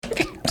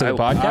to the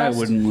podcast? I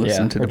wouldn't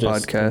listen to Or the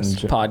just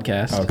podcast.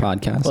 Podcast. Okay.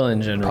 Podcast. Well,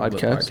 in general, but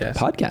Podcast.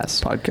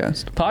 Podcast.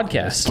 Podcast.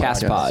 Podcast.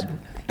 Cast pod.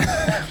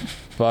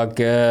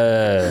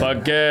 Podcast.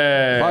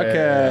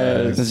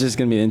 Podcast. This is just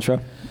going to be the intro.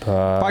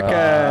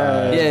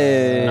 Podcast.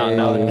 Yay. Not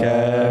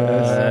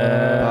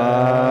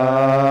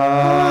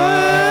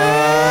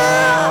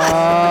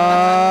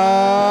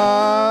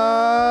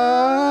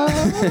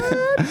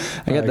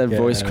I got that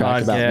voice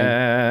crack about me.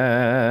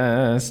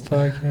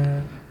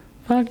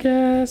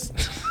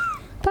 Podcast.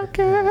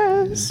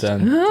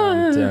 Dun,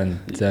 dun, dun,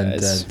 dun,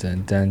 Yes.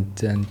 dun, dun,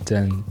 dun,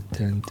 dun, dun,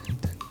 dun,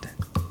 dun.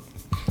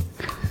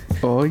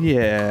 Oh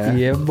yeah.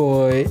 Yeah,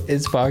 boy.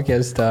 It's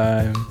podcast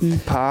time.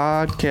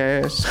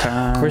 Podcast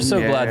time. We're so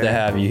glad to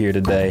have you here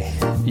today.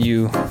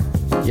 You.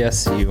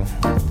 Yes, you.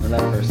 That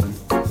person.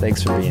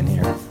 Thanks for being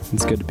here.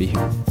 It's good to be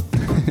here.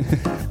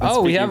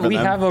 Oh, we speaking for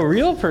them. have a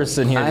real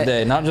person here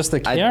today, not just the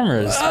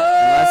cameras.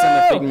 Unless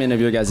I'm a figment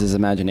of your guys'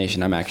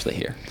 imagination, I'm actually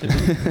here.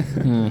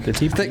 The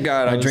teeth. Thank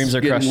God. My I was dreams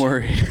are getting crushed.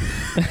 worried.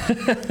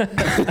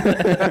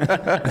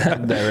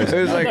 There is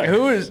It was like,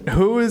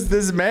 who is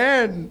this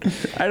man?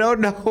 I don't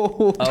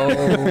know.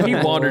 Oh, He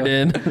wandered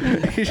in.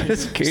 He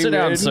just came Sit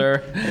down, in,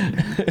 sir.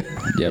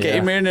 Yep.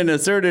 Came in and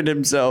asserted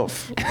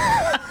himself.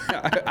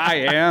 I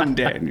am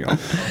Daniel.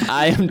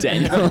 I am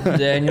Daniel.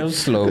 Daniel It's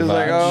Slovak.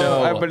 like, oh,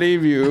 No. I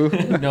believe you.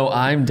 No,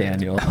 I'm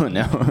Daniel. Oh,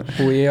 no.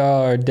 We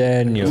are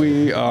Daniel.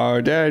 We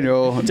are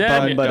Daniel.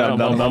 Daniel. Bum,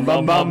 bum, bum,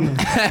 bum, bum.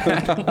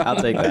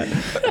 I'll take that.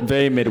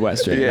 Very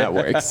Midwestern. Yeah. That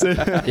works.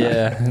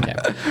 Yeah.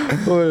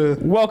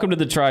 Welcome to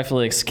the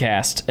Triflix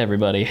cast,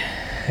 everybody.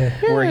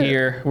 We're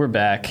here. We're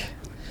back.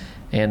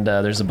 And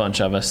there's a bunch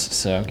of us,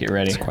 so get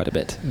ready. It's quite a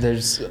bit.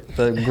 There's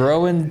the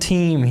growing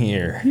team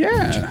here.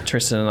 Yeah.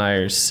 Tristan and I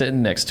are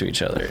sitting next to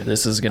each other.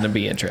 This is going to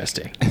be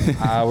interesting.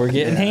 We're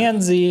getting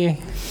handsy.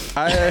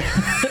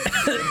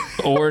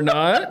 Or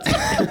not.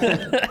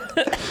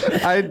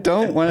 I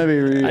don't want to be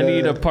rude. I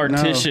need a No.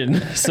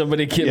 partition.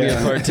 Somebody give me a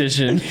Yeah.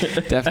 partition.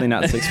 Definitely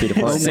not 6 feet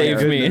apart.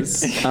 Save me.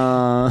 Just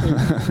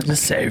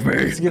Save me.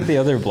 Let's get the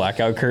other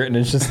blackout curtain.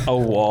 It's just a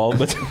wall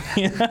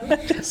between.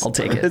 I'll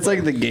take it. It's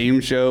like the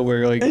game show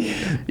where like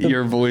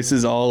your voice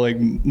is all like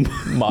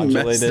messed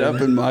Modulated.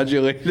 up and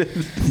modulated.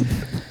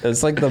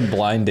 It's like the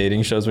blind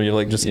dating shows where you're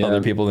like just Yeah.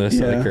 other people in the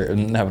side of Yeah. the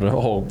curtain having a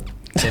whole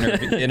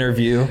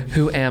interview.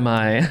 Who am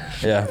I?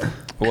 Yeah.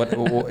 What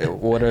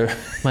are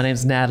My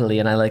name's Natalie,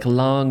 and I like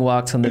long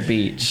walks on the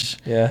beach.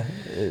 yeah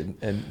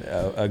and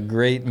a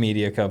great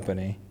media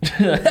company.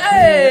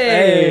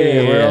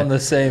 Hey! We're on the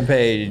same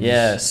page.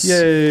 Yes.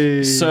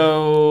 Yay.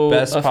 So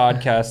Best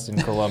podcast in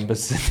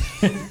Columbus.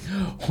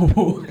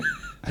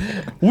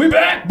 we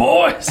back,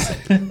 boys.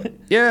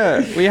 Yeah,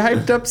 we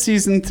hyped up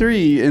season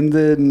 3 and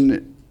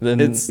then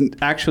it's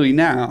actually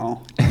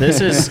now.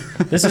 This is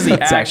the It's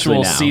actually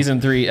actual now. season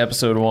 3,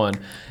 episode 1.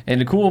 And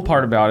the cool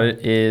part about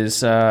it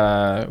is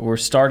we're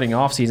starting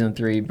off season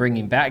 3,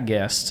 bringing back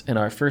guests, and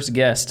our first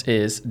guest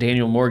is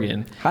Daniel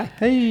Morgan, Hi.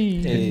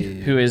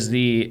 Hey. who is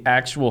the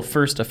actual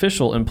first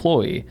official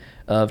employee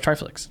of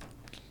Triflix.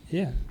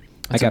 Yeah.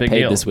 I That's a got big paid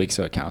deal. this week,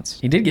 so it counts.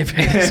 He did get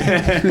paid.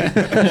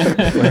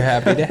 We're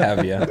happy to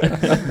have you.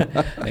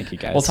 Thank you,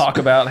 guys. We'll talk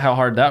about how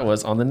hard that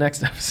was on the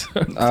next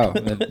episode. Oh,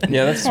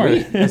 Yeah, that's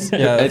sweet. Yeah, it's a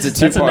That's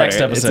the two-parter. next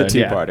episode, It's a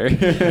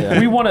two-parter. yeah.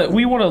 we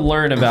want to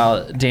learn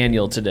about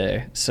Daniel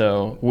today.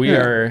 So we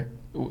are.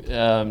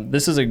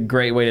 This is a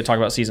great way to talk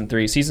about season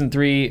 3. Season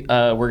 3,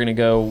 we're going to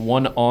go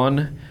one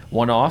on,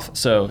 one off.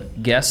 So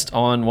guest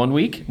on 1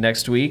 week.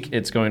 Next week,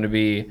 it's going to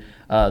be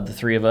the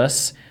three of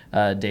us,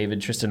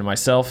 David, Tristan, and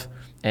myself.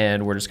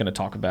 And we're just going to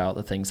talk about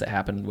the things that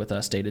happen with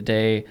us day to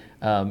day,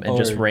 and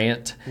just Or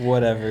rant.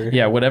 Whatever.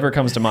 Yeah, whatever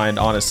comes to mind,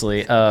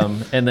 honestly.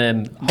 And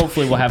then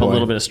hopefully we'll have a Boy.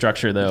 little bit of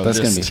structure, though. That's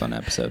going to be a Just- fun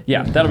episode.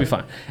 Yeah, that'll be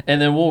fun. And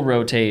then we'll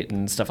rotate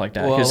and stuff like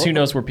that, because Well- who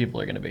knows where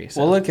people are going to be.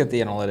 So. We'll look at the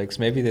analytics.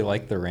 Maybe they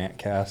like the rant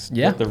cast.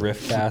 Yeah. The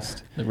riff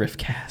cast. The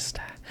Riffcast.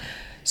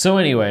 So,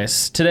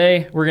 anyways,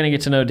 today we're gonna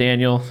get to know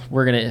Daniel.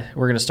 We're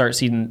gonna start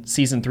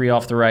season 3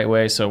 off the right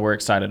way. So we're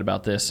excited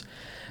about this.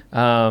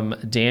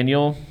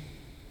 Daniel,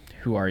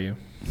 who are you?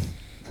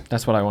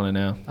 That's what I want to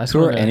know. I just Who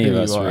are wanna know any who of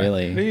you us, are.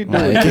 really? What are you Not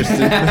doing? interested.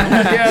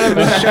 Get him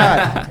a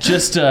shot.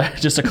 Just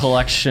a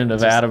collection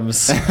of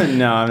atoms.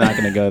 No, I'm not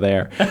going to go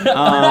there.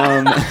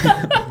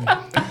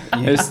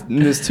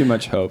 There's too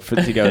much hope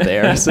to go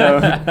there. So,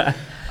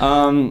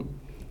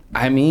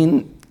 I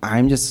mean,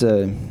 I'm just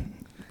a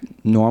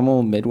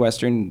normal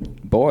Midwestern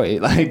boy.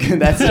 Like,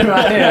 that's who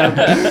I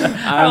am.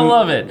 I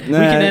love it. We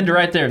can end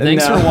right there.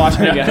 Thanks no. for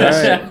watching, All guys.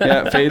 right.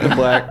 Yeah, fade to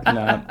black.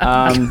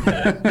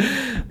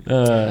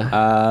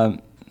 No.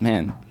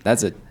 Man,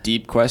 that's a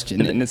deep question,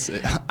 and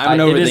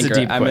I'm an overthinker. It is a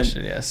deep I'm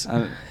question. Yes.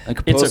 I'm a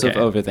compulsive okay.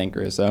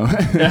 overthinker, so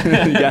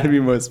you got to be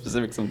more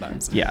specific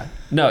sometimes. Yeah.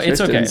 No,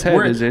 it's okay. Tristan's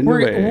head is in the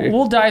way.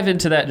 We'll dive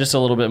into that just a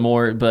little bit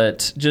more,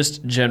 but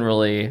just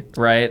generally,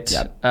 right?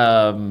 Yep.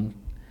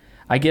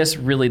 I guess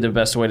really the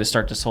best way to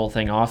start this whole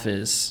thing off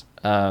is,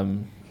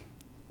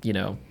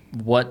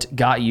 what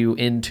got you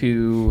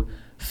into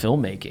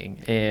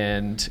filmmaking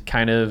and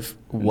kind of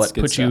what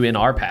good put you stuff. in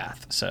our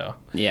path. So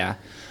Yeah.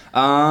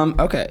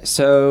 Okay,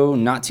 so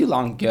not too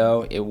long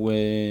ago,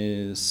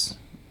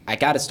 I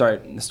got to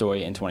start the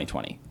story in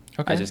 2020.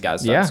 Okay. I just got to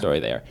start the story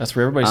there. That's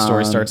where everybody's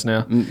story starts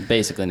now.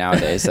 Basically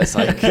nowadays, that's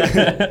like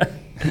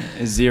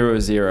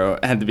 0-0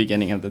 at the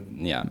beginning of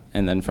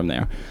and then from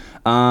there.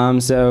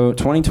 So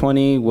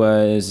 2020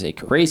 was a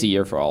crazy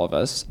year for all of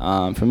us.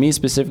 For me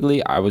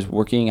specifically, I was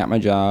working at my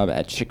job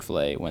at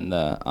Chick-fil-A when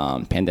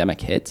the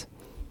pandemic hit.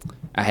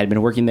 I had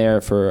been working there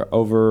for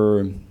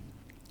over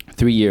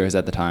 3 years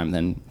at the time.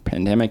 Then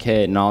pandemic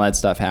hit and all that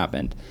stuff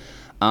happened.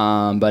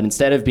 But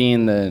instead of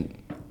being the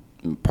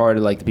part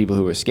of like the people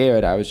who were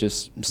scared, I was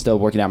just still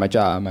working at my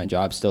job. My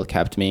job still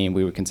kept me.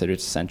 We were considered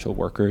essential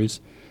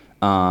workers.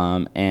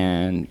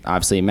 And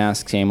obviously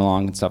masks came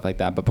along and stuff like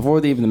that. But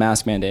before even the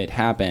mask mandate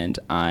happened,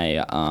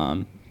 I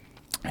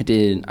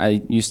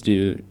used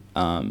to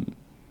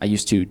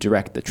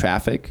direct the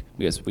traffic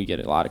because we get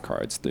a lot of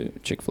cards through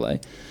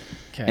Chick-fil-A.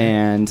 Okay.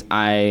 And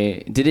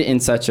I did it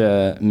in such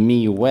a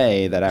me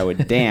way that I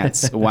would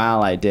dance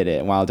while I did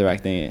it, while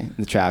directing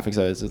the traffic.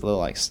 So it was a little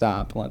like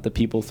stop, let the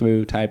people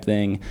through type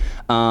thing.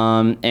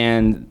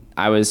 And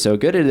I was so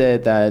good at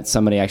it that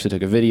somebody actually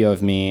took a video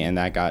of me and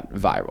that got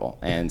viral.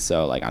 And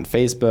so like on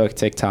Facebook,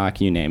 TikTok,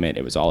 you name it,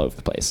 it was all over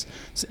the place.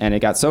 And it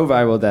got so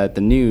viral that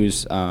the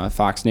news,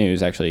 Fox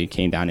News actually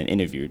came down and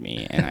interviewed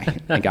me.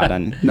 And I got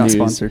on Not news.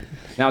 sponsored.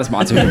 Not a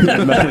sponsor.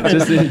 But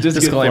just a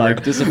Disclaimer.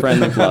 plug, just a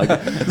friendly plug.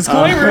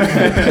 Disclaimer.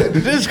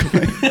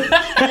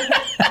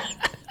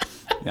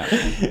 Yeah.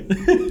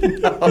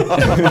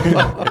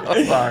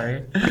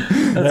 Sorry.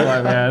 That's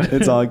my bad.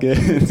 It's all good.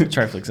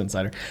 Triflix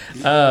Insider.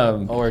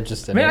 Or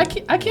just Man, I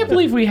can't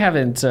believe we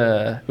haven't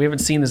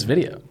seen this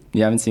video.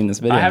 You haven't seen this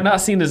video? I have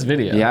not seen this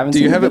video. You haven't Do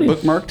seen you the have it video?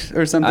 bookmarked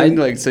or something?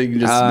 Like, so you can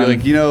just be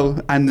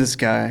like, I'm this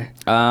guy.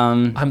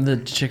 I'm the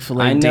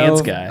Chick-fil-A I know,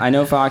 dance guy. I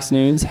know Fox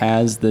News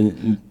has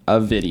a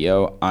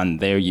video on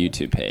their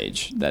YouTube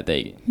page that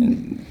they.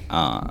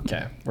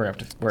 Okay,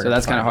 So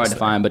that's kind of hard to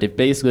find. But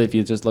if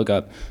you just look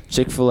up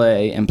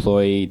Chick-fil-A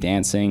employee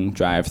dancing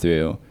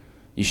drive-through,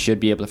 you should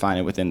be able to find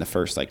it within the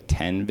first like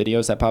 10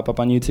 videos that pop up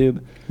on YouTube.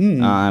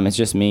 It's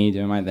just me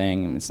doing my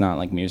thing. It's not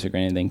like music or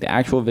anything. The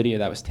actual video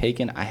that was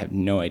taken, I have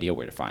no idea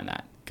where to find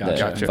that.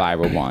 Gotcha. The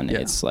viral one. Yeah.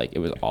 It's like it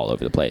was all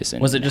over the place.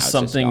 And Was it now just it's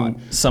something gone.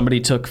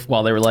 somebody took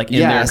while they were like in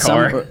their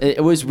car?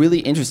 It was really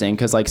interesting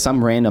because like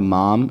some random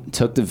mom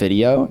took the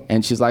video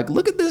and she's like,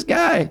 "Look at this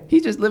guy,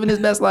 he's just living his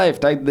best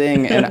life" type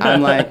thing, and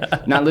I'm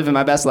like, not living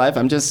my best life.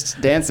 I'm just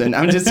dancing.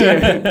 I'm just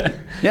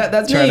here. Yeah,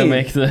 that's Trying me. to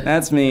make the-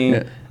 That's me.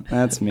 Yeah.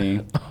 That's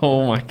me.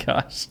 Oh my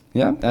gosh.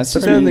 Yeah, that's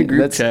Put just it in me. the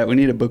group That's- chat. We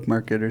need to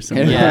bookmark it or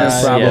something.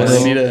 Yes, probably.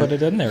 yes. Need to- put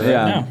it in there right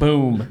Yeah. now.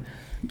 Boom.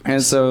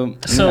 And so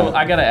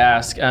I gotta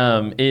ask,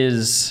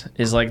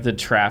 is like the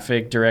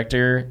traffic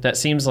director? That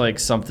seems like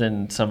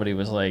something somebody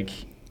was like,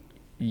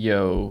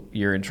 "Yo,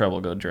 you're in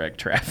trouble. Go direct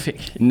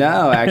traffic."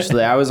 No,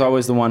 actually, I was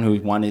always the one who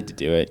wanted to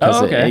do it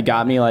because Oh, okay. it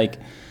got me like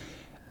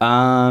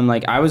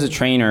I was a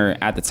trainer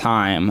at the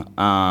time.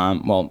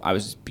 I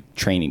was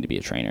training to be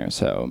a trainer,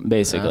 so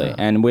basically,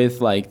 and with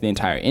like the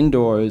entire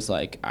indoors,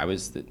 like I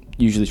was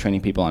usually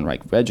training people on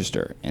like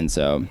register, and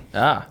so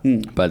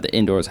but the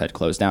indoors had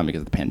closed down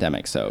because of the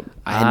pandemic, so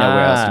I had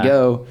nowhere else to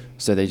go,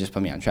 so they just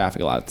put me on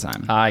traffic a lot of the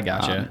time. I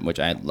gotcha. Which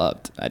I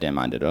loved. I didn't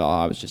mind it at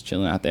all. I was just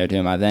chilling out there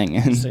doing my thing.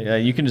 And So, yeah,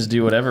 you can just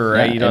do whatever,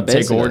 right? Yeah, You don't take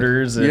basically.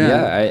 orders. And,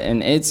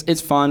 and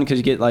it's fun because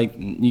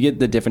you get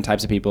the different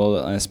types of people,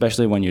 and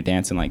especially when you're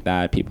dancing like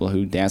that. People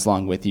who dance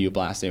along with you,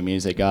 blast their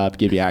music up,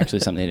 give you actually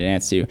something to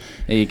dance to.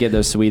 And you get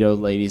those sweet old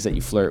ladies that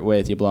you flirt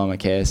with, you blow them a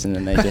kiss, and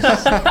then they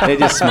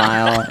just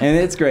smile, and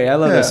it's great. I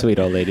love those sweet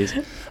old ladies.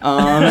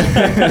 Yeah,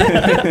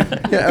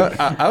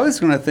 I was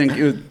gonna think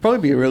it would probably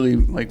be a really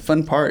like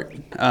fun part,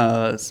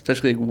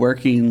 especially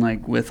working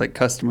like with like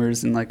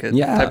customers and like a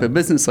type of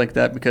business like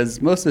that,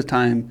 because most of the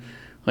time,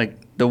 like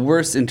the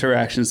worst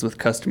interactions with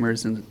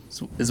customers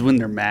is when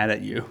they're mad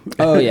at you.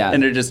 Oh yeah,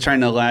 and they're just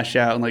trying to lash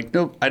out. And like,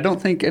 nope, I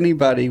don't think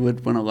anybody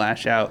would want to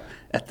lash out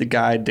at the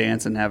guy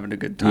dancing having a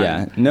good time.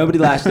 Yeah, nobody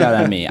lashed out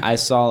at me. I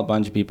saw a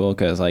bunch of people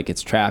because like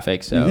it's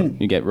traffic, so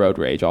you get road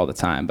rage all the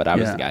time. But I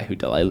was the guy who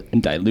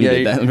diluted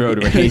that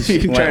road rage.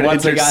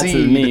 Once they got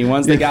to me,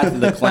 once they got to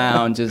the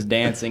clown just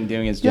dancing,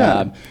 doing his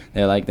job,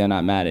 they're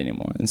not mad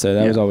anymore, and so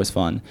that was always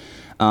fun.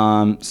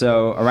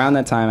 So around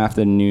that time, after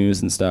the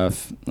news and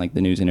stuff, like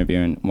the news interview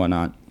and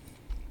whatnot,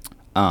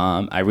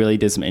 I really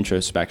did some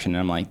introspection, and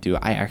I'm like, do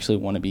I actually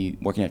want to be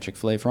working at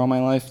Chick-fil-A for all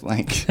my life?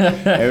 Like,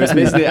 it was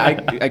basically,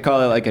 I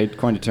call it like a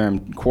coined a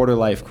term, quarter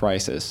life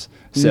crisis.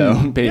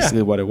 So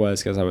basically what it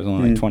was, because I was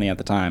only like 20 at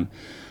the time.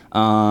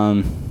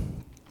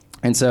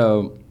 And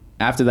so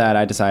after that,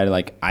 I decided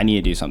like I need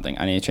to do something.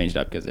 I need to change it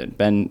up because it had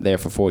been there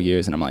for 4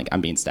 years, and I'm like,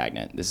 I'm being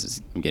stagnant.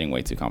 I'm getting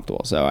way too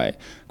comfortable. So I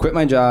quit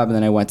my job, and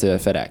then I went to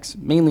FedEx,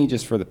 mainly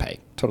just for the pay.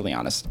 Totally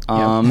honest.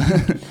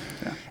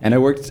 And I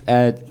worked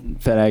at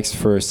FedEx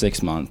for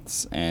 6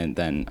 months, and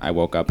then I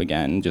woke up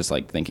again, just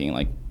like thinking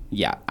like,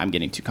 yeah, I'm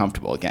getting too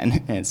comfortable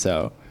again. And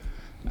so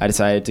I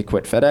decided to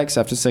quit FedEx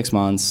after 6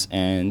 months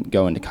and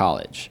go into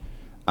college.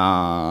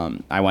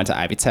 I went to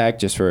Ivy Tech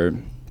just for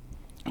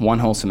one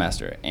whole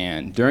semester.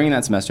 And during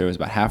that semester, it was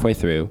about halfway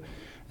through,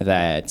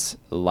 that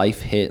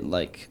life hit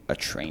like a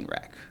train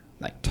wreck,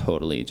 like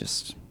totally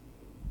just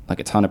like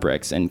a ton of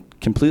bricks, and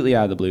completely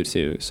out of the blue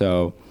too.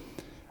 So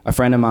a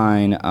friend of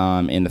mine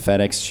in the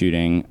FedEx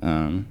shooting,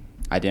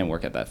 I didn't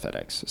work at that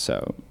FedEx,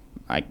 so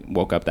I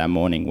woke up that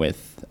morning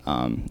with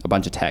a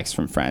bunch of texts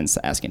from friends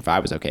asking if I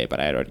was okay, but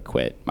I had already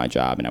quit my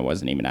job and I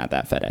wasn't even at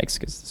that FedEx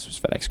because this was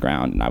FedEx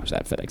Ground and I was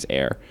at FedEx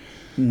Air.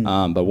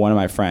 But one of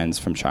my friends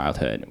from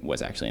childhood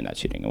was actually in that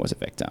shooting and was a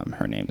victim.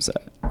 Her name was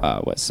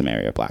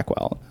Samaria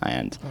Blackwell,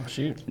 and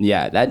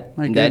yeah,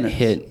 that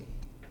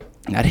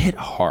hit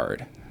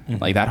hard.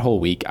 Like that whole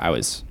week, I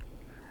was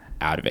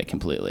out of it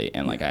completely,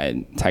 and like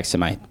I texted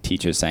my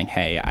teachers saying,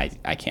 "Hey,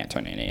 I can't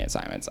turn in any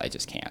assignments. I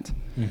just can't."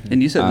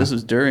 And you said this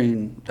was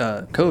during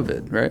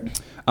COVID,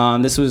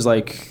 right? This was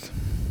like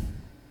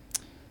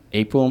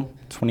April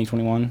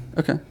 2021.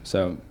 Okay.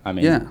 So I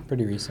mean, yeah,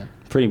 pretty recent.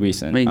 Pretty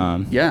recent. I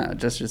mean,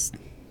 just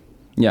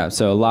yeah.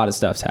 So a lot of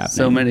stuff's happening.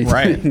 So many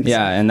things.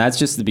 Yeah, and that's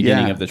just the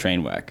beginning of the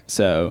train wreck.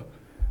 So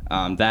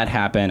that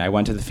happened. I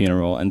went to the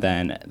funeral, and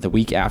then the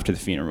week after the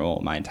funeral,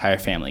 my entire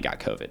family got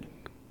COVID.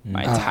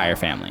 My entire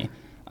family.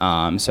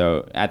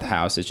 So at the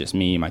house, it's just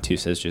me, my two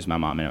sisters, my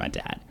mom, and my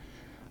dad.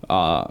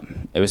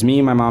 It was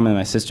me, my mom, and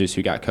my sisters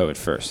who got COVID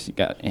first. He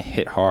got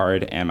hit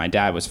hard, and my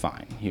dad was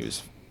fine. He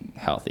was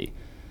healthy.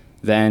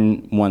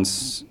 Then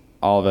once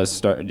all of us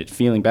started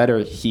feeling better,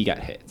 he got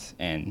hit.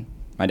 And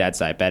my dad's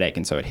diabetic,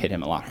 and so it hit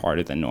him a lot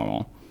harder than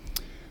normal.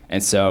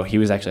 And so he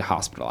was actually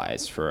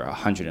hospitalized for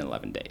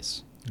 111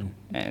 days.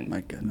 And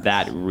my goodness.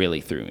 That really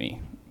threw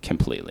me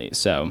completely.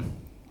 So,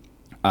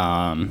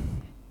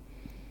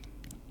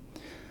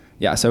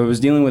 yeah, so I was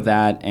dealing with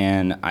that,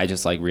 and I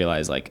just like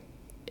realized like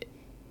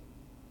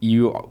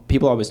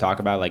people always talk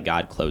about like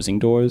God closing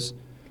doors.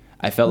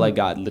 I felt like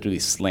God literally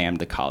slammed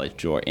the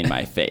college door in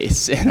my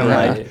face, and I'm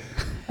like,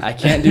 I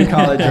can't do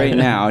college right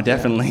now,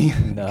 definitely.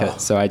 No.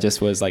 So I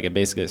just was like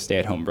basically a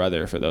stay-at-home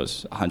brother for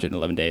those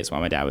 111 days while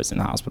my dad was in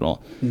the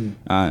hospital.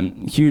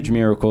 Huge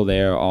miracle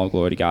there. All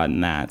glory to God in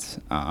that.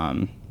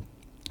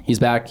 He's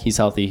back. He's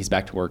healthy. He's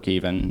back to work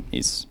even.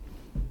 He's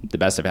the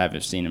best I've ever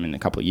seen him in a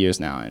couple of years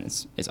now, and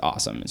it's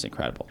awesome. It's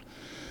incredible.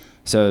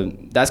 So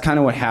that's kind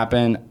of what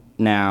happened.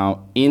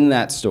 Now, in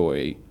that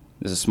story,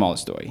 there's a smaller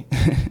story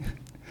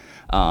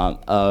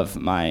of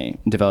my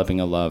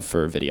developing a love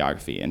for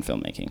videography and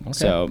filmmaking. Okay.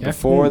 So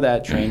before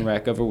that train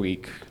wreck of a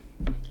week,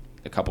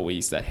 a couple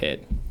weeks that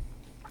hit,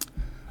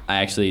 I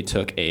actually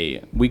took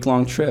a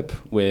week-long trip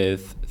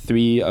with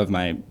 3 of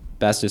my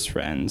bestest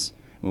friends.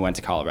 We went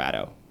to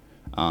Colorado.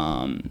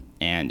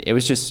 And it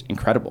was just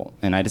incredible.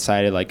 And I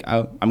decided, like,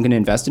 oh, I'm going to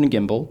invest in a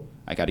gimbal.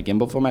 I got a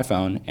gimbal for my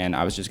phone, and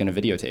I was just going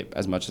to videotape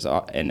as much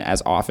and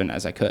as often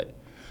as I could.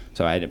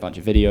 So I had a bunch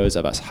of videos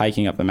of us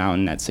hiking up the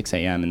mountain at 6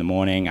 a.m. in the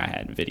morning. I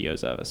had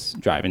videos of us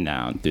driving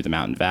down through the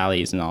mountain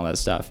valleys and all that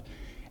stuff.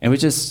 And it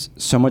was just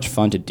so much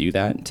fun to do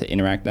that, to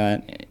interact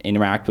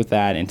with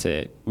that, and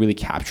to really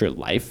capture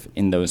life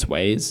in those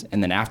ways.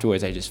 And then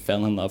afterwards, I just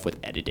fell in love with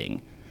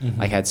editing.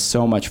 I had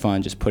so much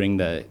fun just putting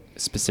the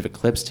specific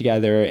clips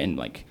together and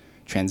like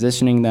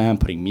transitioning them,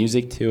 putting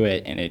music to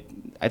it, and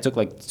I took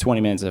like 20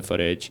 minutes of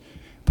footage,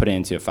 put it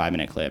into a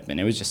 5-minute clip, and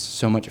it was just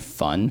so much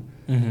fun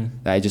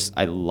that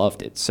I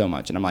loved it so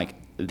much. And I'm like,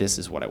 this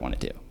is what I want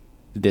to do.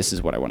 This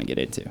is what I want to get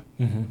into.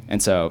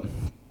 And so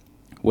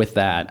with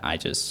that, I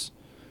just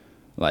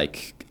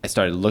like I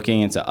started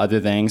looking into other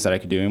things that I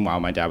could do. And while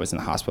my dad was in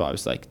the hospital, I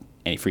was like,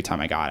 any free time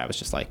I got, I was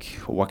just like,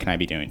 what can I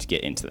be doing to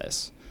get into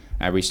this?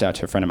 I reached out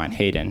to a friend of mine,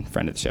 Hayden,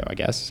 friend of the show, I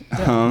guess.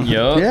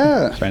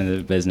 Yeah. Friend of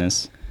the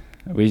business.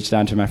 I reached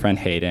out to my friend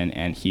Hayden,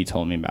 and he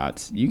told me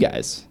about you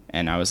guys.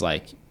 And I was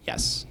like,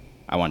 yes,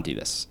 I want to do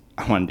this.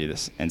 I want to do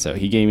this. And so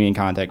he gave me in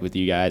contact with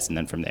you guys, and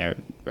then from there,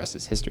 the rest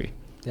is history.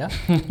 Yeah.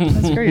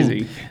 That's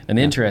crazy. An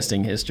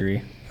interesting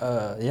history.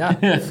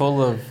 Yeah,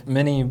 full of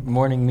many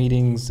morning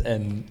meetings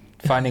and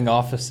finding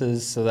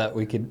offices so that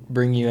we could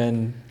bring you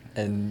in.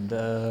 And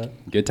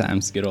good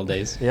times, good old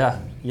days. Yeah.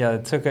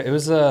 It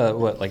was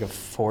like a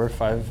 4 or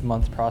 5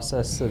 month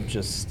process of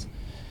just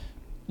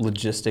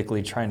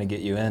logistically trying to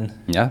get you in.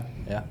 Yeah,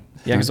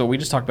 because we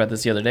just talked about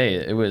this the other day.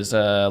 It was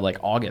like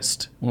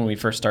August when we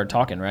first started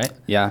talking, right?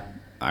 Yeah,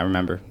 I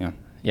remember. Yeah,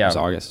 it was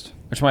August.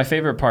 Which my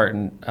favorite part,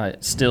 and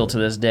still to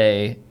this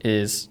day,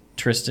 is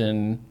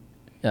Tristan.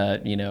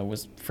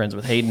 Was friends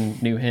with Hayden,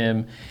 knew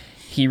him.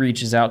 He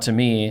reaches out to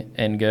me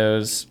and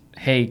goes,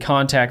 hey,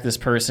 contact this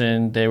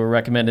person. They were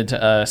recommended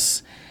to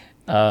us.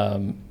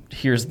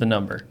 Here's the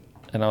number.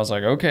 And I was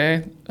like,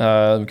 okay,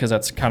 because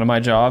that's kind of my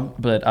job,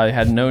 but I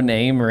had no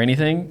name or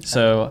anything.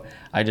 So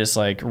I just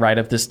like write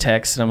up this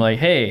text and I'm like,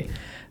 hey,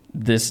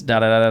 this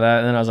da-da-da-da-da.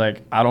 And then I was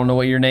like, I don't know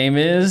what your name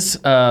is,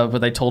 but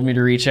they told me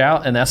to reach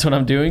out and that's what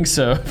I'm doing.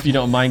 So if you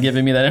don't mind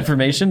giving me that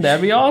information,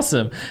 that'd be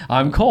awesome.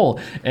 I'm Cole.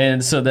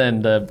 And so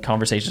then the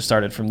conversation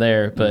started from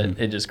there, but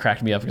it just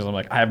cracked me up because I'm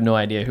like, I have no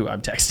idea who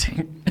I'm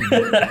texting.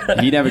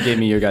 He never gave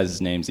me your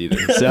guys' names either.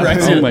 So. Right.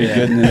 Oh my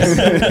goodness.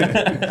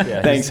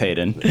 Thanks,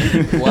 Hayden.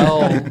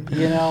 Well,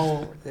 you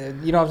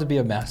don't have to be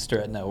a master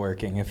at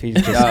networking. If he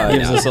just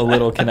gives us a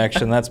little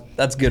connection,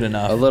 that's good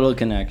enough. A little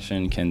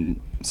connection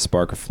can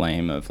spark a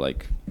flame of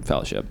like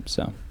fellowship.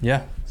 So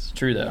Yeah. It's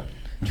true though.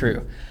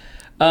 True.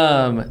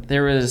 It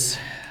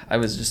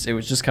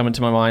was just coming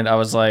to my mind. I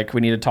was like,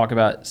 we need to talk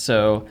about,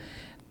 so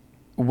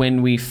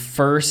when we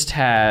first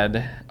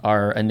had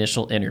our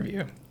initial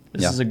interview,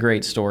 this is a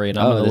great story, and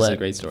I'm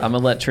gonna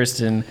let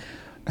Tristan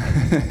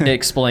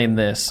explain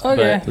this.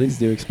 Okay. But please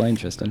do explain,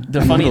 Tristan.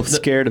 I'm a little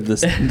scared of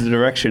this, the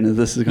direction that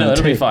this is going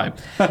to take. No, it'll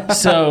be fine.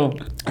 So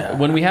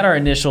when we had our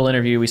initial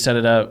interview, we set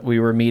it up. We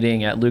were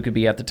meeting at Luca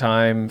B at the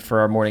time for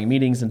our morning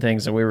meetings and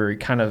things, and we were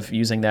kind of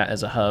using that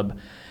as a hub.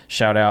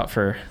 Shout out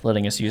for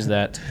letting us use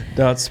that.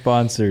 Not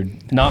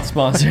sponsored. Not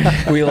sponsored.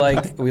 We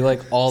like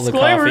all the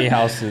Disclaimer. coffee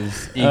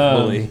houses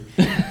equally.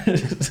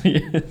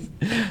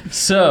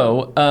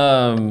 So,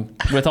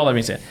 with all that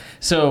being said,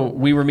 so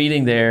we were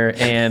meeting there,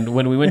 and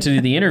when we went to do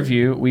the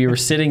interview, we were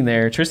sitting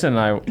there, Tristan and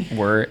I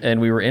were,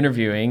 and we were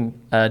interviewing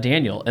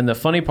Daniel. And the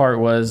funny part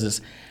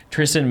is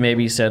Tristan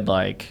maybe said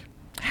like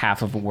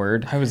half of a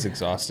word. I was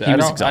exhausted. He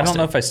was I don't exhausted.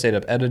 know if I stayed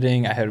up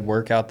editing. I had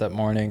workout that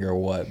morning or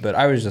what, but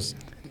I was just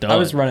Done. I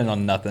was running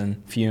on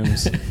nothing,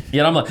 fumes.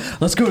 Yeah, and I'm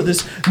like, let's go to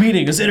this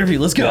meeting, this interview,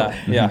 let's go.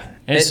 Yeah.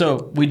 And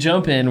so we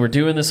jump in, we're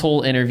doing this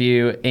whole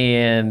interview,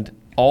 and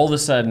all of a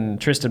sudden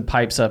Tristan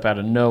pipes up out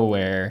of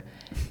nowhere,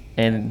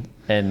 and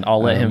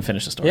I'll let him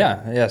finish the story.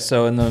 Yeah.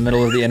 So in the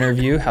middle of the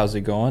interview, how's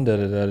it going?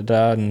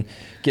 And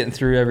getting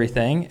through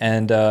everything,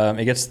 and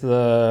it gets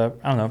to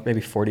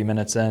maybe 40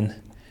 minutes in.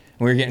 And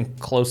we were getting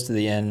close to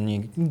the end, and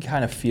you can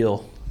kind of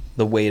feel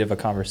the weight of a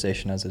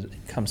conversation as it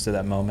comes to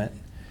that moment.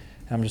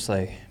 And I'm just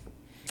like,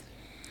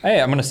 hey,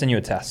 I'm going to send you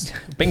a test.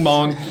 Bing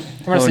bong.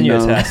 I'm going to send you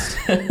a test.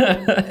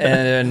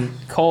 And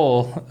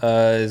Cole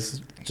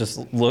is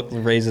just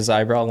raises his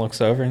eyebrow and looks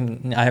over,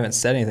 and I haven't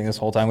said anything this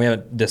whole time. We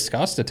haven't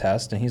discussed a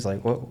test, and he's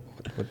like, what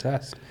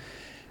test?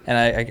 And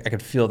I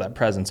could feel that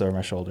presence over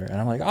my shoulder. And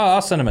I'm like, I'll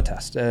send him a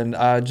test. And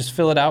just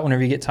fill it out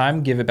whenever you get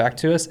time. Give it back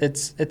to us.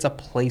 It's a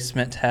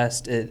placement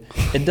test. It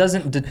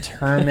doesn't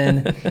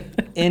determine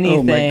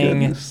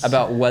anything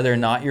about whether or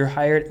not you're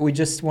hired. We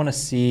just want to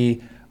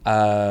see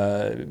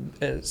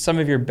some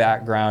of your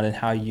background and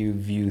how you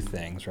view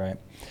things, right?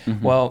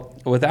 Mm-hmm.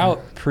 Well,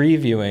 without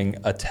previewing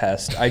a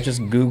test, I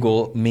just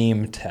Google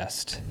meme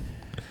test.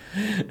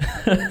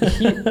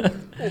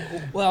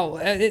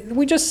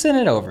 We just sent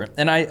it over,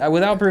 and I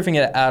without proofing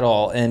it at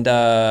all,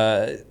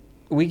 and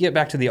we get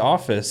back to the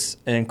office,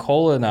 and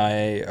Cole and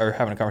I are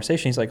having a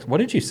conversation. He's like, what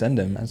did you send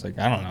him? I was like,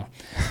 I don't know.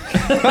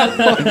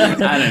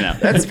 I don't know.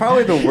 That's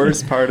probably the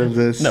worst part of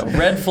this. No,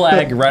 red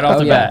flag right off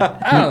the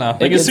bat. I don't know.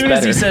 Like as soon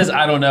as he says,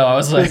 I don't know, I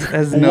was like,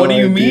 has no what do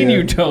you mean idea.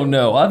 you don't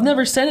know? I've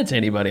never sent it to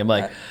anybody. I'm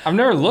like, I've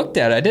never looked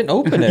at it. I didn't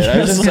open it.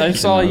 I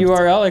saw a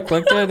URL. I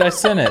clicked it. I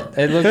sent it.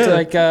 It looked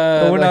like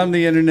I went on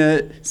the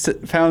internet,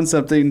 found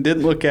something,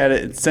 didn't look at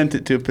it, and sent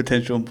it to a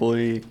potential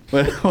employee.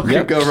 What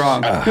could go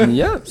wrong?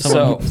 Yep.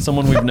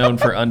 someone we've known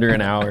for under an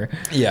hour.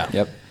 Yeah.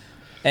 Yep.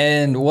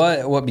 And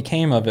what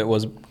became of it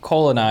was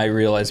Cole and I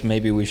realized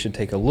maybe we should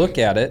take a look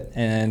at it,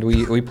 and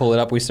we pull it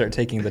up, we start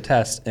taking the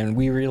test, and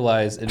we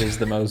realize it is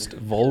the most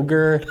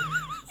vulgar,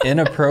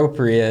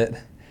 inappropriate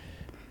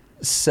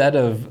set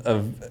of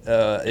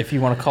if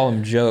you want to call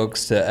them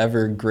jokes to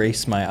ever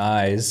grace my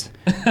eyes.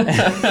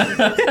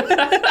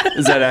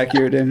 Is that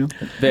accurate, Daniel?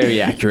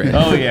 Very accurate.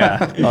 Oh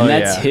yeah. And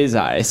that's his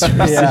eyes for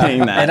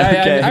saying that. And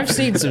okay. I've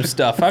seen some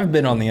stuff. I've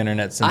been on the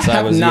internet since I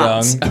have was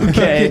not. young.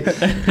 Okay.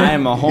 I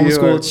am a You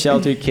homeschooled, are-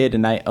 sheltered kid,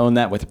 and I own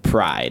that with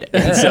pride.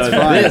 And so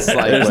Fine. this,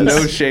 like, There's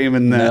was no shame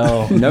in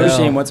that. no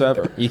shame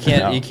whatsoever. You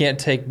can't No. you can't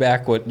take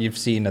back what you've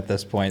seen at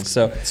this point.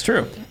 So It's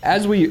true.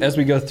 as we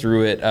go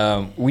through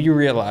it, we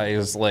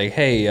realize like,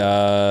 hey,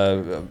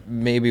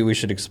 maybe we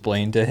should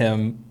explain to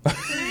him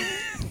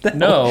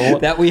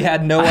that we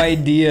had no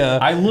idea.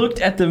 I looked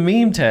at the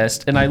meme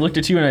test and I looked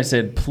at you and I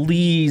said,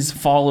 please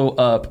follow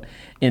up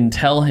and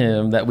tell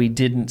him that we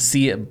didn't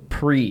see it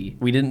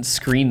we didn't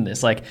screen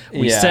this. Like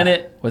we sent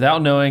it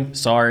without knowing.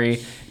 Sorry.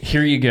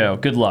 Here you go.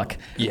 Good luck.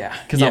 Yeah.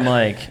 Because I'm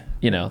like,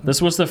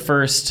 this was the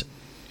first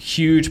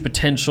huge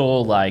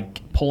potential, like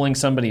pulling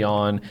somebody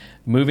on,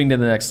 moving to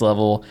the next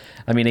level.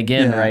 I mean,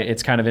 again, right,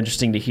 it's kind of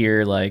interesting to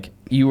hear, like,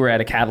 you were at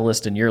a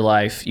catalyst in your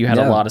life. You had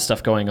a lot of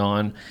stuff going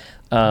on.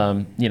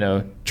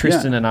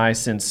 Tristan and I,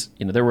 since,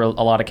 there were a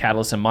lot of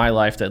catalysts in my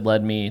life that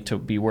led me to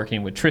be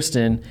working with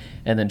Tristan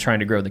and then trying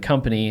to grow the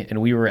company.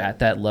 And we were at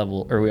that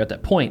level, or we were at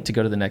that point to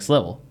go to the next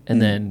level.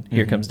 And then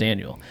here comes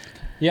Daniel.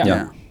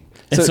 Yeah.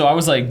 And so I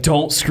was like,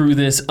 don't screw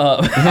this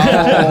up.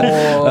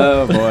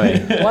 Oh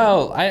boy.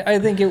 Well, I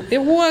think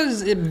it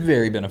was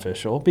very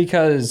beneficial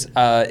because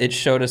it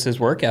showed us his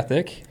work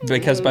ethic.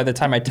 Because by the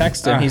time I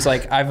text him, he's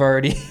like, I've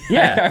already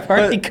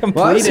completed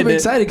Well, I was super it.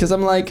 excited because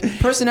I'm like,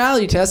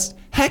 personality test,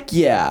 heck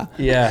yeah.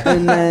 Yeah.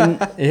 And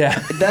then Yeah.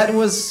 that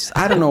was,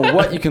 I don't know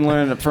what you can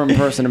learn from a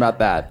person about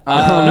that.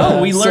 No,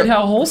 we learned so-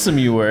 how wholesome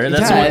you were.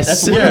 That's Yes.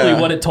 that's literally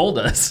Yeah. what it told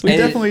us. We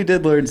definitely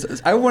did learn.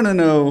 I want to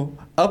know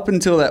up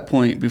until that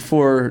point,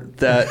 before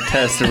that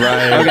test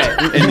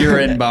arrived in your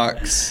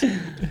inbox.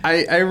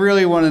 I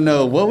really want to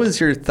know, what was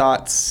your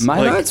thoughts, My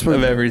like, thoughts were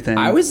of everything?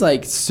 I was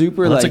like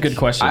super. Well, that's like, a good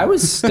question. I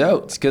was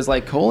stoked because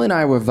like Cole and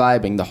I were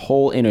vibing the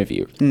whole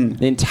interview,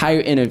 the entire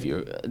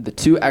interview. The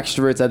two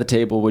extroverts at the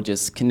table were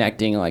just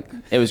connecting. Like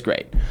it was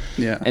great.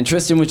 Yeah. And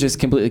Tristan was just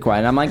completely quiet.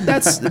 And I'm like,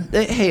 that's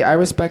hey, I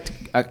respect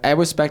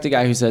a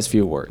guy who says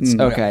few words.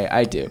 Okay,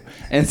 I do.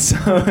 And so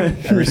I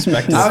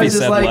respect if I he was just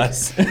said like,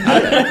 less.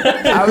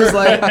 I was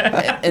like,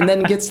 and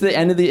then gets to the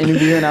end of the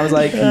interview, and I was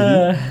like,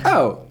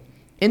 oh.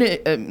 In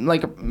a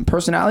like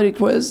personality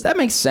quiz, that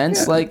makes sense.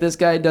 Yeah. Like this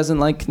guy doesn't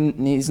like,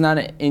 he's not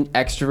an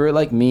extrovert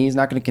like me. He's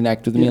not going to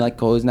connect with me like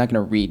Cole. He's not going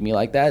to read me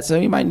like that.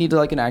 So he might need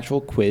like an actual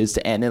quiz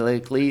to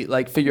analytically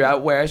like figure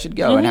out where I should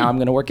go and how I'm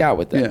going to work out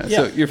with it. Yeah.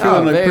 So you're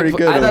feeling like very pretty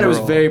good. I thought it was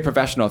overall. very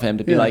professional of him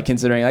to be like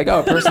considering like,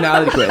 oh,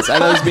 personality quiz. I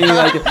thought it was being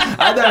like,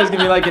 I thought it was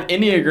gonna be like an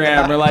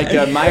Enneagram or like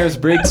a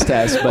Myers-Briggs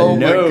test, but Oh my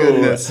no,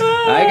 goodness.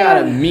 I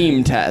got a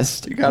meme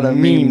test. You got a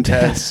meme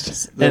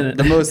test.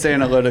 The most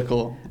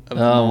analytical. Of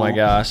them Oh my all.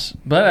 gosh!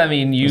 But I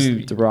mean,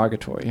 you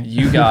Derogatory.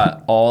 you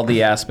got all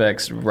the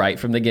aspects right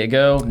from the get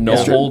go. No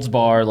Yeah. holds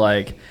bar.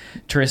 Like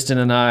Tristan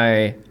and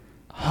I,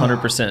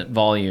 100%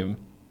 volume.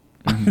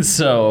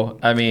 So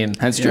I mean,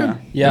 That's true. Yeah.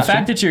 Yeah. the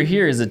fact that you're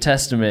here is a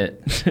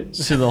testament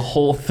to the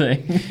whole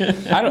thing.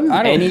 I don't.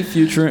 Any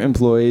future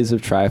employees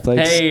of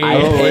Triflex, Hey. I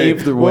Oh,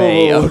 paved the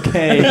way. Whoa.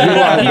 Okay, You are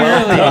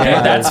welcome. Okay,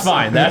 Yes. that's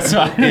fine. That's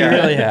fine. He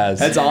really has.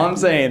 that's all I'm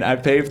saying. I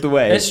paved the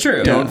way. It's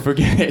true. Don't Yeah.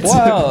 forget it.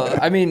 Well,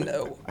 I mean,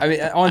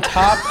 on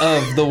top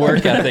of the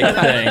work ethic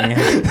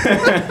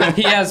thing,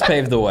 he has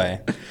paved the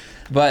way.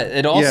 But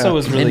it also Yeah.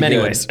 was really In many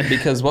good ways.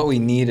 because what we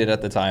needed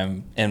at the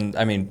time, and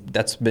I mean,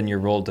 that's been your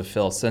role to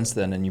fill since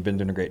then, and you've been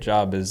doing a great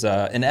job, is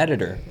an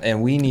editor.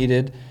 And we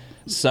needed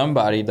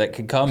somebody that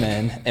could come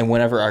in, and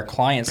whenever our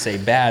clients say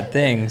bad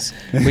things,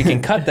 we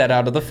can cut that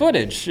out of the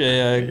footage,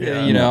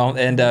 you know.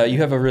 And you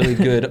have a really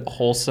good,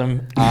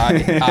 wholesome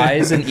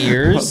eyes and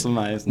ears Wholesome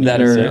eyes and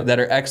that ears, are yeah. that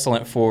are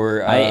excellent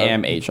for. I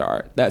am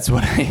HR. That's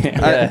what I am.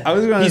 Yeah. I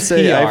was going to He's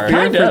say, I PR. fear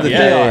Kind for of, the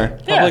yeah. day.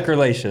 Public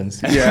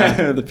relations.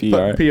 Yeah. the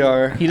PR.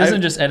 PR. He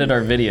doesn't just edit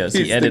our videos;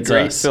 He's he edits the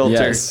great us. filter.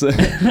 Yes.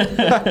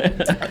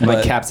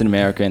 Like Captain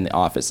America in the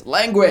office.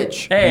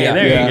 Language. Hey, Yeah.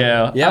 there Yeah. you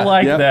go. Yeah. I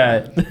like Yep.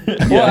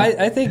 that. Well,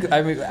 I think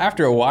I mean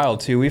after a while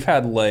too, we've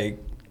had like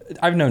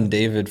I've known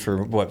David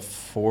for what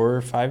 4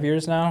 or 5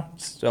 years now.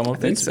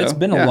 It's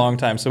been a long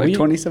time. So like we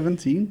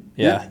 2017.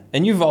 yeah,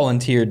 and you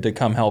volunteered to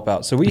come help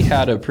out. So we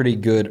had a pretty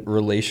good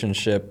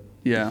relationship.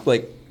 Yeah.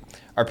 Like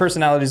our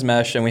personalities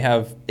mesh, and we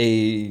have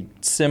a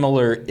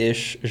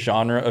similar-ish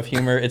genre of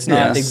humor. It's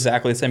not Yes.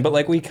 exactly the same, but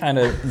like we kind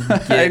of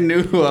I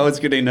knew who I was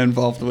getting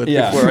involved with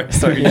Yeah. before I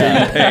started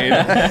getting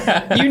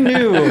paid. you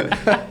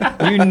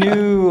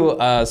knew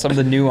some of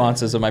the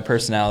nuances of my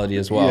personality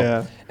as well.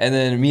 Yeah. And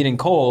then meeting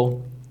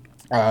Cole,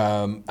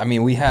 I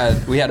mean, we had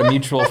a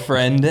mutual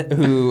friend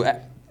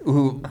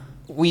who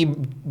we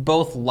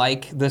both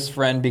like this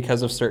friend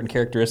because of certain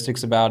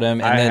characteristics about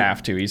him. And I then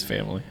have to. He's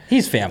family.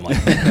 he's family.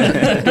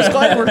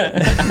 Disclaimer.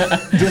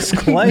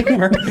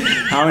 Disclaimer.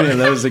 How many of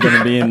those are going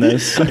to be in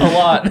this? A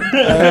lot.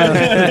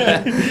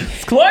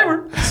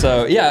 Disclaimer.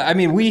 So yeah, I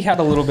mean, we had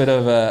a little bit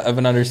of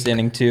an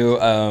understanding too,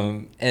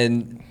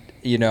 and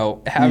you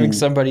know, having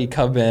somebody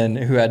come in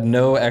who had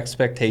no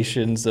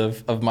expectations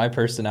of my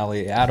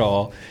personality at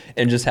all,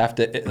 and just have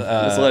to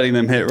Just letting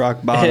them hit rock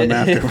bottom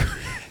afterward.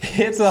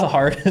 It's the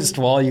hardest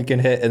wall you can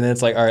hit, and then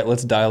it's like, all right,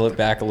 let's dial it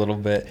back a little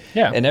bit.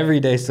 Yeah. And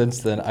every day since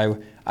then,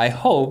 I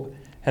hope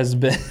has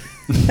been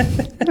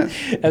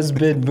has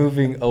been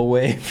moving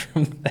away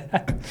from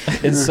that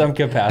in some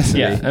capacity.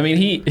 Yeah, I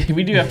mean,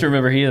 we do have to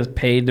remember he is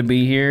paid to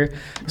be here,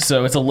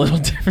 so it's a little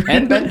different.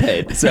 And been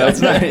paid, so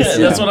it's nice.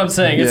 That's what I'm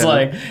saying. It's Yeah.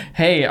 like,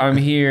 hey, I'm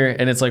here,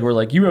 and it's like we're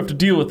like, you have to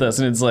deal with us,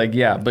 and it's like,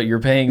 yeah, but you're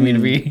paying me to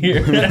be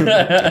here.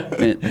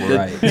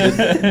 Right.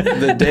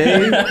 The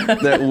day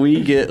that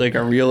we get like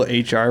a real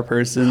HR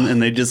person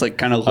and they just like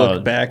kind of look Oh.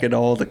 back at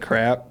all the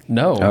crap.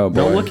 No, Oh, no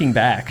boy. looking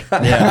back. Yeah,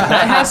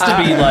 that has to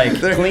be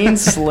like. Clean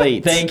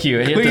slate. Thank you.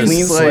 Hit Clean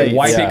this, slate.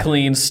 wipe Yeah. it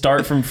clean,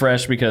 start from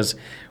fresh because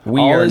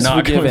we All are is not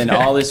forgiven.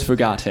 going All is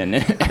forgotten.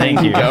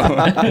 Thank you.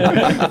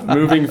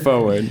 Moving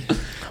forward.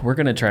 We're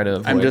gonna try to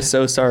avoid. I'm just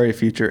so sorry,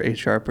 future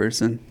HR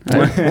person.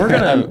 we're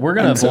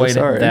gonna I'm so avoid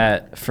sorry.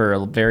 that for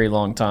a very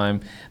long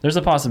time. There's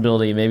a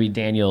possibility maybe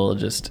Daniel will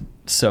just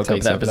soak up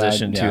Takes that up that,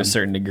 position to yeah. a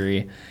certain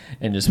degree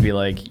and just be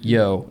like,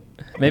 yo,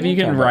 maybe you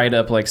can write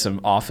up like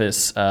some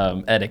office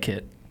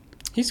etiquette.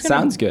 He's gonna,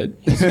 Sounds good.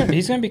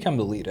 He's gonna become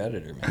the lead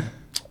editor, man.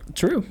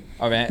 True.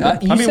 Oh man, I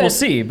mean, we'll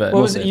see, but what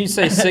we'll was it? see. You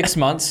say 6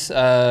 months?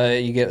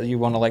 You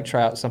want to like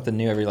try out something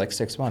new every like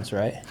 6 months,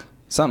 right?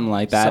 Something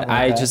like that. Something like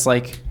I that. just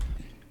like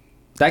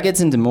that gets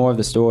into more of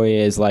the story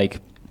is like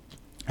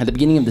at the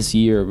beginning of this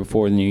year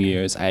before the New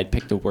Year's, I had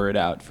picked a word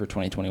out for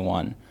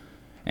 2021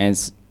 and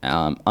it's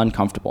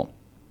uncomfortable.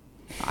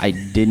 I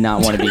did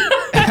not want to be.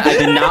 I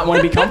did not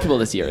want to be comfortable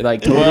this year.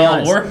 Like, totally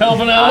honest. we're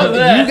helping out with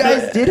that. You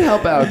guys did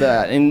help out with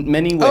that in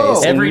many ways.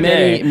 Oh, in every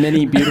day.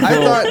 many beautiful. I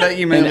thought that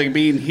you meant like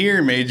being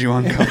here made you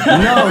uncomfortable.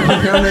 No. my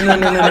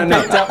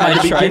At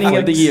the beginning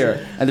of the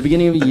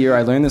Triflex. year,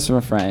 I learned this from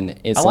a friend.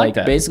 It's I like like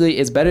that. basically,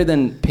 it's better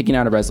than picking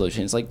out a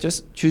resolution. It's like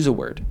just choose a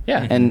word,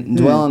 Yeah. and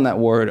dwell on that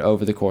word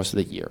over the course of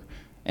the year.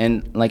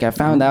 And like I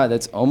found out,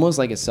 that's almost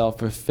like a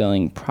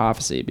self-fulfilling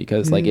prophecy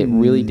because like it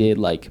really did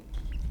like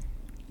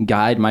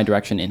guide my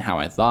direction in how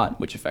I thought,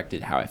 which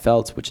affected how I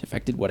felt, which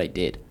affected what I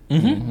did.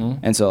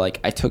 And so like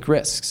I took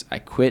risks. I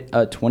quit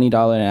a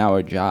 $20 an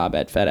hour job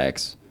at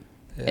FedEx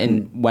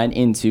and went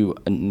into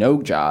a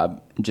no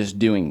job just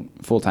doing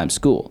full-time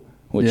school,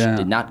 which Yeah.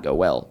 did not go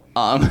well.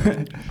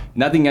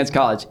 Nothing against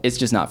college. It's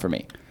just not for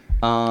me.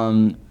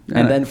 And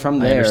then from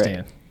I there,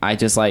 understand. I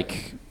just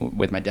like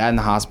with my dad in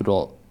the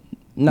hospital,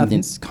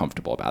 nothing's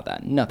comfortable about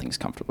that. Nothing's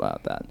comfortable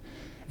about that.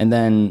 And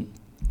then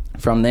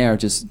from there,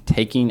 just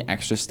taking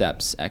extra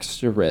steps,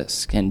 extra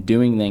risk, and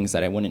doing things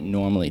that I wouldn't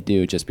normally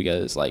do just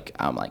because like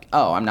I'm like,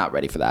 oh, I'm not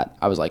ready for that.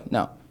 I was like,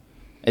 no,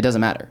 it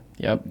doesn't matter.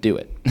 Yep. Do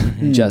it.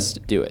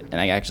 Just do it.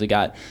 And I actually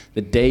got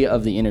the day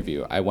of the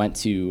interview, I went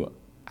to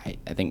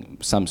I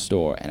think some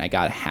store and I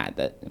got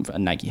a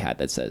Nike hat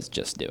that says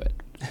just do it.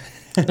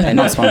 And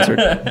Not sponsored.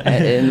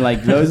 and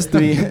like those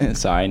three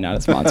sorry, not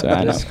a sponsor.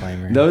 I know.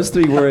 Disclaimer. Those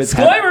three words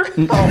Disclaimer.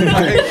 Oh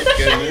my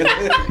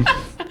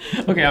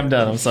goodness. Okay, I'm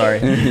done. I'm sorry.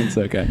 it's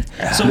okay.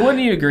 So wouldn't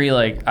you agree?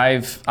 Like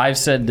I've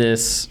said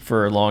this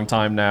for a long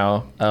time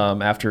now.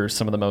 After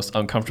some of the most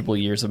uncomfortable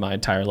years of my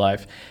entire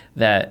life,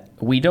 that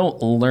we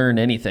don't learn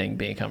anything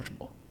being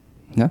comfortable.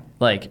 Yeah.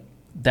 Like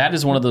that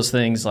is one of those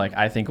things. Like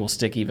I think will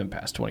stick even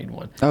past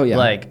 21. Oh, yeah.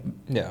 Like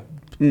Yeah.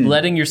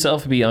 letting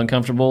yourself be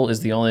uncomfortable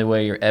is the only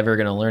way you're ever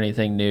going to learn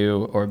anything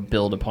new or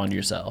build upon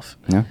yourself.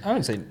 Yeah. I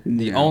wouldn't say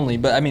the only,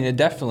 but I mean, it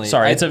definitely.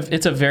 Sorry,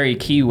 it's a very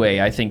key way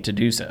I think to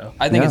do so.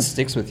 I think Yeah. it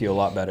sticks with you a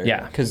lot better.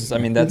 Yeah. Because, I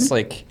mean, that's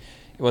like,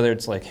 whether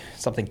it's like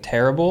something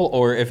terrible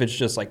or if it's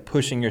just like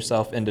pushing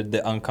yourself into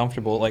the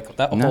uncomfortable, like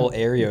that No. whole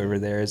area over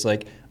there is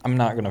like, I'm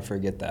not going to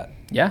forget that.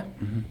 Yeah,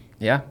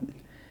 yeah.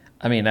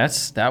 I mean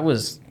that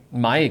was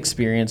my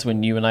experience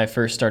when you and I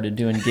first started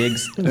doing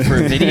gigs for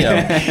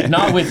video.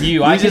 Not with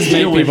you. I just just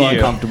deal make with people you.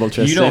 uncomfortable,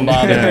 You don't Tristan.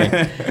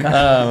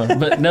 bother me.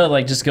 But no,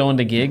 like just going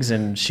to gigs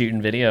and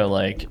shooting video.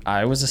 Like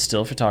I was a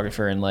still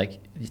photographer, and like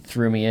you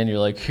threw me in. You're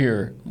like,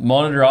 here,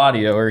 monitor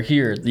audio, or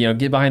here,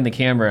 get behind the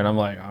camera. And I'm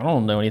like, I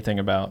don't know anything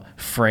about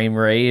frame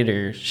rate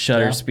or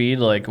shutter Yeah. speed,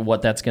 like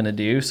what that's gonna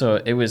do. So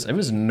it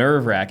was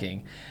nerve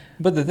wracking.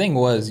 But the thing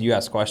was, you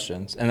asked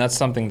questions, and that's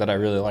something that I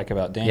really like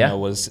about Daniel Yeah.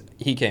 was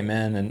he came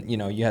in and,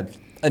 you had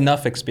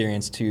enough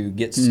experience to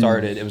get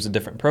started. It was a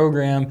different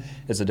program.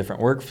 It's a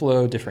different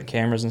workflow, different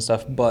cameras and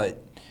stuff.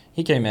 But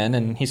he came in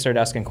and he started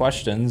asking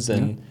questions.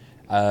 And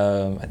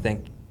I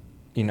think,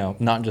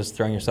 not just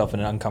throwing yourself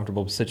in an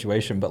uncomfortable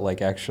situation, but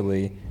like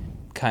actually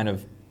kind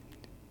of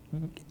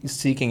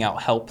seeking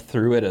out help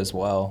through it as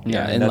well.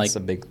 Yeah, and and that's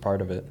like- a big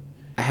part of it.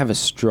 I have a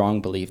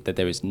strong belief that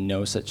there is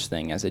no such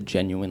thing as a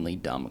genuinely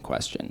dumb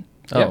question.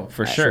 Oh, Yeah,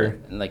 for sure.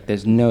 Like,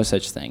 there's no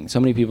such thing. So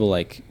many people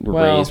like were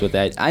Well, raised with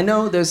that. I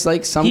know there's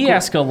like some. He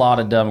asked a lot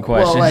of dumb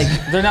questions. Well,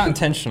 like They're not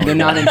intentional. they're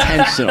not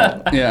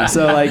intentional. Yeah.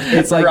 So like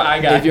it's like Right,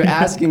 I got if you're you.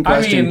 asking I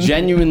questions, mean-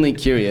 genuinely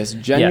curious,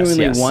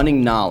 genuinely yes.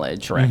 wanting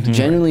knowledge,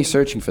 genuinely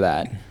searching for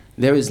that.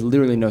 There is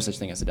literally no such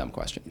thing as a dumb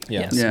question.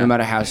 Yes. Yeah. No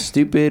matter how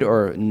stupid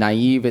or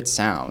naive it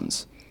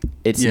sounds,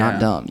 it's Yeah. not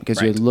dumb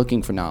because you're Right.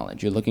 looking for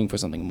knowledge. You're looking for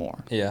something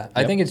more. Yeah,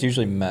 I think it's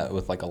usually met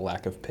with like a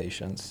lack of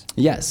patience.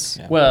 Yes.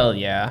 Yeah. Well,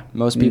 yeah.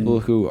 Most people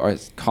who are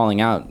calling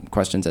out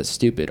questions as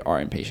stupid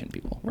are impatient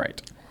people.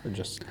 Right. Or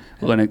just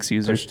Linux push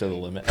users. to the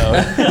limit.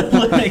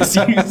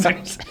 Linux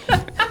users.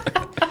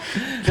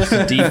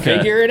 Just deep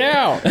figure it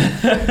out.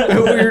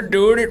 We're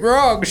doing it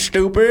wrong,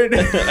 stupid.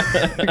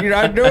 You're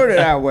not doing it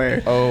that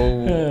way.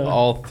 Oh,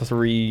 all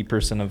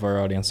 3% of our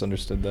audience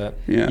understood that.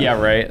 Yeah. Yeah,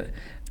 right.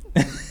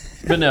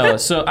 But no,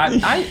 so I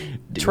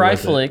Deal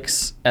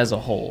Triflix as a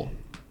whole,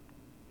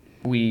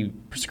 we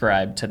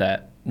prescribe to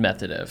that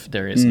method of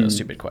there is no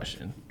stupid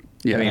question.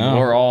 Yeah. I mean, Oh.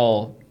 we're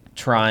all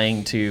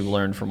trying to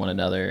learn from one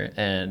another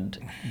and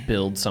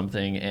build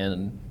something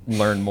and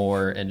learn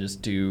more and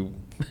just do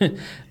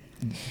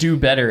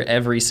better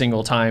every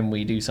single time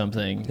we do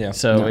something. Yeah.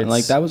 So No, it's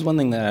like that was one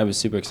thing that I was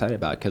super excited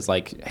about because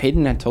like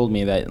Hayden had told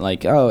me that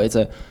like it's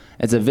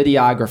a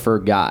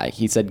videographer guy.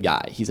 He said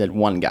guy. He said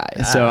one guy.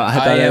 So I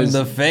thought it was,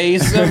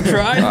 face of he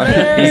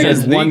Triflix.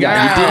 says one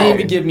guy. He didn't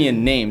even give me a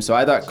name, so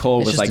I thought Cole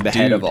It's was just like a the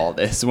head of dude. all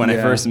this when I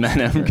Yeah. first met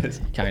him. 'Cause-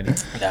 kind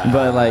of.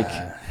 but like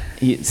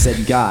he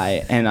said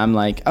guy, and I'm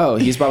like, oh,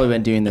 he's probably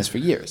been doing this for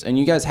years, and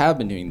you guys have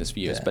been doing this for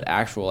years. Yeah. But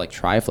actual like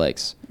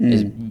Triflix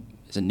is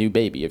a new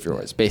baby of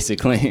yours,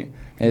 basically.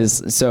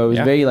 So it was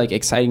Yeah. very like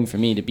exciting for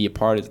me to be a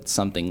part of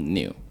something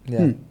new,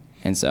 Yeah.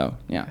 and so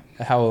yeah.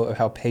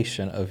 How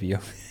patient of you.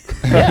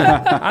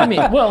 Yeah, I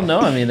mean, well, no,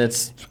 I mean,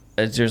 there's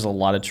a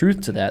lot of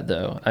truth to that,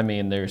 though. I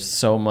mean, there's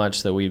so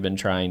much that we've been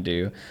trying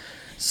to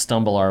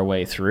stumble our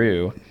way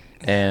through,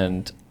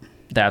 and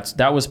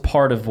that was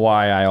part of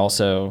why I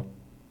also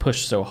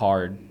pushed so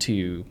hard to,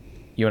 you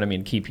know what I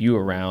mean, keep you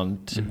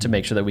around to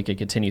make sure that we could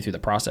continue through the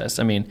process.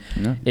 I mean,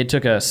 it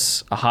took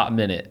us a hot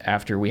minute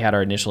after we had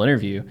our initial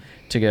interview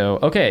to go,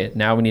 okay,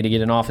 now we need to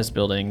get an office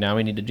building. Now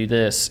we need to do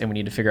this, and we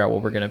need to figure out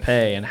what we're going to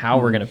pay and how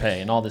we're going to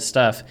pay and all this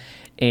stuff.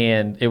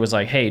 And it was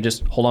like, hey,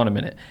 just hold on a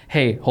minute.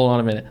 Hey, hold on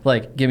a minute.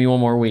 Like, give me one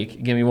more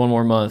week. Give me one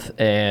more month.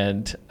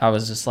 And I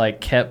was just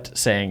like, kept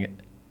saying,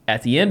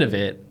 at the end of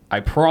it, I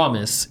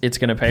promise it's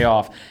going to pay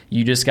off.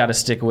 You just got to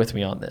stick with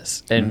me on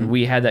this. And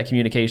we had that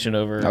communication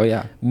over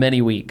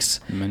many weeks.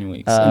 Many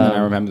weeks. And then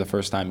I remember the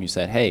first time you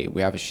said, hey,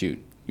 we have a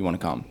shoot. You want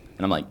to come?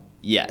 And I'm like,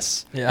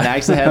 yes. Yeah. And I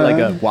actually had like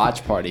a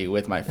watch party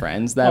with my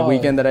friends that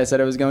weekend that I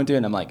said I was going to.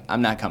 And I'm like,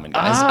 I'm not coming,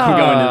 guys. I'm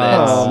going to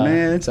this. Oh,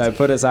 man. So I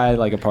put aside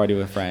like a party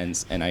with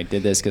friends. And I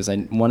did this because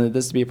I wanted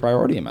this to be a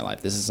priority in my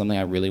life. This is something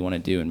I really want to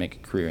do and make a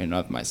career in and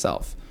of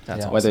myself.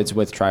 That's Whether it's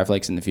with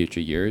TriFlakes in the future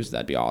years,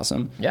 that'd be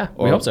awesome. Yeah,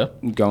 or we hope so.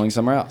 Going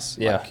somewhere else.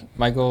 Yeah, Like,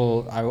 my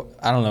goal.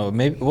 I don't know.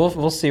 Maybe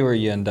we'll see where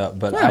you end up.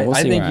 But we'll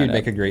I see think where I you'd end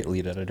make up. a great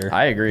lead editor.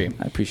 I agree.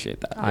 I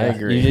appreciate that. I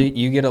agree.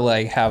 You get to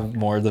like have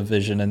more of the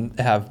vision and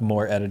have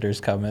more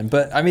editors come in.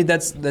 But I mean,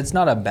 that's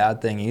not a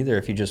bad thing either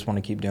if you just want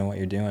to keep doing what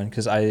you're doing.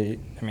 Because I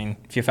mean,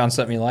 if you found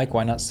something you like,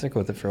 why not stick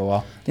with it for a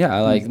while?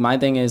 Yeah, like my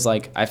thing is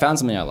like I found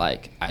something I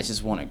like. I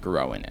just want to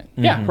grow in it.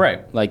 Yeah,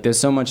 right. Like there's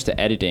so much to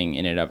editing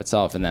in and of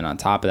itself, and then on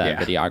top of that,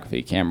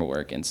 videography, camera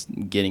work,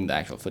 and getting the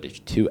actual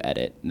footage to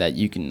edit that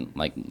you can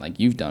like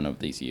you've done over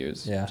these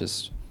years. Yeah.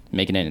 Just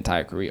making an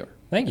entire career.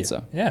 Thank you.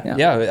 So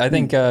Yeah. I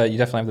think you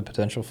definitely have the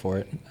potential for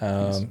it.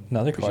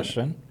 Another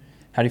question: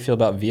 how do you feel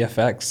about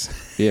VFX?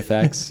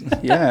 VFX.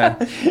 Yeah.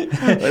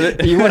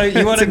 You want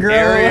to An grow?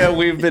 area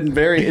we've been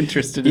very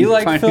interested in You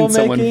like finding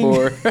someone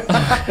filmmaking?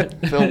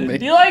 for. Filmmaking.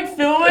 Do you like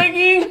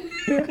filmmaking?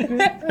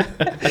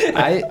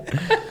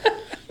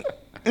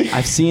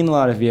 I've seen a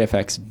lot of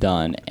VFX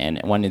done,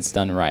 and when it's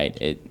done right,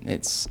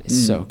 it's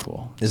so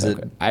cool. Is so it-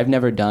 good. I've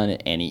never done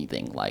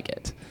anything like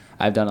it.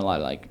 I've done a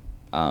lot of like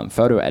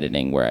photo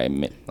editing where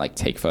I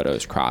take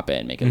photos, crop it,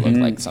 and make it look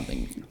like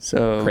something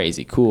So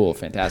crazy, cool,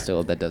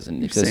 fantastical that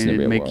doesn't exist saying in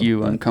the it'd real make world.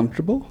 you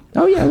uncomfortable?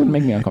 Oh yeah, it would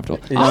make me uncomfortable.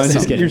 No, I'm Awesome.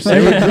 just kidding. You're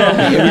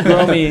It would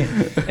grow me.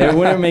 It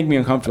wouldn't make me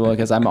uncomfortable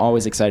because I'm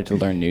always excited to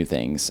learn new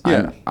things.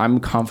 Yeah. I'm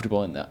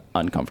comfortable in the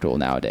uncomfortable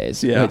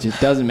nowadays, Yeah. which it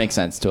doesn't make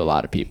sense to a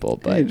lot of people.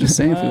 But Hey, just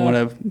saying if you want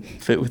to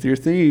fit with your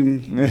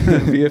theme,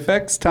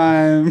 VFX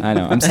time. I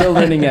know. I'm still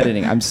learning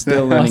editing. I'm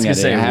still learning gonna editing.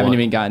 say, I haven't what?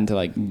 even gotten to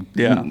like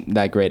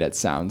that great at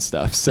sound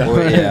stuff. So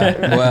Well,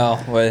 yeah.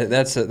 Well,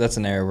 that's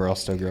an area we're all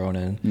still growing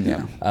in.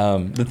 yeah.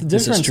 The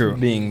This is difference true.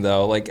 being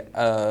though, like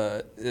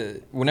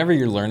whenever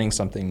you're learning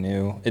something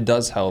new, it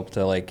does help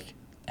to like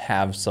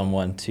have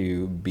someone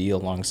to be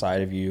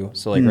alongside of you.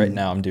 So like right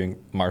now I'm doing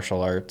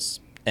martial arts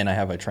and I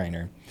have a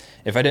trainer.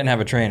 If I didn't have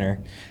a trainer,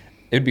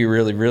 it'd be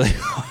really, really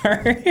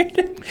hard.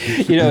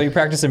 You're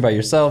practicing by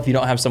yourself. You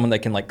don't have someone that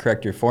can like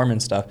correct your form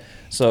and stuff.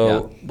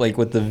 So like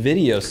with the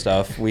video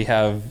stuff,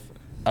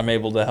 I'm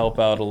able to help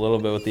out a little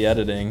bit with the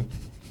editing.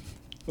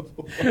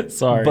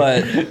 Sorry.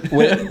 But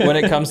when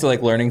it comes to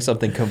like learning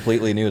something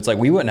completely new, it's like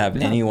we wouldn't have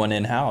anyone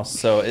in house.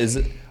 So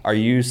are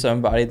you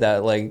somebody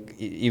that like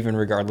even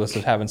regardless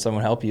of having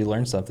someone help you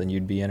learn something,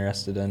 you'd be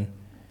interested in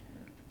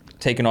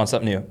taking on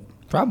something new?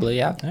 Probably,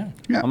 yeah.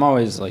 Yeah. I'm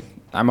always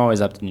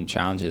up to new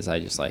challenges. I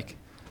just like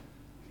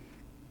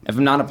if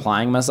I'm not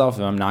applying myself,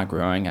 if I'm not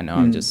growing, I know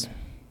I'm just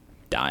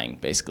dying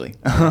basically.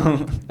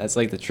 That's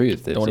like the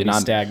truth. Don't want to be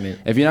stagnant.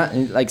 If you're not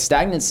like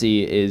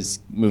stagnancy is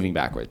moving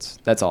backwards.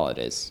 That's all it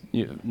is.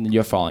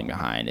 You're falling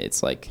behind.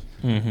 It's like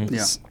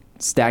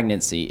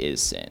stagnancy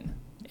is sin.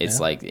 It's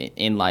like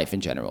in life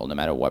in general, no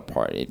matter what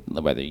part,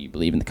 whether you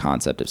believe in the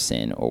concept of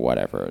sin or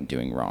whatever,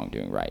 doing wrong,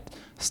 doing right.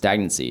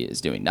 Stagnancy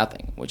is doing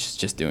nothing, which is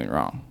just doing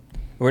wrong.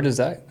 Where does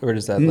that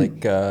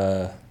like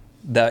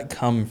that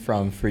come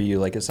from for you?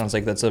 Like it sounds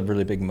like that's a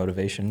really big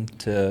motivation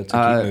to keep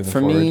moving for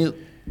forward. me,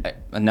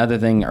 another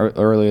thing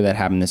earlier that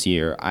happened this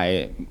year,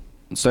 I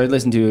started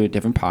listening to a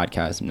different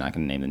podcast. I'm not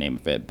going to name the name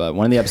of it, but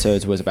one of the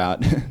episodes was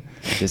about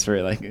just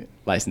for like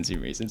licensing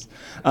reasons.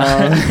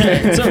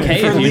 It's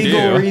okay For if you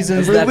legal do.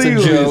 reasons, For that's a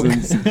legal joke.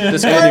 reasons.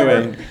 Just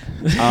anyway.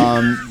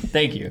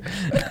 Thank you.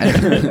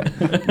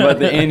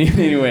 But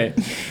anyway,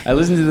 I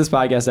listened to this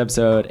podcast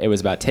episode. It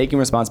was about taking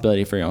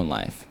responsibility for your own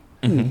life.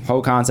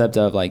 Whole concept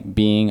of like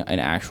being an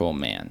actual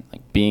man,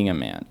 like being a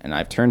man. And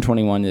I've turned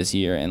 21 this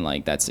year, and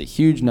like that's a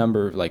huge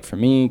number like for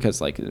me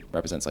because like it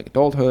represents like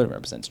adulthood, it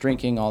represents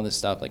drinking, all this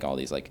stuff, like all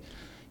these like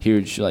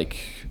huge like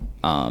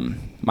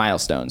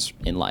milestones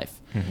in life.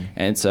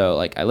 And so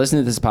like I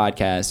listened to this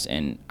podcast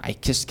and I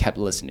just kept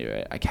listening to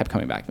it. I kept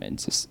coming back to it.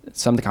 It's just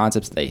some of the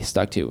concepts they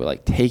stuck to were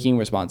like taking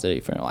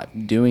responsibility for your life,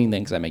 doing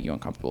things that make you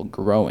uncomfortable,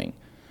 growing,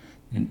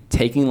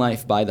 taking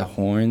life by the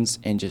horns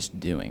and just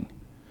doing.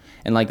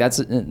 And like that's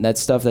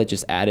stuff that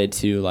just added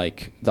to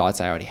like thoughts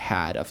I already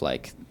had of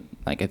like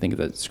I think of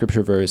the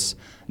scripture verse,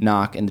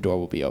 knock and the door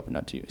will be opened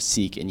unto you,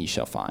 seek and ye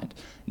shall find.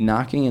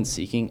 Knocking and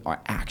seeking are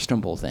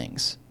actionable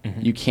things.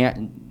 You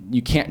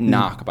can't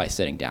knock by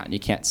sitting down. You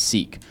can't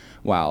seek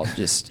while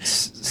just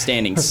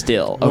standing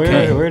still.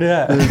 Okay. Where did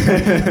that?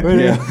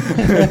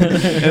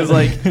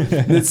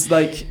 It's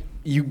like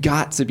you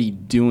got to be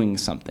doing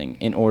something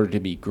in order to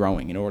be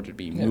growing, in order to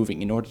be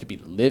moving, in order to be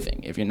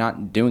living. If you're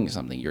not doing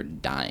something, you're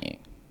dying.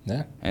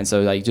 Yeah. And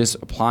so like just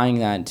applying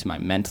that to my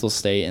mental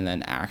state and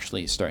then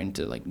actually starting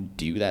to like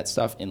do that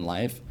stuff in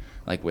life,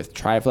 like with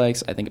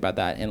TriFlex, I think about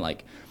that. And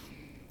like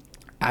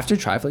after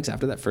TriFlex,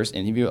 after that first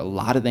interview, a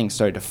lot of things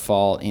started to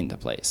fall into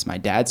place. My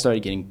dad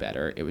started getting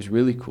better. It was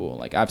really cool.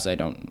 Like obviously I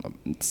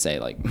don't say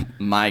like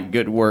my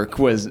good work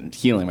was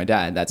healing my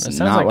dad. That's It sounds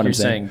not like what you're I'm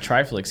saying.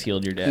 Triflix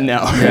healed your dad. No.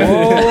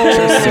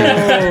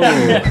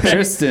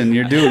 Tristan,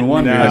 you're doing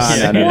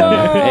wonders.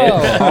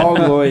 No. It's all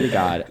glory to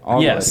God.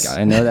 All Yes.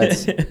 glory to God. I know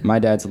that's my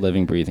dad's a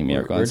living, breathing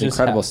miracle. We're It's just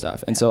incredible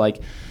stuff. And so, like,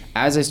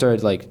 as I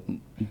started like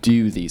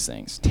do these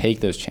things, take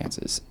those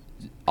chances,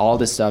 all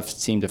this stuff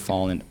seemed to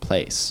fall into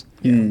place,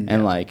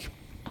 and like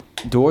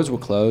doors were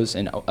closed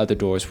and other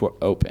doors were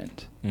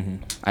opened.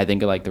 I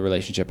think of like the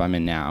relationship I'm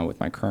in now with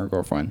my current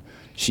girlfriend.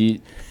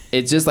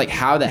 It's just like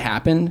how that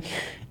happened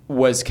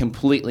was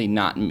completely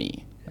not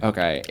me.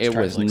 Okay, it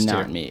was Triflex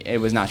not too. me. It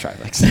was not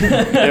Triflex. It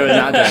was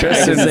not Triflex.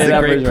 Tristan's I can say the that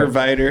great for sure.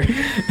 provider.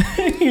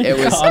 It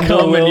was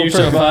Come and you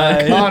shall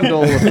find.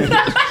 Condol.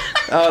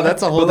 Oh,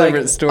 that's a whole But, like,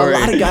 different story. A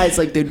lot of guys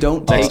like they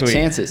don't take Sweet.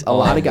 chances. A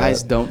lot of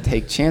guys don't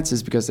take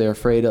chances because they're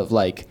afraid of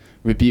like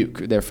rebuke.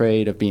 They're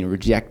afraid of being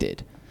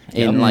rejected.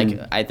 And like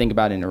I think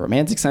about it in a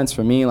romantic sense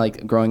for me,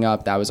 like growing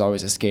up, that was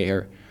always a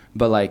scare.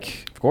 But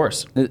like Of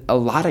course. a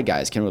lot of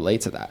guys can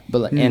relate to that. But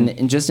like,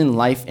 and just in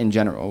life in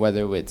general,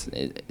 whether it's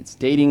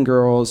dating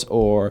girls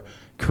or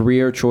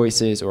career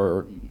choices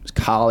or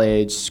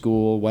college,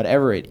 school,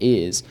 whatever it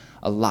is,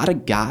 a lot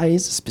of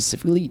guys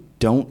specifically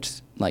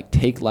don't like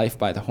take life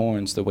by the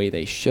horns the way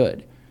they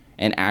should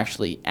and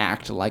actually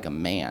act like a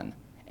man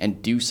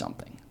and do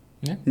something.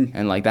 Yeah.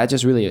 And like that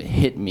just really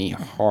hit me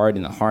hard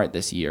in the heart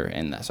this year.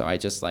 And so I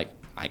just like,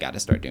 I got to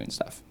start doing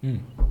stuff.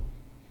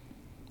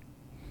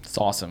 It's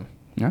awesome.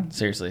 Yeah.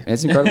 Seriously.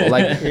 It's incredible.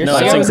 Like, No,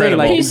 like it's I was saying, incredible.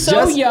 like, He's so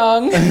just-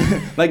 young.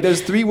 like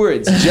those 3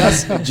 words,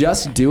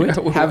 just do it,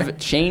 have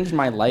changed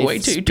my life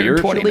Wait till you turn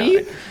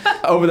spiritually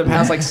over the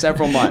past like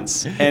several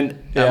months. And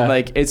Yeah. I'm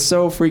like, it's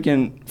so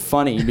freaking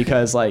funny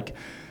because like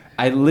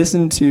I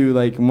listened to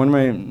like one of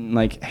my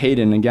like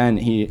Hayden again.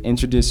 He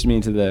introduced me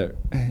to the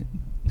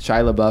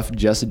Shia LaBeouf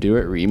 "Just Do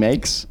It"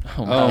 remakes.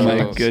 Oh my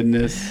gosh.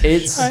 goodness.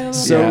 It's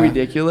so Yeah.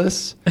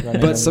 ridiculous,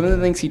 but some of the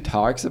things he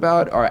talks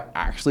about are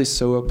actually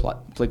so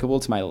applicable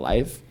to my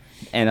life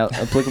and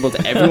applicable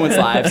to everyone's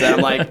lives that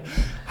I'm like,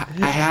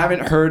 I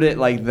haven't heard it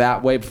like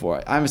that way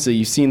before. Obviously,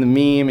 you've seen the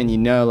meme and you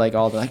know like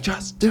all the like,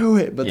 just do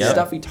it. But the Yeah.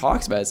 stuff he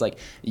talks about is like,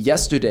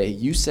 yesterday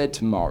you said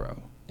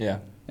tomorrow. Yeah.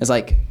 It's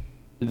like,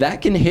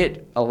 that can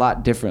hit a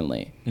lot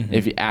differently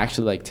if you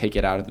actually like take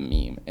it out of the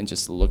meme and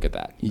just look at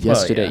that.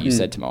 Yesterday yeah. you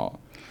said tomorrow.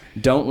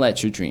 Don't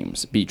let your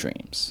dreams be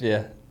dreams.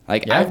 Yeah.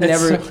 Like Yeah, I've It's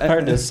never. so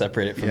hard to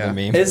separate it from Yeah. the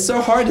meme. It's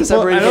so hard to Well,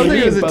 separate. I don't from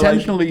think it was meme, but, like,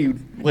 intentionally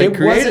it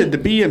created wasn't- to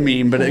be a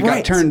meme, but it Right.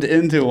 got turned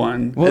into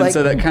one, Well, and like,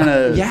 so that kind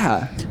of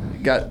yeah.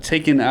 got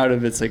taken out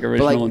of its like But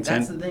original like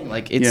that's intent. the thing.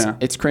 Like it's Yeah.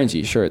 it's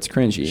cringy. Sure, it's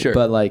cringy. Sure.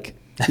 But like.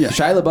 Yeah.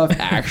 Shia LaBeouf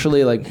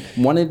actually like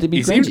wanted it to be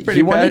He cringy. seems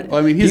pretty wanted, bad. Well,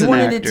 I mean, he's he an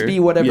wanted it actor. to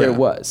be whatever Yeah. it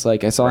was.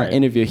 Like I saw Right. an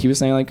interview. He was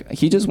saying like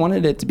he just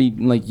wanted it to be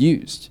like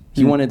used.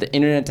 He wanted the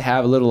internet to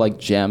have a little like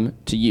gem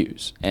to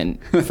use, and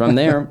from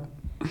there,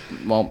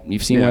 well,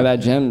 you've seen Yeah. where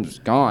that gem's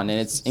gone, and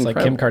it's It's like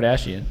incredible. Kim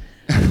Kardashian.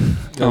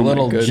 The Oh my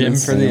little gym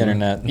goodness. for the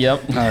internet.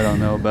 Yep. I don't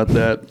know about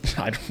that.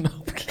 I don't know.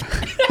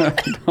 I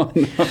don't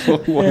know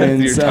what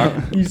And you're so-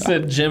 talking. You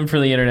said gym for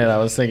the internet. I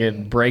was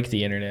thinking break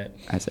the internet.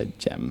 I said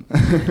gem.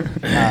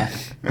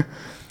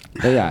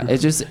 But yeah,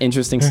 it's just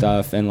interesting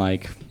stuff, and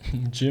like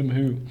Jim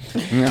who?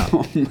 yeah,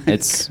 Oh my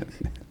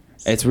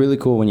it's really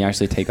cool when you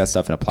actually take that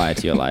stuff and apply it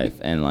to your life,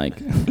 and like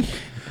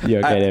you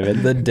okay,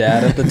 David? The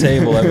dad at the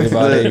table,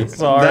 everybody.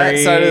 Sorry.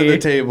 That side of the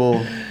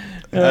table.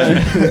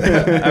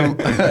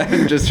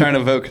 I'm just trying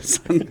to focus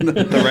on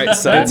the right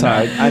side. It's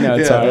hard. I know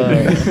it's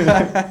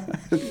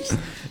hard.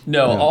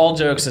 No, all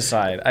jokes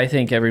aside, I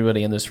think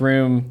everybody in this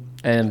room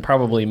and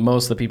probably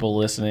most of the people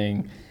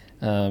listening,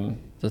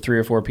 the 3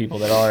 or 4 people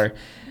that are,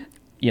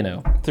 you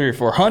know, 300 or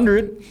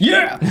 400.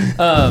 yeah.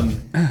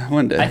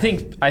 One day. I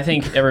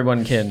think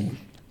everyone can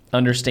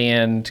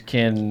understand,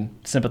 can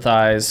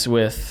sympathize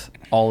with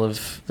all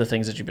of the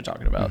things that you've been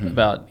talking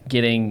about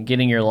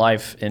getting your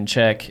life in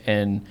check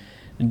and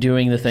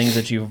doing the things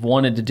that you've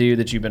wanted to do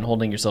that you've been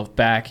holding yourself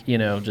back. You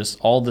know, just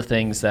all the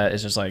things that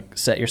is just like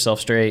set yourself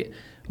straight,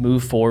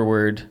 move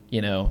forward.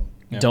 You know,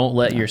 don't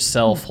let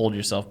yourself hold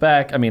yourself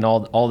back. I mean,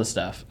 all the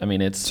stuff. I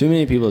mean, it's Too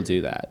many people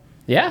do that.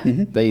 yeah.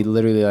 They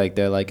literally like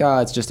they're like, oh,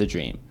 it's just a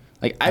dream.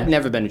 Like I've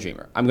never been a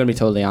dreamer. I'm gonna be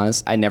totally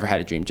honest. I never had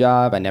a dream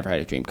job. I never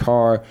had a dream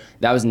car.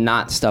 That was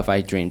not stuff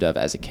I dreamed of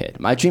as a kid.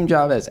 My dream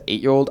job as an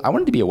 8-year-old, I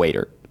wanted to be a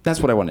waiter. That's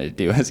what I wanted to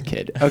do as a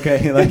kid.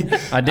 Okay, like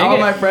I dig all it.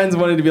 my friends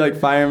wanted to be like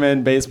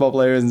firemen, baseball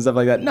players, and stuff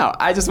like that. No,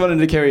 I just wanted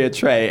to carry a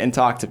tray and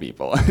talk to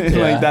people.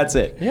 Like that's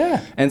it.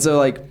 Yeah. And so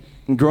like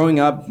growing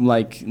up,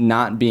 like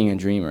not being a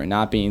dreamer,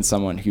 not being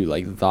someone who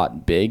like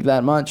thought big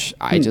that much,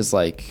 I just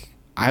like,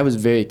 I was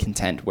very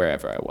content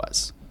wherever I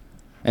was.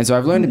 And so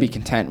I've learned to be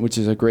content, which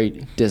is a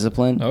great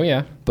discipline. Oh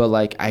yeah. But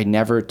like I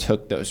never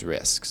took those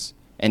risks.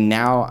 And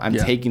now I'm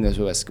taking those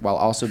risks while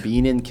also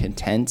being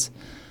content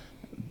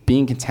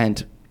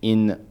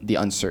in the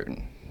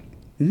uncertain,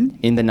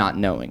 in the not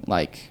knowing,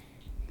 like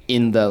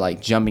in the like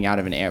jumping out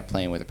of an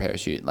airplane with a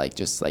parachute, like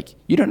just like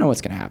you don't know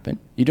what's going to happen.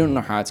 You don't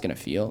know how it's going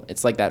to feel.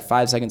 It's like that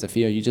 5 seconds of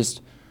fear. You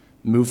just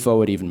move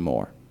forward even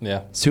more.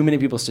 Yeah. Too many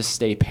people just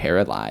stay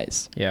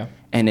paralyzed. Yeah.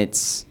 And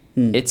it's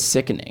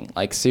sickening.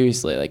 Like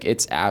seriously, like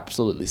it's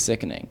absolutely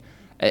sickening.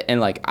 And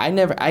like I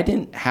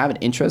didn't have an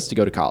interest to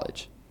go to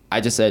college. I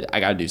just said I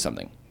got to do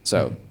something.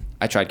 So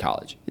I tried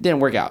college. It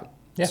didn't work out.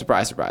 Yeah.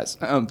 Surprise, surprise.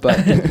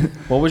 But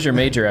what was your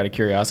major out of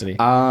curiosity?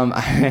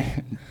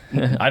 I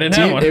didn't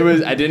have one.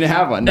 I didn't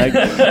have one. Like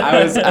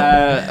I was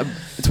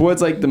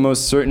towards like the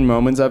most certain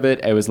moments of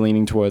it. I was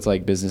leaning towards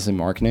like business and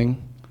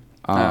marketing.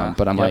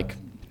 But I'm like,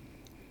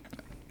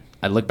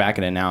 I look back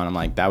at it now and I'm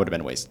like, that would have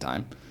been a waste of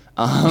time.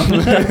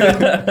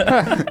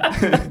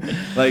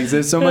 Like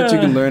there's so much you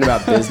can learn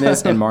about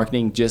business and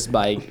marketing just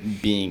by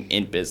being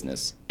in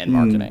business and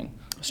marketing.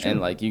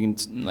 And like you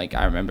can, like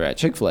I remember at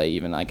Chick-fil-A,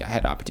 even like I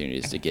had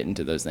opportunities to get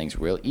into those things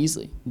real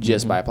easily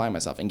just by applying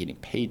myself and getting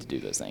paid to do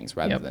those things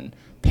rather than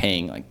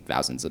paying like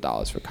thousands of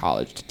dollars for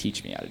college to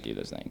teach me how to do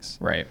those things.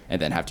 Right. And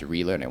then have to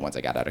relearn it once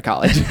I got out of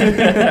college.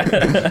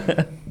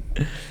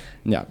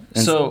 Yeah.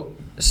 And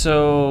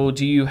so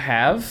do you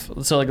have,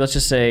 like let's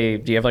just say,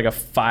 do you have like a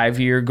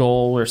 5-year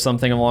goal or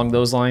something along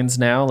those lines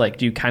now? Like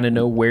do you kind of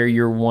know where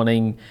you're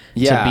wanting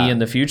to be in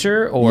the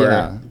future,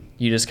 or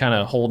you just kind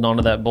of holding on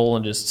to that bowl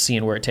and just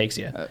seeing where it takes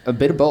you? A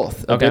bit of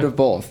both. A bit of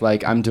both.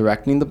 Like I'm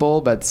directing the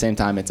bowl, but at the same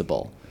time it's a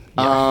bowl.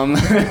 Yeah.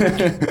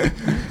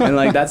 And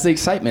like that's the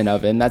excitement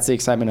of it, and that's the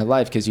excitement of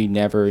life, because you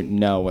never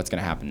know what's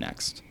going to happen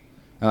next.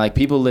 And like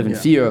people live in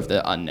fear of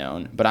the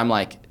unknown, but I'm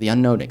like, the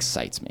unknown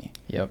excites me.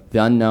 Yep.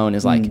 The unknown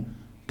is like,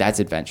 that's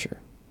adventure.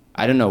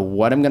 I don't know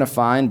what I'm going to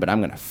find, but I'm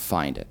going to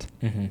find it.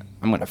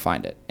 I'm going to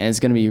find it. And it's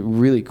going to be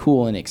really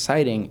cool and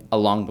exciting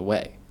along the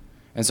way.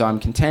 And so I'm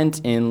content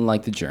in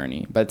like the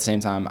journey, but at the same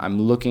time,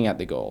 I'm looking at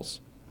the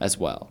goals as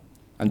well.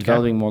 I'm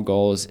developing more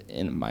goals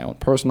in my own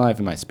personal life,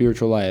 in my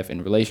spiritual life,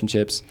 in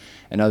relationships,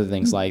 and other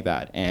things like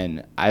that.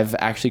 And I've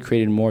actually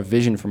created more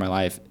vision for my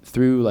life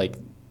through like,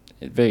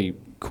 very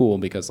cool,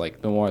 because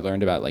like the more I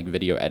learned about like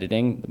video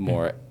editing, the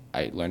more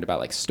I learned about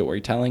like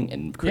storytelling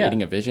and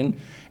creating a vision.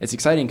 It's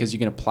exciting because you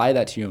can apply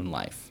that to your own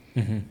life.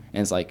 And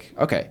it's like,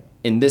 okay,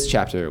 in this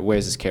chapter,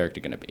 where's this character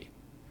going to be?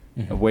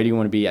 Where do you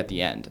want to be at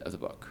the end of the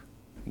book?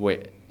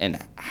 And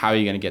how are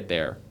you going to get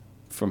there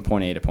from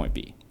point A to point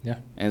B? Yeah.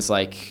 And it's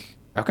like,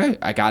 okay,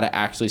 I got to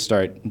actually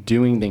start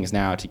doing things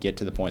now to get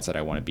to the points that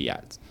I want to be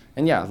at.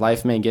 And yeah,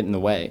 life may get in the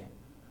way,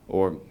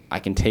 or I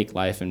can take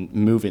life and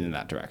move it in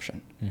that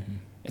direction.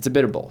 It's a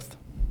bit of both.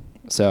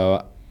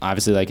 So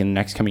obviously, like in the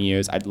next coming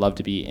years, I'd love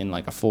to be in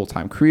like a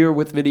full-time career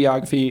with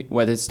videography,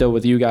 whether it's still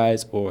with you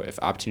guys or if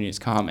opportunities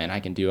come and I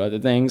can do other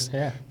things,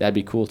 that'd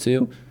be cool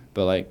too.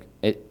 But like,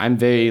 I'm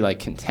very like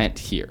content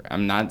here.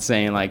 I'm not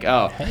saying like,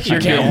 oh, I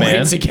can't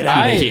wait to get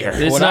out of here.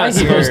 What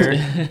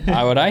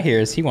I hear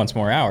is he wants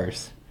more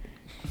hours.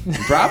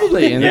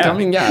 Probably in the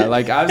coming,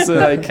 like obviously,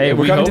 like hey,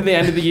 we're coming to the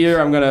end of the year.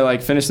 I'm gonna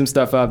like finish some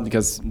stuff up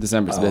because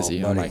December's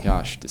busy. Buddy. Oh my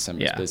gosh,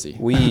 December's busy.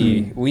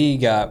 We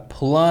got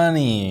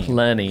plenty.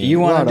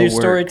 You want to do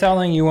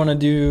storytelling? You want to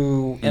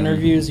do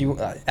interviews? You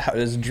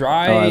is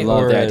dry? Oh, I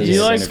love that. Do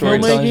you like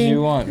filmmaking?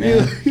 You want,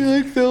 man. You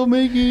like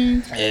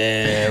filmmaking?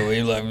 Yeah,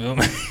 we like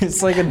filmmaking.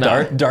 It's like a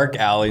dark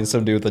alley, and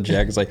some dude with a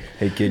jacket is like,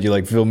 "Hey kid, you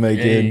like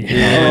filmmaking?"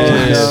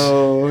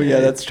 Oh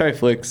no, that's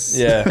Triflix.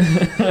 Yeah,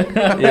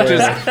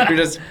 you're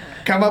just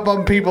come up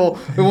on people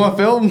who want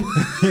film.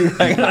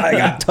 I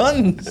got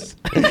tons.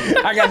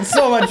 I got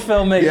so much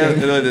filmmaking. Yeah,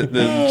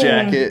 the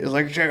jacket is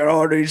like, check out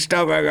all these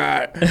stuff I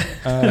got.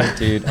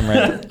 Dude,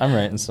 I'm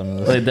writing some of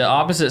this. Like, the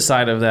opposite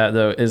side of that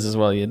though is as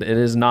well. It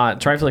is not,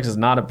 Triflix is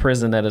not a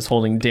prison that is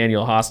holding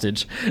Daniel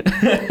hostage.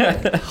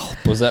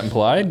 Was that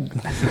implied?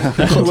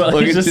 Well,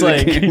 Look he's just into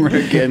like the camera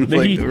again with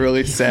like the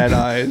really sad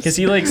eyes. Because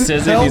he like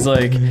says it, he's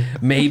like,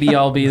 maybe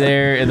I'll be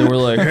there, and then we're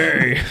like,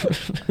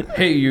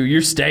 hey,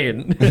 you're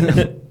staying.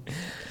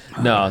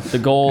 No, the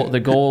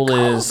goal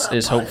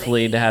is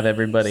hopefully to have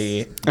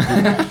everybody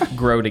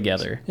grow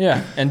together.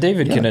 Yeah, and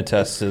David can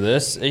attest to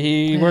this.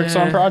 He works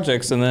on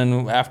projects, and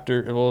then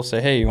after we'll say,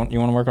 "Hey, you want to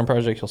work on a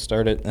project?" He'll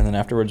start it, and then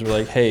afterwards we're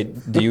like, "Hey,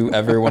 do you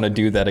ever want to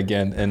do that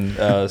again?"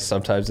 And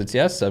sometimes it's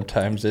yes,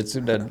 sometimes it's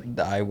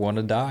I want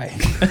to die.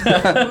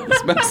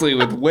 Especially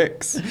with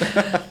Wix.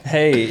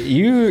 Hey,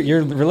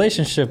 your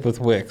relationship with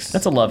Wix.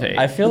 That's a love-hate.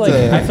 I feel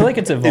like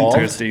it's evolved.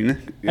 Interesting.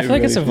 I feel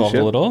like it's evolved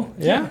a little.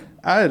 Yeah.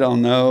 I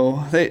don't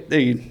know.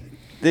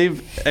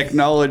 They've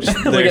acknowledged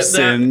their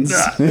sins.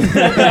 They're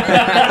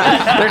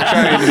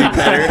trying to be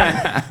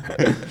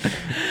better.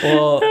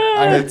 Well,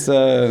 it's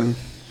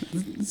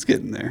it's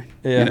getting there.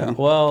 Yeah. You know?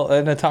 Well,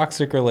 in a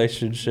toxic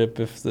relationship,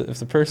 if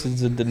the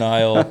person's in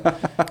denial,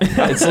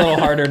 it's a little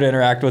harder to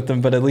interact with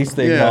them. But at least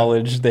they Yeah.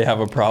 acknowledge they have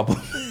a problem.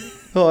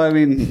 Well, I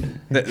mean,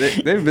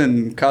 they've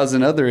been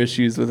causing other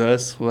issues with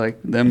us, like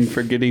them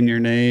forgetting your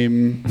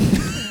name,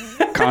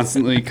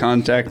 constantly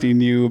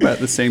contacting you about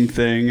the same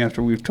thing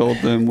after we've told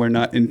them we're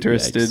not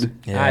interested.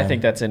 Yeah. I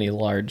think that's any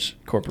large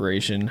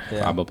corporation.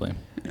 Yeah. Probably.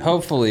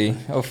 Hopefully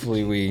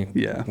we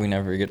Yeah. we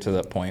never get to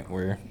that point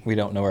where we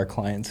don't know our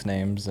clients'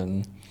 names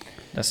and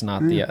That's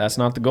not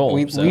the goal.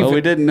 We- so. we've- Well,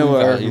 we didn't know we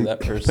our value that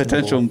personal-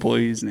 potential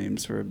employees'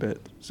 names for a bit.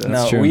 So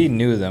no, true. we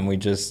knew them. We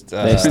just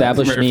They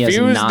established me as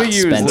refuse not to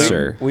use them.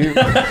 Spencer. we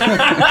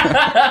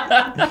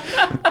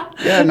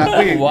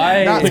yeah,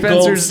 Why not the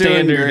gold Spencer's doing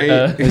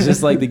standard, great. It's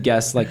just like the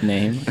guest like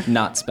name,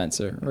 not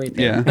Spencer, right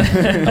there.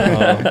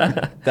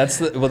 Yeah. that's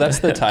the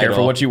title.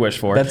 Careful what you wish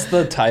for. That's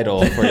the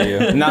title for you.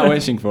 I'm not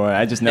wishing for it.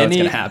 I just know it's Any-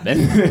 gonna happen.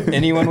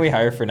 Anyone we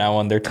hire for now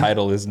on, their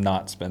title is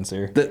not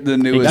Spencer. The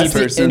newest keeps-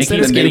 person. it Instead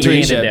keeps of getting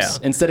handed internships, down.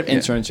 instead of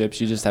internships,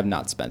 you just have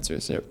not Spencer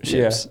ships.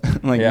 Yeah.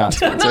 Like Yeah. not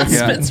Spencer. Not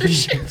Yeah.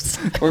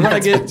 sponsorships. We're gonna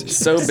get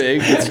so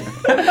big.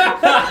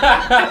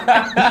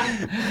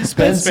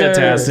 Spencer,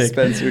 fantastic.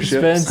 Spencerships.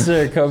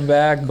 Spencer, come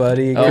back,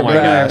 buddy. Oh Come my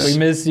back. gosh. We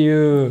miss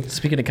you.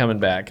 Speaking of coming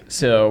back,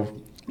 so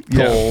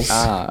Yeah. goals.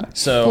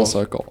 So full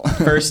circle.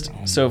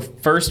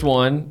 first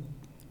one,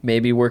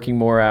 maybe working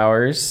more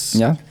hours.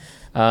 Yeah.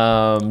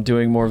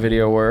 Doing more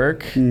video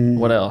work.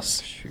 What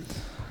else?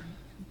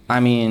 I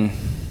mean,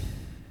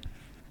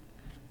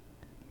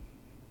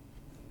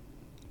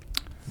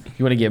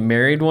 You want to get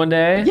married one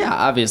day? yeah,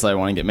 obviously I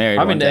want to get married.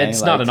 I one mean, day.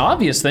 it's like, not an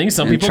obvious thing.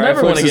 Some And people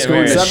never want to Triflex is get going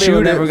married. to Some people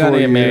shoot never it gonna for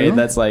get married. you.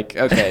 That's like,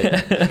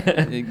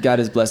 okay, God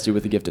has blessed you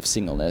with the gift of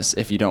singleness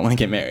if you don't want to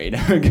get married.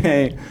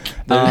 Okay.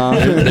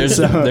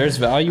 There's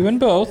value in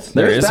both.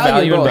 There is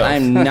value in both.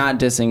 I'm not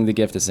dissing the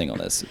gift of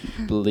singleness.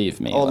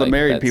 Believe me. All the like,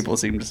 married that's- people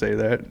seem to say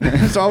that.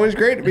 It's always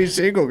great to be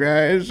single,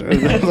 guys. I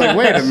was like,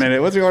 wait a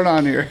minute, what's going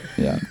on here?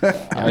 Yeah.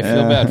 I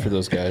feel bad for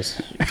those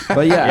guys.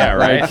 But yeah, Yeah,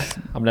 right. like,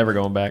 I'm never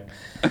going back.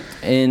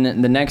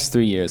 in the next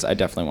 3 years, I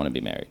definitely want to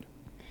be married.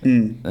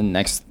 Within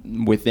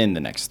the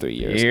next 3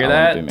 years. Hear I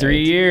wanna be that? 3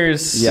 married.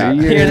 years. Yeah.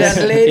 Hear that,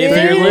 lady? If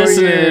you're 4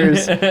 listening.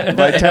 years.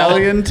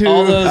 Vitalian too.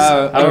 all those-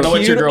 I don't know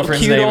what your Cute-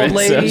 girlfriend's cute name old is.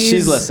 ladies.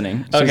 She's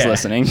listening. She's Okay.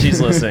 listening. She's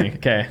listening.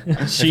 Okay.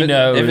 She If it-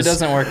 knows. If it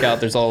doesn't work out,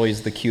 there's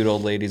always the cute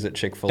old ladies at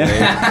Chick-fil-A.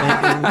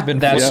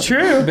 That's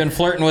true. Been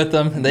flirting with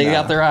them. They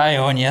got their eye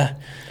on you.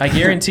 I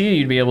guarantee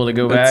you'd be able to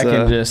go That's, back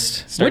and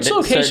just. start Which da-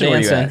 location start were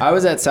you dancing. at? I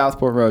was at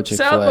Southport Road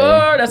Chick-fil-A.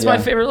 Southport. That's my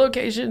Yeah. favorite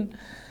location.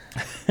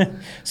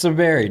 So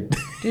married.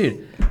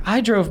 Dude,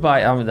 I drove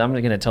by. I'm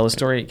going to tell a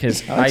story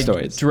because I like I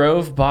stories.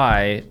 drove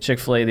by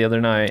Chick-fil-A the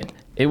other night.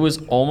 It was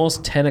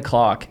almost 10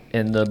 o'clock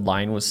and the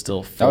line was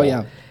still full. Oh,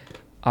 yeah.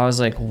 I was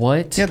like,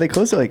 what? Yeah, they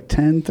close at like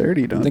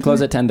 10:30, don't They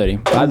close at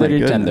 10:30. 5:30 to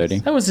goodness.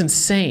 10:30. That was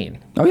insane.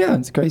 Oh, yeah.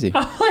 It's crazy.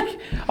 I'm like,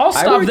 I'll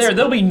stop worked- there.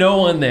 There'll be no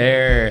one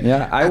there.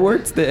 Yeah, I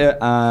worked the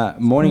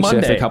morning shift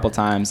Monday. a couple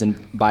times, and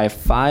by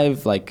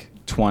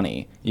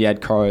 5:20, you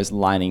had cars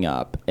lining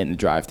up in the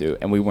drive-through,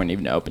 and we weren't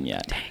even open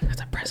yet. Dang,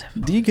 that's impressive.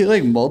 Do you get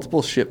like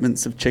multiple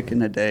shipments of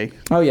chicken a day?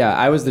 Oh yeah,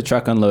 I was the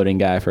truck unloading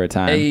guy for a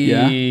time.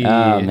 Hey.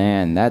 Oh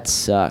man, that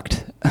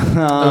sucked.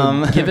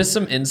 Give us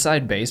some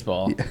inside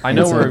baseball. I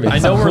know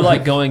we're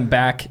like going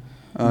back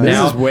This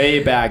now. is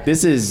way back.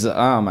 This is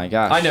oh my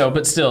gosh. I know,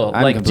 but still,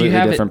 I'm a like, do you completely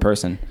have different it?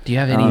 person. Do you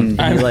have any,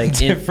 I'm like a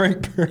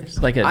different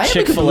person. like a I am a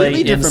Chick-fil-A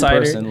completely different insider?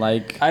 person.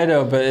 Like I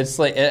know, but it's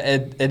like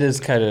it is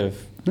kind of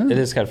it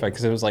is kind of fun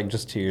because it was like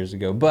just 2 years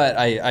ago. But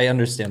I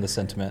understand the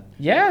sentiment.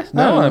 Yeah,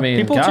 no, I mean,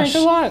 people gosh, change a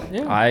lot.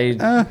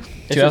 Yeah.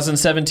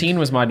 2017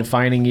 was my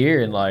defining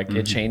year, and like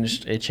it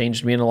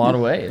changed me in a lot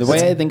of ways. the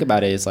way I think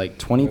about it is like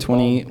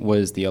 2020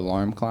 was the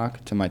alarm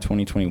clock to my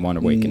 2021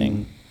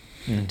 awakening.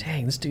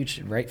 Dang, this dude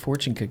should write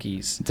fortune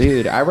cookies.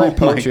 Dude, I write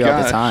Oh my poetry all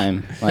the gosh.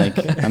 time. Like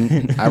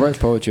I write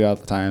poetry all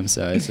the time,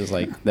 so it's just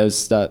like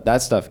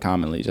that stuff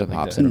commonly just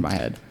pops into my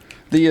head.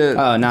 The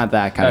Not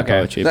that kind Okay.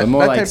 of poetry, That- but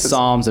more that like type of-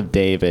 Psalms of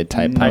David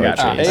type I poetry.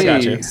 got you. I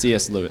got you.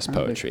 C.S. Lewis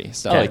poetry.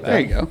 Stuff Okay. like there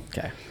that. you go.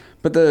 Okay.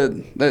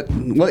 But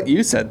what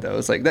you said though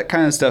is like that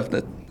kind of stuff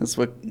that's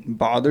what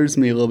bothers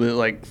me a little bit.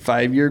 Like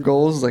 5-year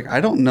goals. Like I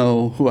don't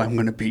know who I'm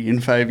going to be in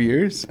 5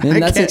 years. And I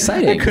that's can't-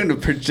 exciting. I couldn't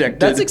have projected.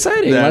 That's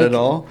exciting, That like, at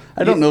all.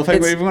 I don't know if I'm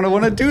it's- even going to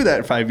want to do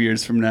that 5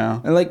 years from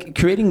now. And like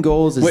creating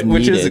goals is Which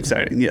is needed.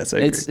 exciting. Yes, I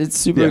agree. It's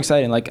super Yeah.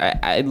 exciting. Like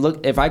I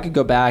look, if I could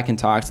go back and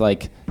talk to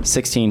like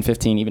 16,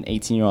 15, even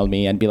 18-year-old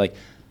me, I'd be like,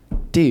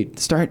 dude,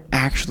 start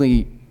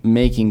actually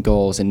making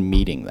goals and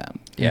meeting them.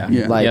 Yeah.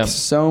 Yeah. Like Yeah.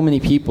 so many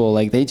people,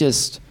 like they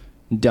just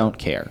don't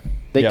care.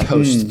 They Yeah.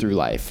 coast through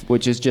life,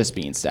 which is just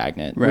being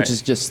stagnant, Right. which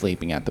is just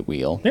sleeping at the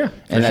wheel. Yeah,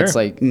 and for that's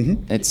sure. like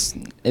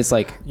it's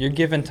like You're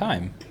given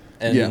time.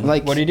 And Yeah.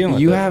 like what are you doing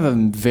with you it? have a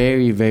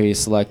very very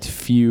select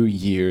few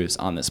years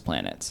on this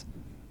planet.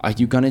 Are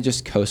you gonna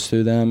just coast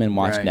through them and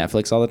watch Right.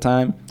 Netflix all the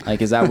time?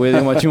 Like, is that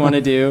really what you want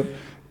to do?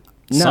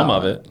 No. Some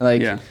of it.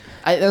 Like, Yeah.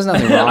 There's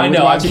nothing wrong I with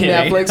know, I'm watching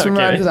kidding. Netflix from I'm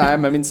time to kidding.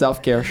 time. I mean,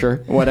 self-care, sure,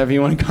 whatever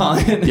you want to call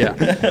it. Yeah.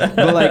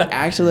 But like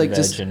actually, like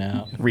just Vegging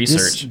out.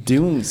 Research. just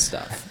doing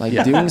stuff, like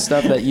Yeah. doing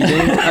stuff that you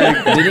didn't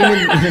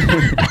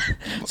even.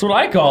 That's what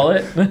I call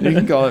it. You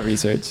can call it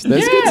research.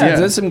 There's Yeah.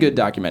 there's some good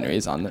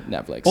documentaries on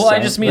Netflix. Well, I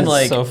just mean That's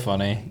like so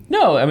funny.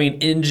 no, I mean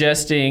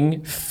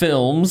ingesting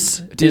films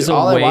Dude, is a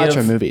all I way watch of,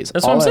 are movies.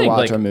 That's All what I'm I saying.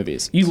 watch like, are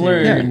movies. You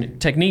learn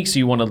techniques,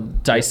 you want to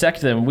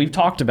dissect them. We've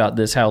talked about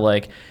this, how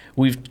like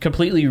we've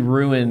completely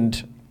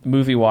ruined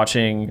movie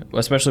watching,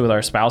 especially with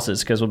our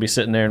spouses, because we'll be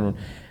sitting there and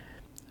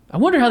I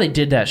wonder how they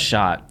did that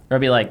shot, or I'll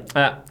be like,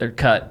 they're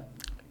cut.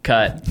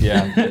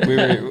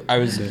 Yeah, I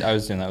was doing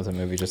that with a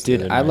movie just. the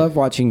Dude, other I night. love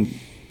watching.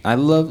 I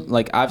love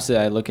like obviously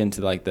I look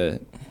into like the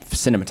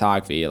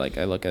cinematography. Like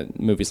I look at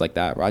movies like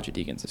that. Roger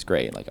Deakins is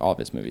great. Like all of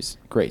his movies,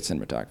 great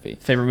cinematography.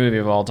 Favorite movie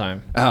of all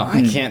time. Oh,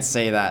 I can't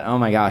say that. Oh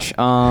my gosh.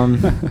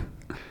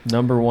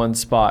 Number one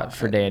spot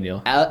for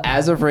Daniel.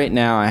 As of right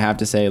now, I have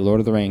to say Lord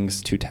of the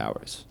Rings: Two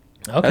Towers.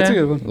 Okay. That's a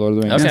good one. Lord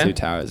of the Rings: Okay. Two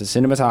Towers. The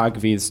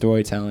cinematography, the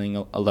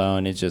storytelling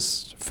alone is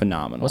just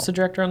phenomenal. What's the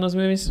director on those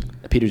movies?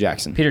 Peter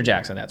Jackson? Peter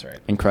Jackson, that's right.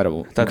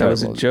 Incredible. I thought that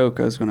was a Incredible. joke.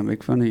 I was going to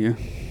make fun of you.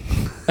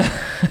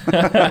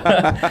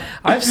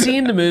 I've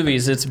seen the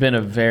movies. It's been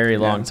a very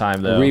long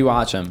time though.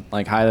 Rewatch them.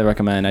 Like highly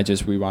recommend. I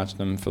just rewatched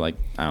them for like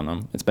I don't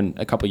know. It's been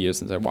a couple years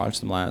since I watched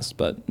them last,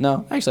 but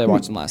no, actually I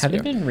watched them last Have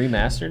year. they been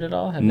remastered at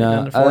all? Have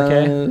No, they done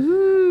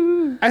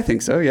 4K? I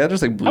think so. Yeah,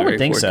 just like Blu-ray,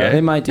 think so. 4K.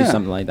 They might do Yeah.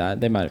 something like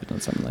that. They might have done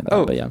something like that.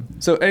 Oh, But yeah.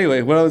 So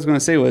anyway, what I was going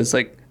to say was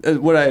like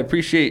what I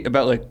appreciate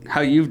about like how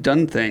you've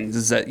done things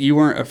is that you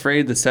weren't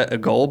afraid to set a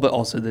goal, but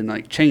also then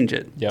like change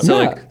it. Yep. So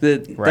Yeah. like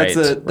that's Right,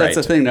 the right.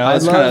 thing that I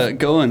was kind of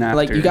going after.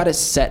 Like you got to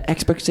set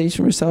expectations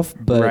for yourself,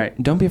 but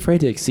Right. don't be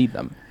afraid to exceed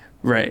them.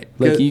 right.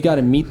 Like Good- you got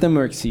to meet them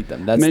or exceed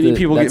them. That's many the,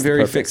 people that's get the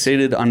very purpose.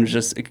 fixated on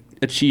just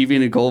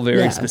achieving a goal very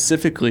Yeah.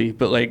 specifically,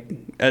 but like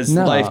as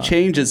No. life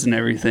changes and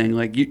everything,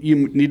 like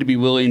you need to be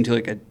willing to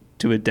like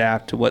to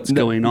adapt to what's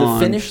going the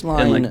on. finish and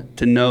line- like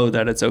to know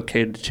that it's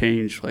okay to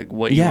change like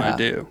what you want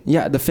to do.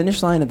 Yeah, the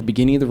finish line at the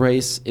beginning of the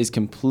race is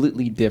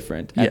completely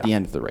different at Yeah. the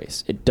end of the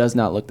race. It does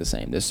not look the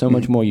same. There's so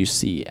much more you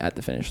see at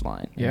the finish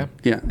line. Yeah.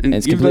 Yeah, and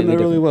It's you've done that completely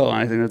really different. well. And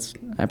I think that's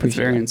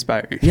appreciate very that.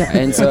 inspiring. Yeah,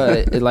 and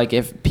so like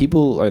if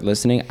people are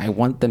listening, I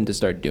want them to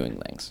start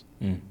doing things.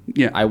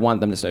 yeah. I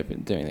want them to start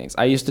doing things.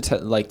 I used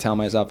to tell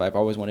myself I've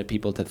always wanted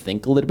people to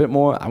think a little bit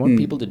more. I want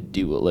people to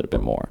do a little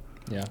bit more.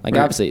 Yeah. Like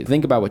Right. obviously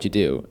think about what you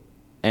do,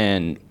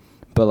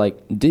 but like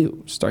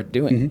start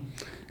doing.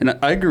 And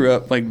I grew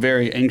up like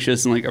very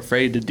anxious and like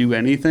afraid to do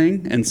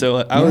anything, and so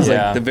I was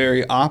Yeah. like the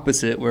very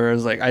opposite, where I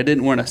was like I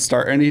didn't want to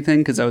start anything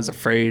because I was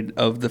afraid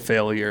of the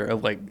failure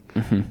of like,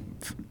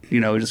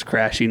 just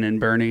crashing and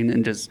burning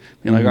and just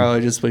being like, oh, I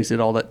just wasted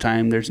all that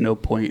time. There's no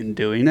point in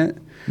doing it.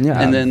 Yeah.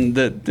 And then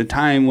the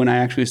time when I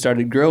actually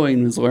started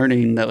growing was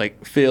learning that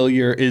like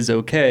failure is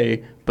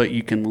okay, but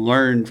you can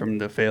learn from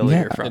the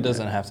failure. Yeah. From It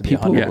doesn't have to be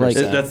People, 100%. Yeah, like-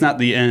 that's not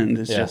the end.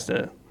 It's Yeah. just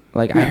a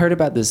Like I heard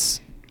about this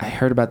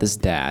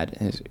dad,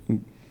 his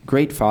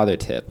great father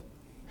tip.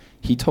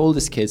 He told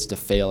his kids to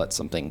fail at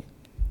something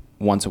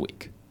once a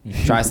week.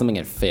 Try something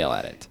and fail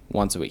at it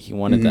once a week. He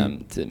wanted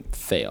them to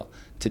fail,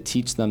 to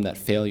teach them that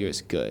failure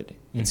is good.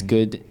 It's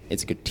good.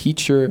 It's a good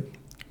teacher.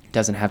 It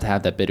doesn't have to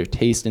have that bitter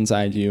taste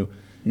inside you.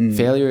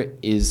 Failure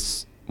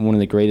is one of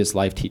the greatest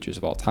life teachers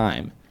of all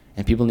time,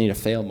 and people need to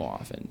fail more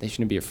often. They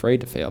shouldn't be afraid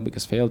to fail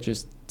because fail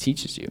just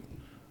teaches you.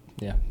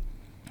 Yeah.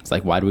 It's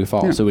like, why do we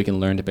fall? Yeah. So we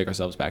can learn to pick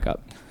ourselves back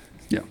up.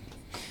 yeah.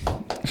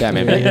 Yeah,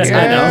 maybe.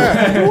 I know.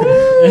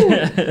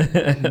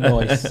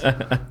 Nice.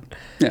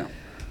 Yeah.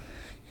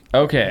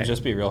 Okay.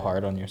 Just be real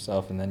hard on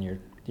yourself, and then you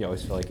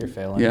always feel like you're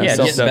failing. Yeah, Yeah,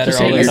 self- get self- better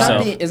just all hate the It's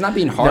time. not, it's not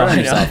being hard on I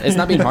know. yourself. It's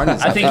not being hard on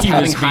yourself. I think It's he was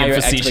having being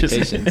higher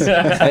facetious.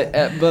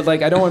 expectations. But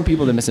like, I don't want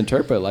people to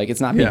misinterpret. Like,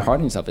 it's not being Yeah. hard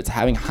on yourself. It's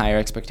having higher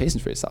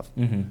expectations for yourself.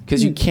 Mhm.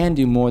 Because you can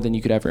do more than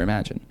you could ever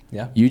imagine.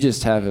 Yeah. You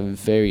just have a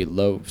very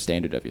low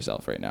standard of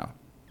yourself right now.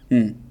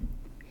 Mm.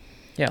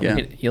 Yeah, Yeah. look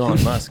at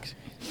Elon Musk.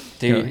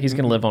 Dude. He's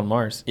going to live on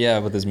Mars. Yeah,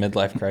 with his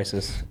midlife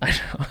crisis. I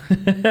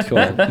know.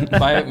 Cool.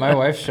 my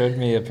wife showed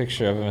me a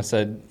picture of him and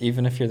said,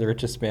 even if you're the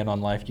richest man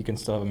on life, you can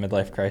still have a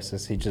midlife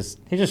crisis. He just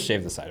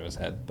shaved the side of his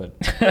head, but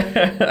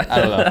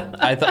I don't know.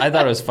 I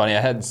thought it was funny.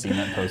 I hadn't seen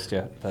that post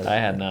yet. But I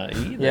had not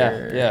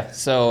either. yeah.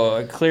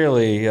 So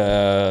clearly,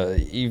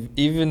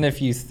 even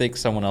if you think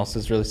someone else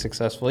is really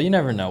successful, you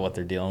never know what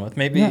they're dealing with.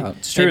 Maybe Yeah,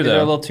 it's true, maybe they're a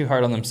though. little too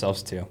hard on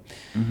themselves too.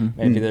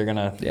 Maybe they're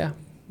gonna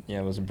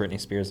it was Britney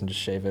Spears and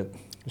just shave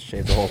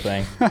the whole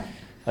thing.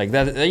 Like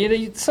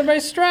that,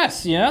 somebody's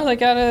stressed, They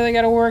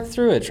gotta work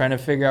through it, trying to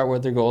figure out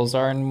what their goals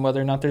are and whether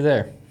or not they're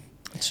there.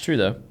 It's true,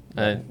 though.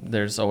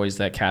 There's always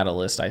that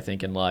catalyst, I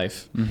think, in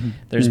life.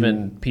 There's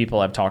been people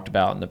I've talked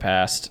about in the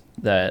past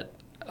that,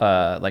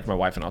 like my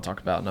wife and I'll talk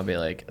about, and I'll be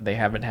like, they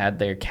haven't had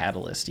their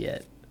catalyst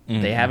yet.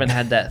 They haven't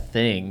had that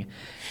thing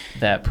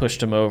that pushed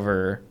them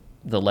over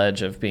the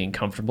ledge of being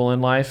comfortable in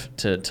life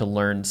to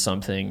learn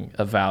something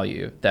of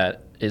value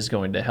that is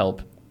going to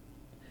help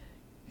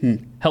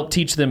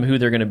teach them who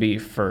they're going to be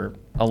for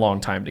a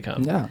long time to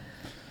come. Yeah.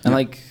 And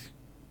like,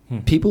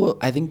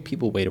 I think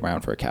people wait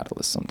around for a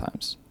catalyst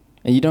sometimes,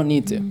 and you don't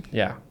need to.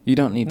 Yeah. You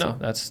don't need No, to.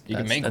 that's You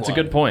can make that's a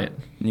one. good point.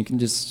 You can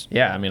just.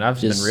 Yeah, I mean, I've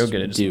been Just real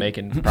good at just do.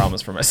 making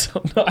promises for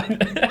myself.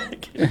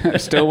 No,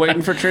 Still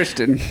waiting for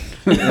Tristan.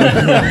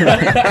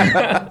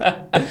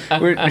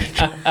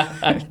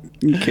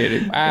 I'm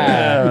kidding.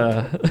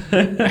 I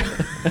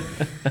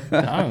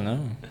don't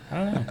know.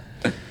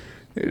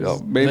 You know,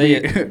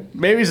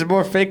 maybe some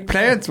more fake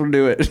plants will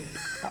do it.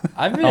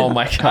 I've been, Oh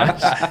my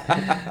gosh.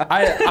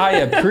 I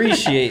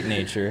appreciate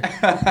nature.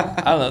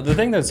 I don't know. The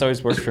thing that's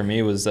always worked for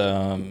me was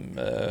going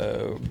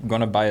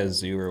to buy a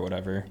zoo or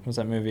whatever. What was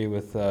that movie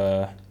with?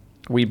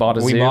 We bought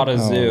a We zoo. bought a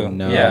zoo. Oh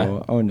no! Yeah.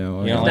 Oh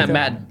no! You don't Isn't like that that?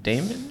 Matt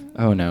Damon?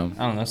 Oh no!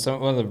 I don't know. Some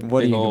one of the What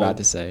are big you old, about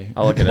to say?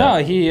 I'll look it No,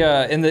 up. he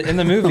in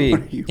the movie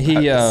What are you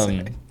about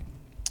to say?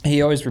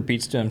 he always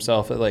repeats to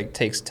himself it like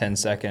takes 10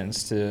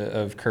 seconds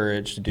of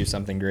courage to do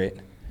something great.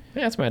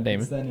 Yeah, it's Matt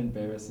Damon. that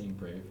embarrassing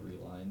bravery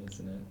line,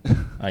 isn't it?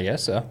 I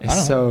guess so. I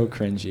It's don't know. so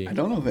cringy. I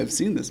don't know if I've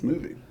seen this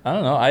movie. I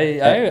don't know.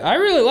 I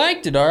really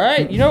liked it. All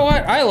right. You know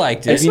what? I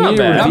liked it. If you not need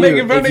a bad. Not review-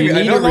 making fun if of you you.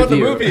 I need don't a know what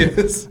the review-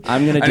 movie is.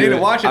 I'm gonna I do. need to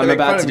watch it. I'm to make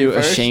about fun to of do you a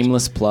first.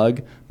 shameless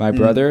plug. My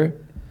brother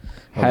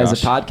has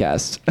gosh. a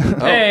podcast.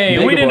 Hey,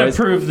 Mega we didn't Boys.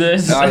 approve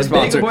this. No, Mega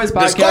sponsored. Boys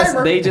podcast.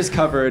 Disclaimer. They just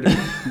covered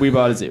We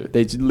Bought a Zoo.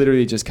 They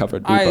literally just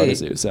covered We Bought a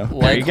Zoo. So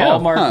like you go.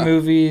 Hallmark Huh.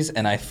 movies,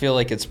 and I feel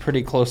like it's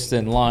pretty close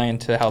in line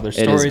to how their It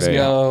is stories very-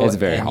 go. it's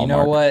very and you know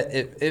Hallmark. what?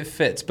 It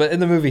fits. But in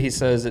the movie, he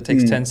says it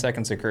takes 10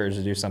 seconds of courage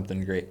to do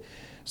something great.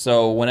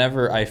 So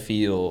whenever I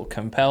feel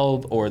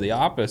compelled or the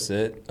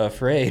opposite,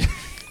 afraid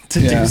to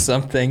Yeah. do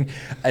something,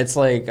 it's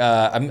like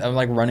I'm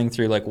like running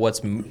through like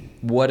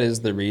what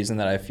is the reason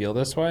that I feel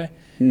this way,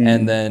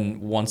 and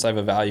then once I've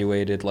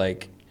evaluated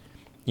like,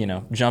 you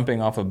know,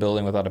 jumping off a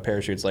building without a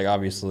parachute, it's like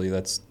obviously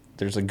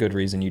there's a good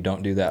reason you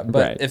don't do that.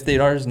 But Right. if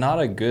there's not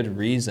a good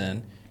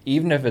reason,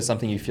 even if it's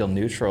something you feel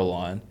neutral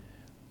on,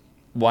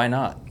 why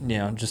not? You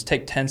know, just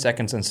take 10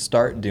 seconds and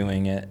start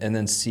doing it and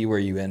then see where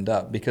you end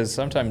up. Because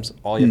sometimes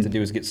all you have to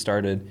do is get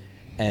started.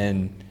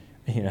 And,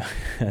 you know,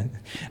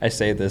 I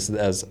say this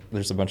as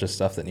there's a bunch of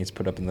stuff that needs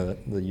put up in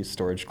the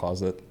storage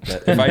closet.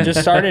 That if I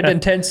just started in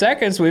 10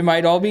 seconds, we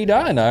might all be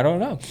done. I don't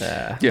know.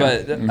 Yeah.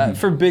 But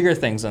for bigger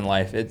things in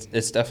life,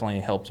 it's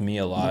definitely helped me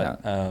a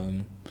lot.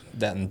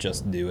 That and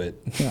just do it.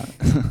 yeah.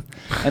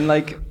 And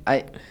like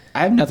I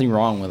have nothing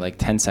wrong with like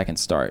 10-second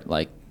start.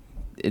 Like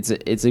it's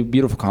a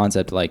beautiful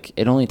concept. Like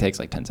it only takes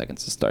like 10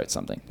 seconds to start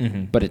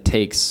something, but it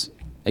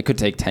could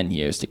take 10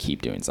 years to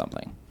keep doing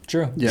something.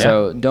 True. Yeah.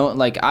 So don't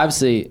like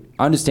obviously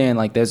understand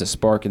like there's a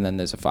spark and then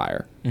there's a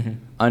fire.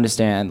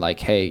 Understand like,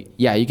 hey,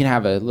 yeah, you can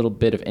have a little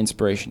bit of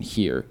inspiration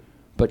here,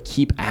 but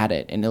keep at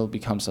it and it'll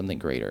become something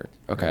greater.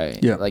 Okay.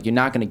 Yeah. Like you're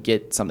not gonna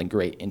get something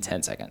great in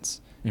 10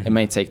 seconds. It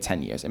may take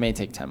 10 years. It may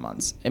take 10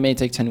 months. It may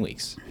take 10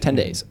 weeks, 10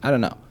 days. I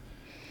don't know.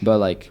 But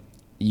like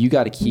you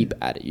got to keep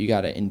at it. You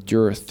got to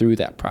endure through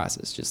that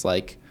process. Just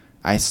like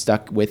I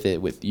stuck with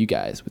it with you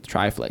guys, with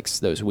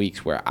Triflex, those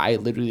weeks where I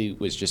literally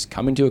was just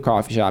coming to a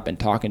coffee shop and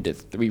talking to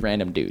 3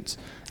 random dudes.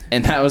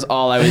 And that was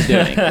all I was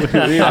doing.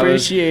 We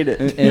appreciate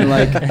it. And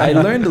like I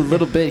learned a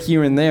little bit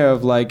here and there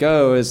of like,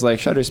 oh, it's like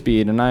shutter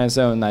speed and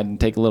ISO, and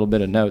I'd take a little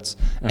bit of notes.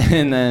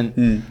 And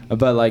then,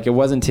 but like it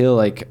wasn't until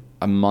like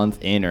a month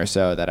in or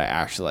so that I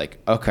actually like,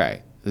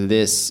 okay,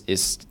 this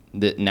is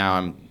now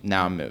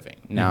I'm moving.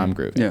 Now I'm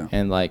grooving. Yeah.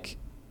 And like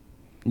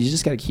you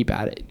just got to keep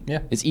at it.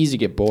 Yeah. It's easy to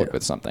get bored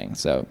with something.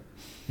 So,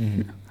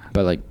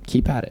 but like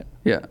keep at it.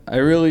 Yeah, I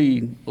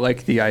really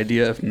like the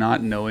idea of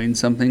not knowing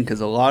something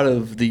because a lot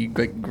of the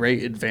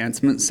great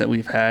advancements that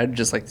we've had,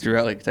 just like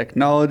throughout like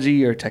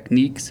technology or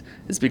techniques,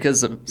 is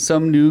because of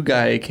some new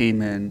guy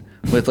came in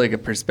with like a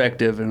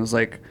perspective and was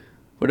like,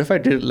 "What if I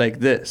did it like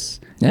this?"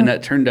 Yeah. And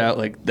that turned out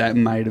like that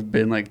might have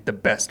been like the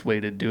best way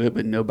to do it,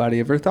 but nobody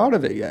ever thought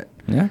of it yet.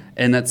 Yeah.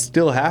 And that's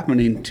still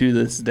happening to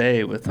this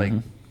day with like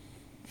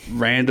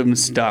random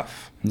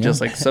stuff. Yeah.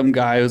 Just like some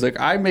guy was like,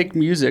 I make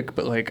music,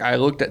 but like I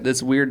looked at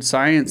this weird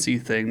science-y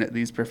thing that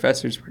these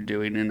professors were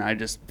doing and I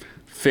just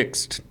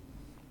fixed,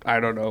 I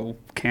don't know,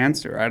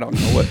 cancer. I don't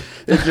know what.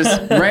 It's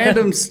just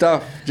random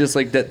stuff just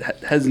like that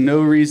has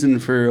no reason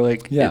for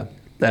like Yeah.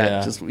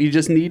 Yeah. Just you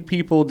just need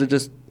people to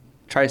just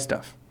try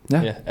stuff.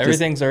 Yeah,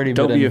 everything's already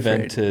don't been be afraid.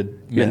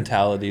 invented. Yeah.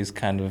 Mentality's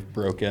kind of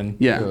broken.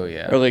 Yeah. Oh,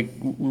 yeah. Or like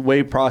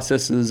way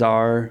processes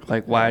are,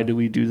 like why do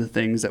we do the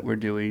things that we're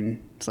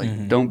doing? It's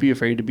like don't be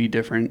afraid to be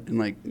different and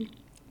like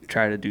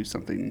try to do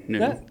something new.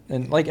 Yeah,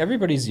 and like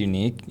everybody's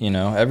unique, you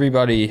know.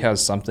 Everybody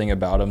has something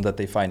about them that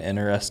they find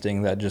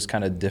interesting that just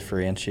kind of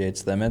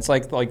differentiates them. It's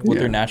like what Yeah.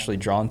 they're naturally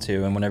drawn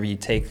to, and whenever you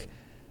take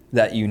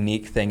that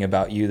unique thing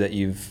about you that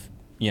you've,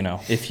 you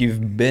know, if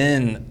you've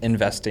been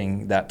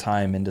investing that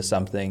time into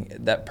something,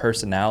 that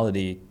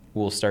personality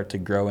will start to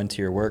grow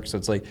into your work. So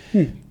it's like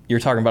you're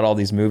talking about all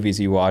these movies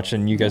you watch,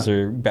 and you guys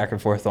are back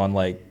and forth on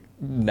like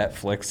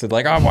Netflix and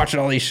like, oh, I'm watching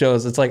all these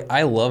shows. It's like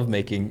I love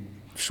making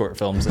short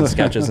films and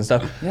sketches and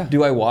stuff. Yeah.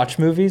 Do I watch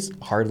movies?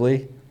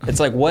 Hardly. It's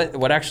like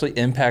what actually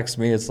impacts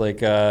me is like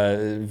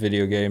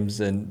video games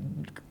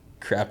and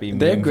crappy.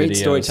 They're meme great videos.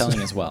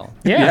 storytelling as well.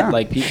 Yeah.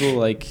 Like people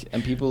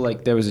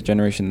like there was a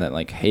generation that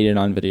like hated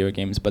on video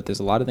games, but there's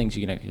a lot of things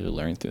you can actually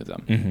learn through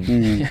them.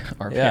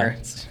 Our Yeah.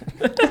 parents.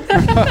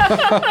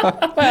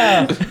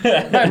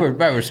 Well,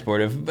 mine were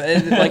sportive.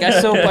 But like I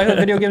still play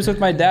video games with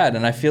my dad,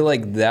 and I feel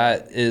like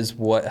that is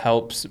what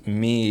helps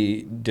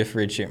me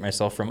differentiate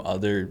myself from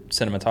other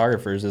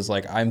cinematographers. Is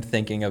like I'm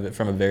thinking of it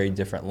from a very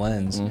different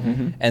lens,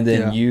 and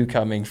then you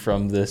coming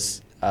from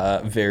this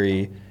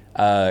very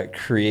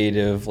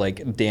creative,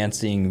 like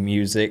dancing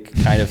music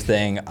kind of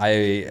thing.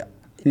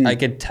 I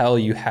could tell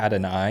you had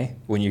an eye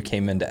when you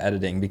came into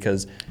editing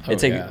because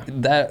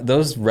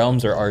those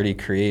realms are already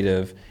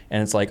creative,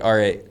 and it's like, all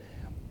right,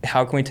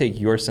 how can we take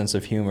your sense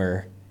of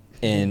humor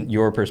in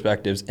your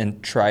perspectives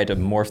and try to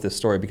morph this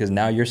story? Because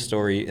now your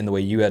story and the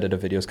way you edit a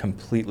video is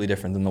completely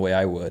different than the way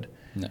I would.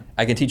 No.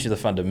 I can teach you the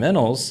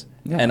fundamentals,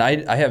 and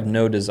I have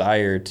no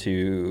desire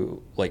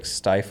to like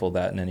stifle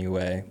that in any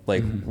way.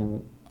 Like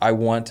I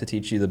want to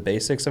teach you the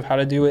basics of how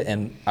to do it,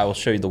 and I will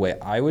show you the way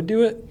I would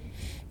do it,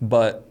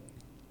 but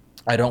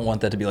I don't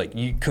want that to be like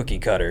you cookie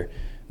cutter,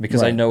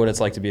 because I know what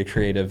it's like to be a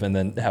creative and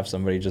then have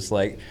somebody just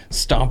like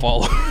stomp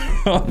all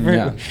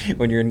over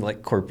when you're in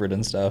like corporate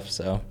and stuff.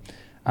 So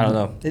I don't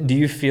know. Do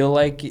you feel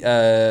like you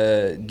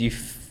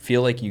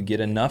get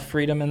enough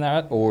freedom in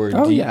that, or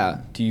do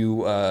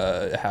you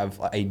have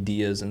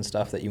ideas and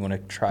stuff that you want to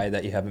try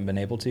that you haven't been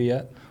able to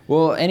yet?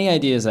 Well, any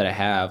ideas that I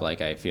have,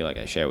 like I feel like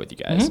I share with you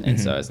guys, and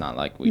so it's not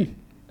like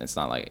it's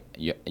not like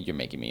you're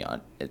making me on.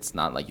 It's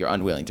not like you're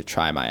unwilling to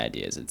try my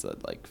ideas. It's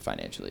like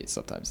financially,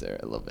 sometimes they're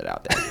a little bit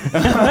out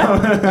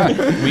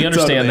there. We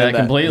understand that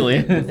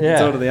completely.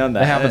 Totally on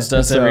that. That happens to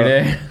us every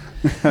day.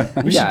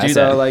 We should do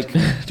that. Like,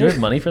 do we have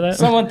money for that?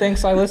 Someone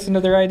thinks I listen to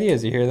their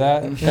ideas. You hear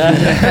that?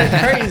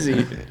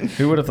 Crazy.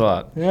 Who would have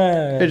thought?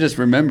 They're just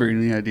remembering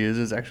the ideas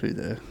is actually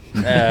the.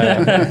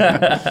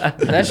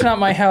 That's not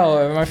my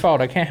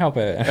fault. I can't help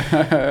it.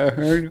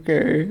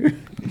 Okay.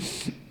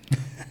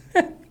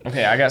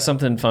 Okay, I got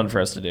something fun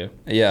for us to do.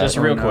 Yeah, just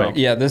real quick.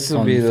 Yeah, this will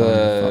Fun, be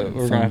fun,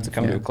 we're gonna have to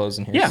come to a close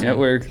in here. Yeah. soon. Yeah,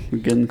 we're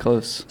getting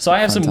close. So I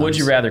have some Fun would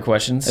you times. rather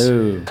questions.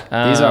 ooh, these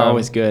are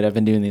always good. I've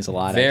been doing these a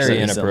lot. Very actually,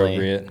 recently.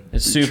 inappropriate.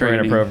 It's super Training.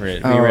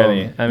 inappropriate. Be Oh,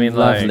 ready. I mean,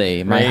 lovely.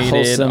 like, My rated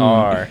wholesome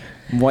R.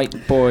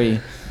 white boy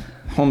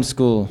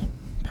homeschool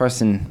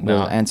person will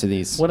No. answer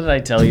these. What did I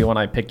tell you when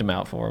I picked them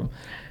out for him?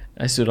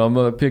 I said, I'm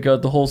going to pick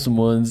out the wholesome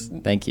ones.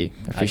 Thank you.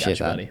 I appreciate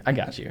I got you, that.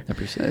 buddy. I got you. I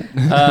appreciate it.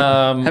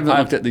 Haven't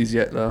looked at these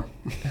yet though.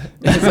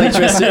 It's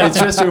like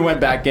Tristan went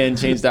back in,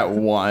 changed that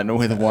one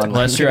with one.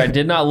 Well, that's true. I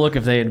did not look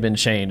if they had been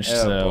changed,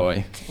 Oh, so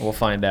boy. we'll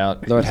find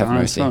out. Lord have On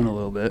his mercy. phone a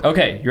little bit.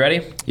 Okay, you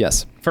ready?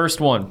 Yes. First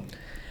one.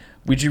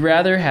 Would you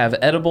rather have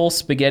edible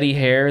spaghetti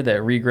hair that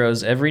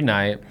regrows every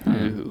night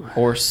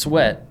or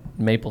sweat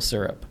maple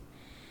syrup?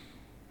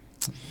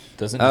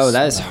 Doesn't Oh, just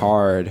that is smell.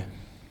 hard.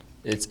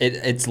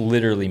 It's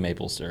literally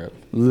maple syrup.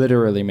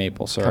 Literally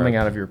maple syrup. Coming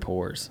out of your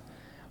pores.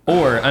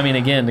 Or, I mean,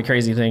 again, the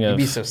crazy thing It'd of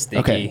be so sticky.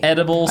 Okay.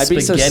 edible I'd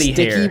be so spaghetti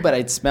sticky, hair. but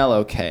I'd smell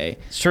okay.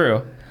 It's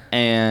true.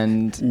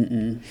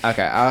 And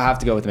okay, I'll have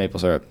to go with maple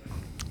syrup.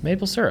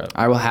 Maple syrup.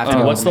 I will have to.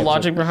 And go what's with the maple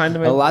logic syrup. behind the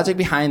The maple? logic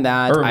behind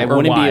that, Or I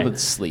wouldn't why? be able to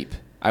sleep.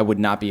 I would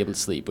not be able to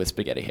sleep with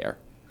spaghetti hair.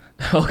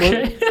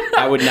 Okay.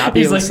 I would not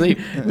be He's able like- to sleep.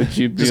 Would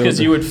you be Just able because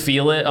to- you would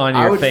feel it on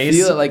I your would face.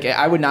 feel it like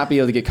I would not be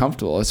able to get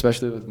comfortable,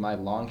 especially with my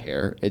long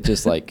hair. It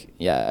just like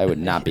I would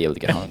not be able to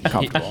get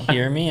comfortable.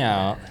 Hear me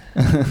out.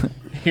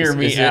 Hear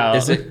me is out.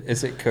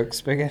 Is it cooked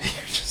spaghetti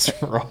or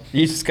just raw?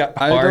 You just got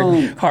I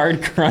don't-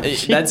 hard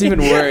crunchy. That's even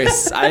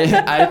worse.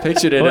 I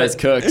pictured it as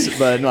cooked,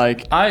 but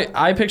like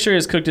I picture it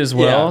as cooked as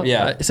well.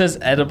 Yeah. It says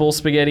edible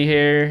spaghetti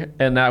hair,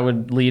 and that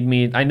would lead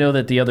me. I know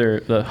that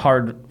the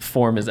hard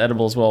form is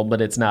edible as well,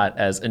 but it's not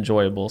as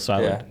enjoyable. So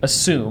I Yeah. would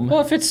assume. Well,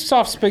 if it's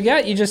soft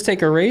spaghetti, you just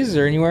take a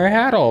razor and you wear a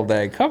hat all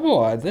day. Come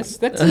on,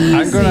 that's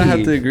I'm gonna have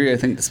easy. to agree. I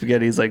think the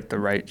spaghetti is like the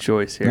right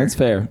choice here. that's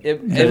fair.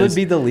 It would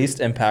be the least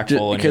impactful in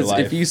your Because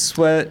life. if you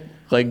sweat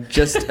like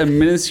just a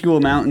minuscule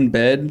amount in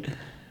bed,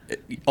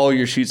 all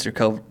your sheets are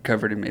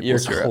covered in maple your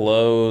syrup.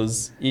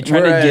 clothes, you try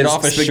to Whereas get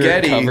off a shirt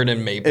spaghetti, covered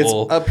in maple.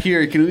 It's up here.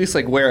 You can at least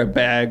like wear a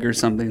bag or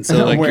something.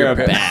 So like Wear your a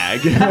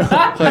bag.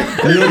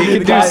 Like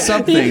you can do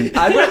something.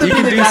 I'd rather You be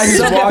can the do guy who's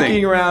something.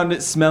 walking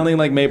around smelling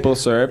like maple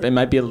syrup and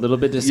might be a little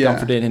bit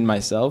discomforted in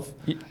myself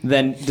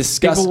than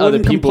disgust People other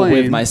wouldn't people with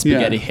complain. my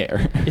spaghetti Yeah.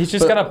 hair. He's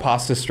just got a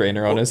pasta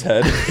strainer on his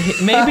head.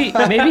 maybe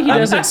he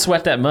doesn't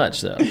sweat that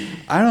much though.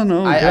 I don't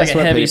know. I Like a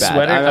sweat heavy pretty bad.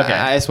 sweater? Okay.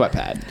 I sweat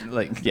bad.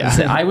 Like yeah.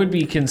 So I would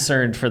be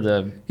concerned for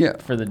the Yeah.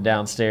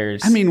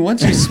 downstairs. I mean,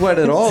 once you sweat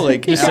at all,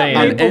 like Just saying.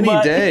 on Maple any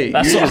butt. day,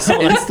 That's you what just I'm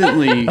like.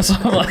 instantly. That's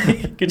what I'm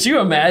like. Could you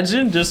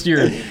imagine just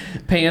your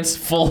pants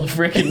full of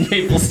freaking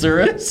maple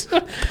syrup?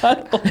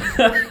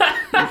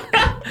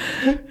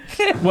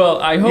 Well,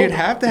 I hope You'd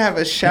have to have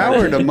a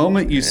shower the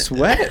moment you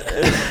sweat.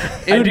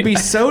 It would be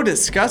so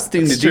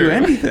disgusting to do true.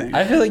 anything.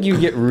 I feel like you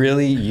get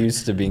really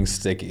used to being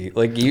sticky.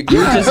 Like you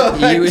I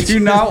just you do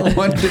not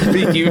want to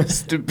be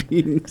used to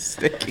being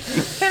sticky.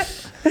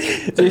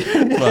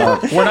 Well,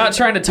 we're not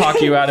trying to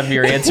talk you out of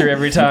your answer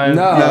every time.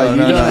 No, you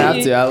don't have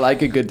to. I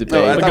like a good debate.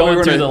 I We're thought we going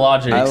were through gonna- the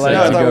logic. I like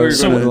No, I to thought we go were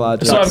through gonna- the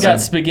logic. So I've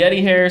got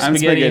spaghetti hair, I'm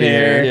spaghetti spaghetti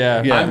hair.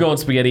 hair. Yeah. I'm going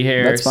spaghetti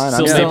hair. That's fine.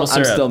 Still maple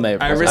syrup. I'm still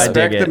maple. I syrup. respect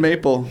dig the it.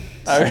 maple.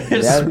 I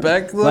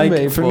respect the like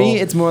maple. for me,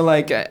 it's more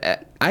like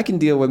I can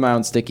deal with my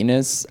own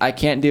stickiness. I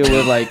can't deal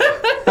with like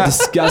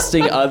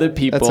disgusting other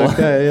people. That's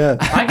okay. Yeah.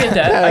 I get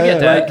that. I get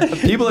that.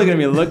 Like, people are gonna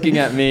be looking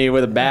at me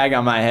with a bag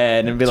on my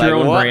head and be It's like, your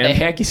own "What brand. the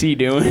heck is he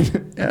doing?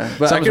 Yeah.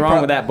 But I Something's could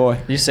wrong with that boy."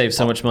 You save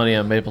so much money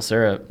on maple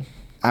syrup.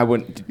 I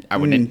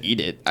wouldn't eat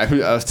it.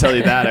 I'll tell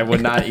you that. I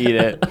would not eat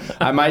it.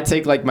 I might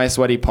take like my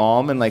sweaty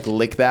palm and like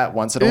lick that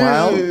once in a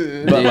while.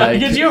 But like,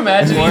 Could you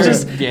imagine he's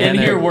just in organic.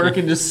 here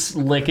working, just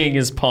licking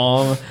his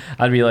palm?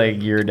 I'd be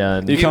like, "You're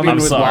done." you come I'm in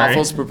with sorry.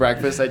 waffles for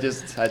breakfast, I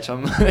just touch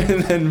them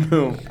and then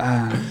boom.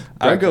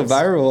 I would go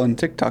viral on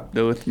TikTok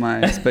though with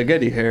my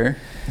spaghetti hair.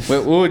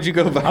 What would you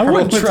go viral? I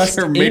wouldn't with trust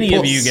your any maple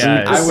of you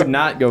syrup? guys. I would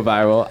not go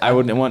viral. I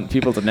wouldn't want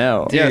people to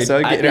know. Yeah, so I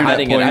I'd get be internet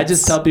hiding it. I points.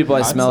 just tell people I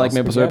I'd smell sell like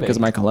maple syrup spaghetti. because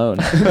of my cologne.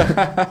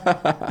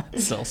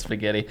 Sell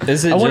spaghetti.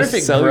 Is it I wonder just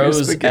if it sell your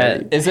grows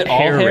spaghetti? at Is it all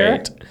hair?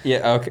 rate.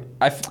 Yeah. Okay.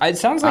 It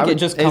sounds like it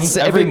just comes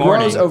if every it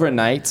morning. grows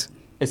overnight.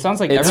 It sounds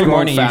like it's every growing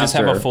morning you just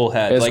have a faster. full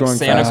head, It's like growing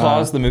Santa faster.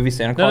 Claus, the movie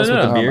Santa No, Claus no,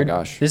 with no. the Oh my beard.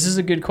 gosh. This is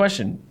a good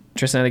question.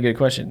 Tristan had a good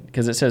question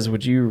because it says,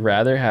 "Would you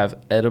rather have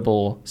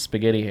edible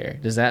spaghetti hair?"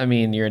 Does that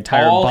mean your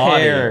entire All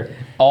body, hair.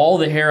 all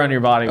the hair on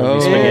your body would Oh.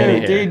 be spaghetti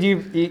hair?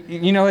 Dude,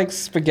 you know, like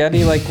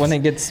spaghetti, like when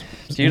it gets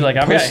Dude, like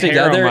I've got pushed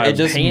hair on together, my it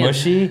just pants.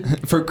 mushy.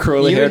 For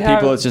curly You haired would have-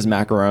 people, it's just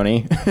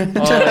macaroni.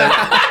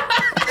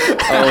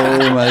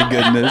 Oh my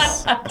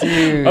goodness.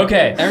 Dude.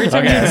 Okay. Every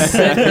time Okay. you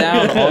sit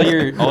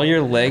down, all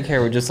your leg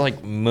hair would just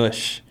like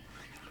mush.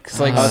 Cause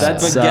like Oh,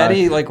 that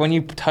spaghetti, like when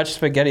you touch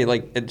spaghetti,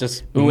 like it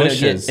just Ooh, and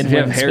mushes. if you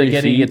have When hairy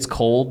spaghetti feet, feet- it's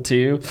cold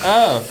too.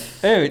 Oh,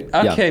 dude.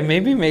 Okay,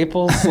 maybe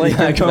maple's like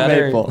Yeah, go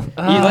better. maple.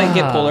 You like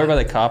get pulled over by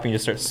the cop and you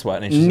just start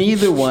sweating. And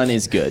Neither one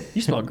is good.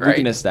 You smell We great.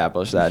 can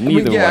establish that. I mean,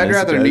 Neither yeah, one I'd is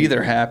rather good.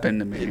 neither happen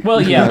to me.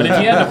 Well, yeah, but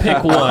if you had to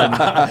pick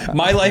one,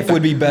 my life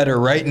would be better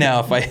right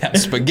now if I had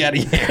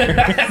spaghetti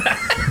hair.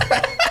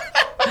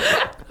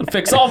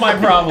 fix all my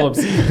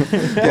problems. Yeah,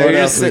 What you're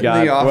else just we sitting in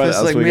got? the What office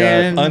else like, we got?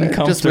 man, just wish I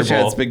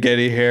Uncomfortable. had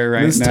spaghetti hair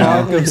right This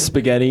now. talk of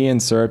spaghetti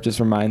and syrup just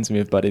reminds me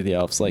of Buddy the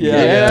Elf's like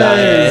Yeah. diet.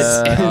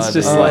 Yes. It's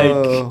just Oh, like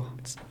Oh,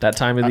 That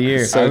time of the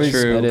year. So I always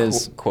true. It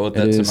is. Quote It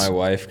that to is. my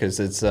wife because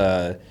it's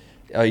oh,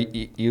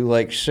 you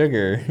like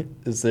sugar?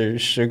 Is there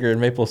sugar in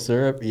maple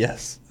syrup?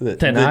 Yes.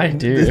 Then I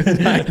do.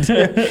 I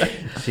do.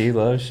 She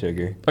loves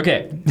sugar.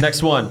 Okay,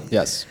 next one.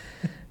 yes.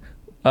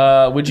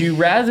 Would you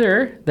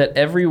rather that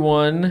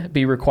everyone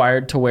be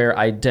required to wear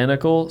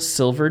identical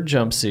silver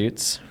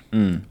jumpsuits,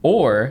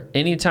 or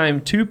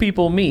anytime two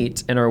people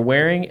meet and are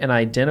wearing an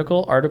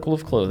identical article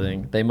of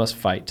clothing, they must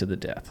fight to the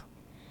death?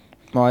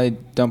 Well, I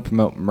don't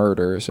promote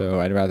murder,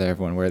 so I'd rather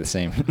everyone wear the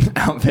same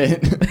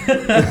outfit.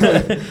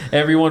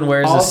 Everyone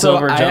wears a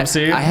silver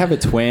jumpsuit. I have a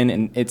twin,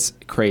 and it's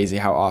crazy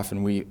how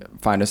often we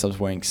find ourselves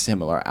wearing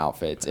similar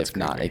outfits, if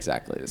not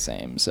exactly the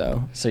same.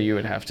 So, so you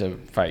would have to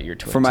fight your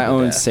twin for my to the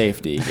own death.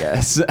 safety,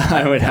 yes,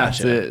 I would have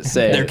to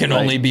say There can like,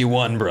 only be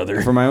one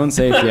brother. For my own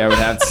safety, I would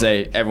have to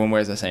say everyone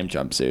wears the same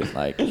jumpsuit.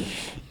 Like,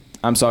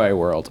 I'm sorry,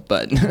 world,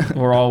 but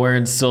We're all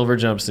wearing silver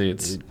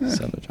jumpsuits.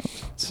 silver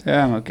jumpsuits.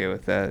 yeah, I'm okay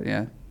with that.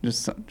 Yeah,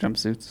 just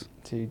jumpsuits.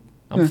 Dude.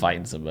 I'm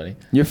fighting somebody.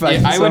 You're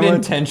fighting I would someone?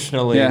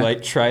 intentionally Yeah.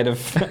 like try to.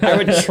 I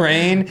would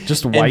train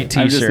Just and- white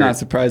I'm t-shirt. just not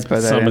surprised by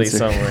that Somebody answer.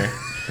 somewhere.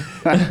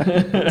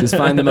 Just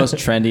find the most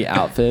trendy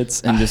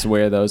outfits and just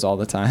wear those all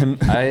the time.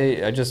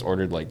 I just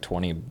ordered like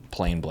 20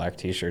 plain black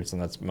T-shirts,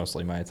 and that's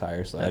mostly my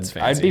attire. So That's I'd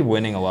fancy. be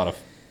winning a lot of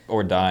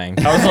or dying.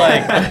 I was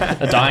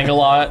like dying a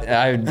lot.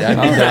 I'd be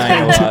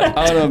dying a lot.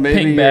 I don't know. Maybe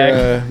Pink your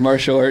bag.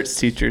 martial arts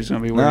teacher's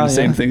gonna be wearing Oh, the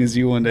same yeah. thing as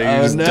you one day. You're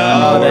Oh, just no.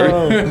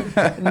 done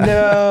for.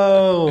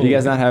 No. Do you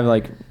guys not have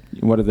like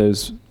what are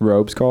those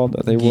robes called?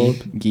 Are they Gi. wool?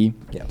 Gi.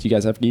 Yeah. Do you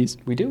guys have gis?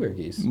 We do wear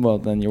geese. Well,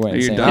 then you're wearing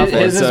the You're same done.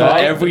 outfit. His is So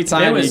white. every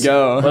time It was- you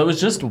go. Well, it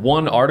was just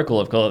one article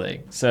of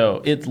clothing,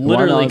 so it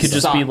literally could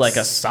just be socks. like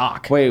a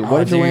sock. Wait, what Oh,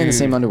 if you're wearing the dude.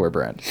 same underwear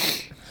brand?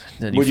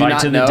 Then you Would you fight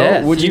not to the know?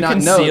 death. Would you, You not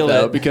can know seal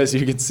though? it. Because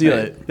you can seal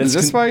it. Is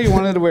this why you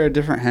wanted to wear a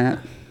different hat?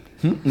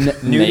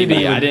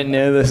 Maybe I didn't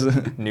know this.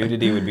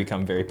 Nudity would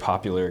become very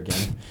popular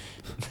again.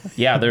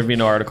 Yeah, there'd be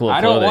no article of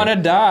I clothing. don't want to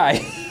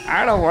die.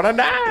 I don't want to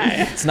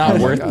die. It's not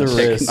worth the gosh.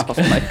 risk. Off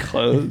my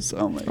clothes.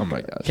 Oh my. Oh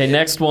my gosh. Okay,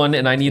 next one,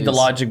 and I need the Jeez.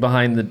 logic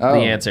behind the Oh.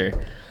 answer.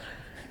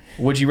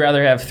 Would you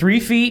rather have 3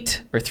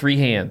 feet or 3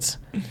 hands?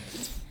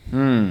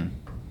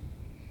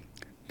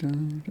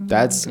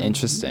 That's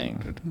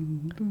interesting.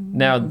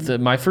 Now,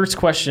 my first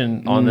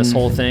question on this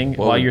whole thing,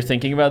 while you're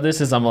thinking about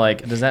this, is I'm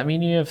like, does that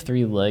mean you have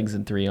 3 legs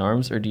and 3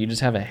 arms, or do you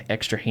just have an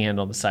extra hand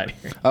on the side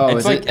here? Oh, It's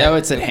is like- it? Oh,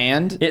 it's at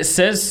hand. It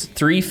says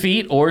 3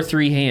 feet or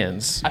 3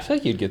 hands. I feel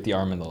like you'd get the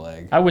arm and the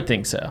leg. I would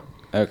think so.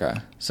 Okay.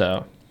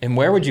 So, And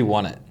where would you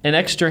want it? an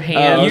extra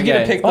hand. Oh, You get to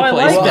okay. pick the Oh, I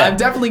place. like Well, that. I'm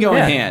definitely going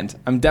Yeah. hand.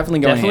 I'm definitely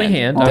going Definitely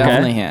hand, hand. okay.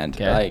 Definitely hand.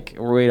 Okay. Like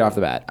right off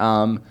the bat.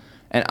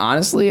 And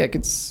honestly, I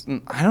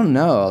don't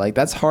know. Like,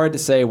 that's hard to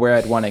say where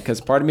I'd want it,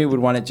 because part of me would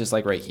want it just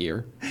like right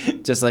here,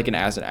 just like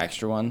as an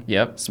extra one.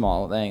 Yep.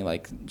 Small thing,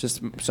 like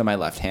just so my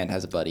left hand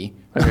has a buddy.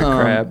 Like a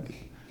crab.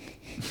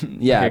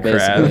 Yeah, Like a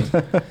crab.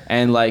 basically.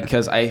 And like,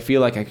 because I feel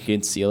like I could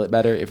conceal it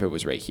better if it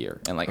was right here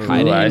and like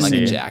hide Ooh, it I in like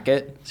see. a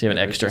jacket. So you have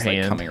an If it was extra just, like,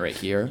 hand. coming right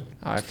here.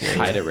 I feel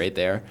Hide you. it right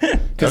there.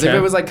 Because if Okay.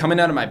 it was like coming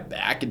out of my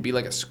back, it'd be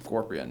like a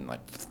scorpion, like,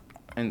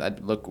 and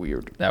that'd look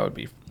weird. That would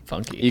be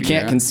funky. You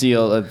can't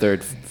conceal a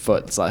third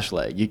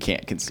foot/leg. You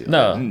can't conceal.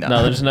 No, it.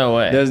 no, there's no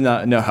way. There's no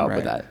help with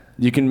Right. that.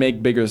 You can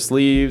make bigger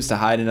sleeves to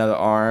hide another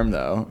arm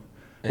though,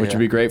 which Yeah. would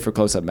be great for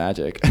close-up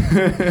magic.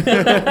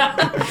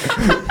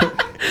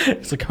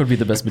 It's like I would be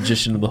the best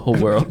magician in the whole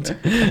world.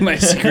 My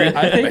secret.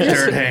 I think my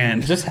just, third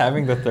hand. just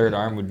having the third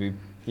arm would be,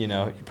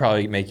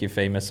 probably make you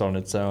famous on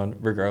its own,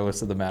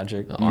 regardless of the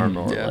magic. Arm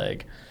or Yeah.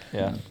 leg.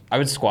 Yeah, I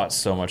would squat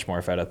so much more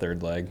if I had a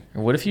third leg.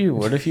 Or what if you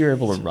were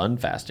able to run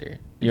faster?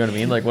 You know what I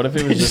mean? Like what if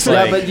it was just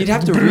Yeah, like but you'd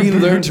have to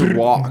relearn to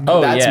walk. Oh,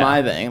 That's yeah.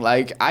 my thing.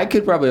 Like, I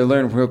could probably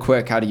learn real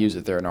quick how to use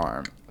a third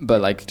arm, but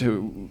like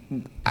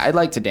I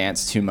like to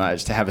dance too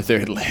much to have a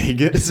third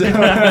leg. So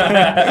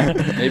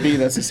Maybe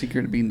that's the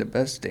secret of being the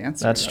best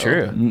dancer. That's though.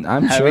 true.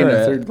 I'm Having sure,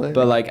 a third leg.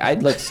 but like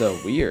I'd look so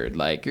weird.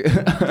 Like,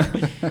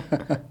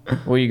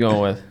 What are you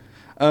going with?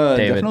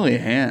 David. Definitely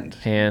hand.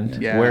 Hand.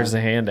 Yeah. Where's the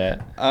hand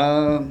at?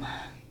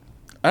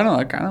 I don't know.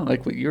 I kind of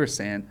like what you were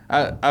saying.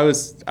 I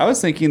was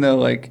thinking though,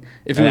 like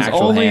if it An was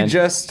actual only hand?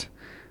 just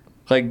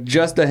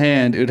a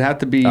hand, it would have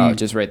to be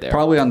just right there.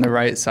 probably on the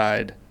right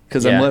side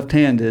because Yeah. I'm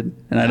left-handed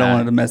and I don't Ah.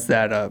 want to mess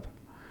that up.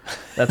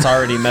 That's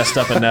already messed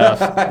up enough.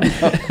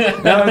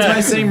 no, it's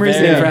my same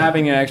reasoning Yeah. for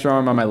having an extra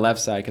arm on my left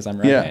side because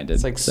I'm Yeah. right-handed.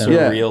 It's like So-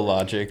 Yeah. surreal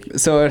logic.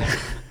 So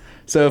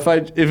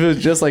if it was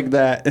just like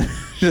that,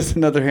 just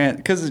another hand,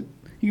 because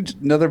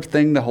another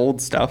thing to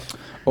hold stuff.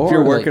 Or, if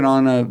you're like- working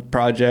on a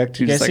project,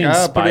 you're You just guys like,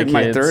 seen I'll put Spy it in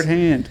my Kids? third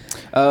hand.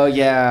 Oh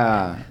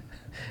yeah,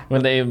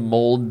 When they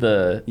mold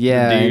the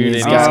yeah. dude and and he's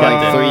he's got got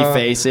like the,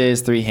 three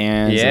faces, 3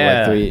 hands.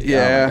 Yeah. And like 3, Yeah,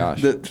 Oh my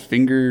gosh. the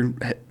finger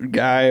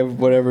guy,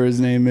 whatever his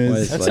name What is.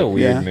 is That's like- a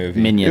weird yeah.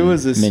 movie. Minion. It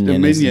was a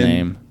Minion is the Minion.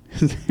 name.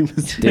 His name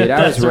was Dude,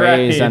 I was That's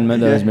raised right. on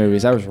those Yeah.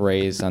 movies. I was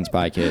raised on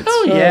Spy Kids.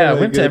 Oh yeah, Oh, I my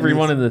went to goodness.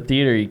 everyone in the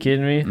theater. Are you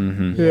kidding me?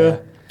 Mm-hmm. Yeah.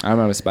 I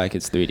remember Spy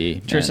Kids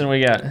 3D. Tristan, Man,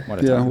 we got.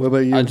 what a Yeah. time. What about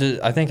you?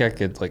 I think I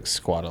could like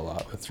squat a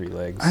lot with 3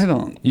 legs. I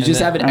don't. You just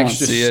then- have an I don't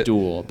extra see it.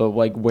 stool, but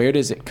like, where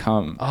does it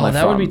come? Oh, like,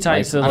 that would be from?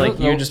 tight. So I like don't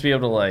you know. would just be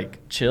able to like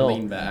chill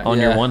Lean back. on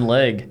your Yeah. one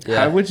leg.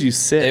 Yeah. How would you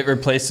sit? It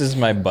replaces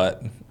my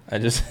butt. I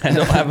don't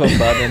have a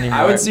butt anymore.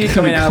 I would see it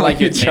coming out like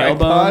your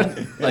Tripod?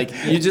 tailbone. Like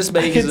you just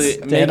basically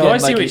stand make it up. Oh, I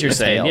like see what a you're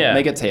saying. tail. Yeah,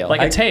 Make a tail.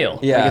 like a tail.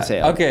 Yeah. Make a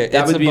tail. Okay,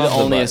 that it's would be the above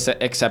the only butt.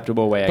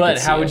 acceptable way. I But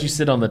could how see would it. you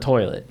sit on the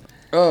toilet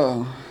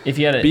Oh, if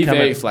you had it? Be come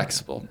very in-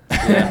 flexible.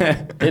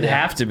 It'd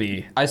have to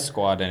be. I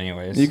squat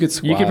anyways. You could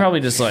squat. You could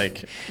probably just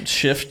like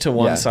shift to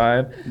one Yeah.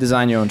 side.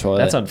 design your own toilet.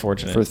 That's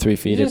unfortunate. for 3 You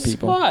feet just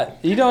people. squat.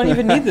 You don't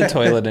even need the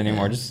toilet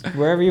anymore. Just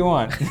wherever you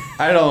want.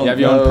 I don't. You have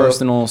your know. own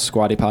personal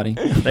squatty potty.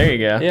 There you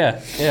go.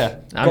 Yeah.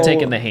 I'm Go-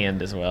 taking the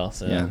hand as well.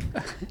 So Yeah.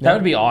 that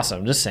would be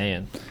awesome. Just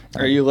saying.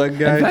 Are you a leg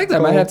guy? In fact, I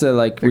might Cole? have to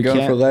like. You're We going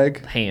can't. for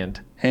leg.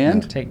 Hand.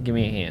 Hand. Give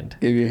me a hand.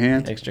 Give you a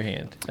hand. Extra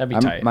hand. That'd be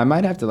tight. I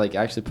might have to like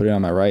actually put it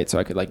on my right so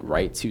I could like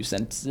write 2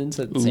 sentences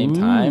at the same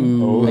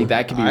time. Ooh. Like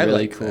that could be I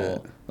really like cool.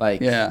 that. Like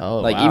Yeah. Oh,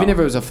 like wow. even if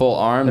it was a full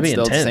arm, That'd be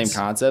still the intense. same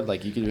concept.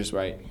 Like you could just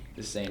write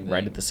the same thing.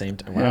 Right at the same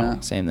time. Yeah. Wow.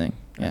 Same thing.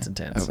 That's Yeah.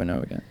 intense. Over and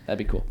over again. That'd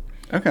be cool.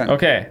 Okay.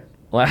 Okay.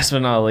 Last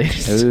but not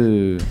least.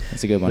 Ooh,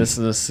 that's a good one. This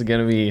is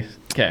gonna be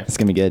okay. It's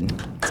gonna be good.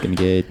 It's gonna be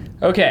good.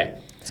 Okay.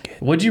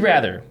 Would you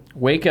rather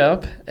wake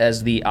up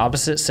as the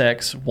opposite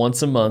sex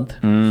once a month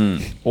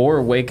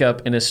or wake up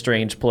in a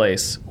strange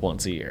place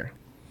once a year?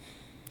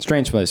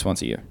 Strange place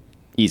once a year.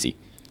 Easy.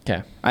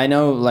 Okay. I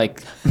know,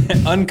 like,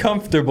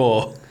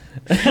 Uncomfortable.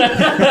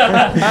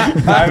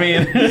 I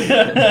mean,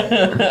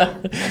 my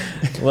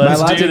let's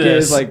do logic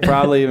this. is like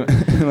probably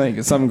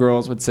like some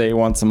girls would say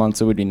once a month,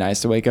 so it would be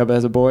nice to wake up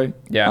as a boy.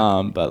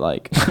 Yeah. But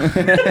like,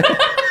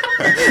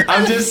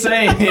 I'm just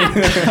saying.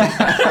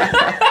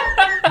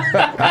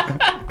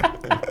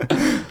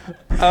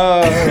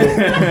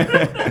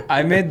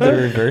 I made the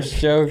reverse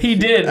joke. he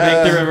did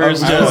make the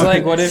reverse I was joke.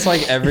 like, what if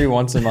like every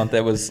once a month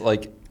that was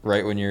like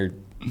right when you're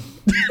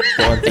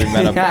going through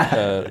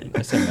menopause?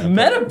 I said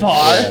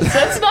menopause. Menopause?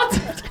 That's not.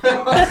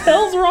 What the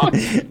hell's wrong?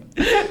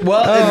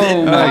 Well,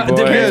 Oh, my it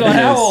depends on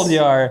how goodness. old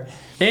you are.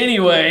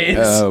 Anyways.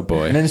 Oh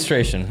boy.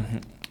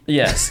 Menstruation.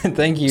 Yes.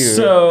 Thank you.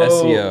 So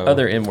SEO.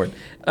 other N word.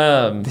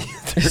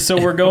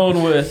 So we're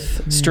going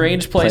with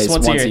strange place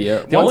once a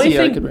year. The Once only a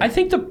year thing could be- I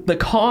think the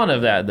con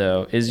of that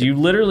though is you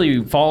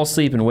literally fall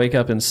asleep and wake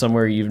up in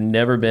somewhere you've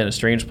never been, a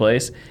strange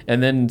place,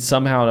 and then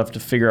somehow have to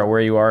figure out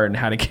where you are and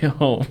how to get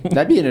home.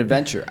 That'd be an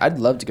adventure. I'd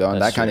love to go on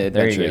That's that kind true. of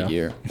There you adventure go. a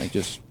year. Like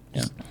just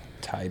yeah.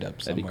 tied up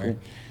That'd be somewhere.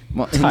 cool.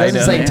 Well, it Tied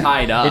doesn't up. say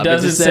tied up. It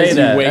doesn't just say says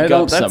that. you wake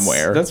up That's-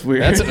 somewhere. That's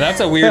weird. That's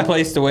a weird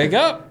place to wake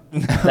up.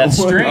 That's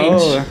strange.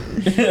 Oh.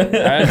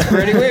 That's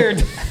pretty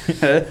weird.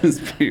 That is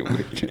pretty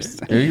weird.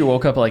 Maybe you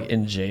woke up like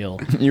in jail.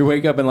 You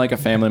wake up in like a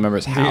family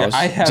member's house,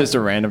 just a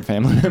random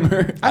family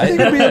member. I think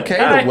it'd be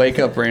okay to wake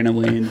up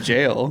randomly in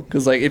jail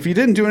because, like, if you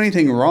didn't do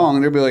anything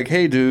wrong, they'd be like,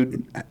 "Hey,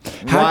 dude,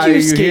 How'd why you are you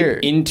escape here?"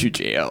 into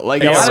jail?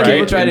 Like Yeah, a lot of right.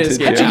 people try to Into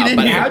escape jail. out,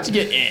 but how'd you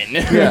get in?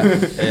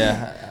 Yeah.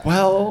 Yeah.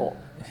 Well,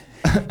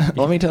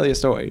 let me tell you a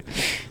story.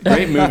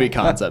 Great movie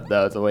concept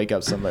though to wake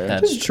up somewhere.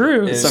 That's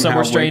true. Yeah. Somehow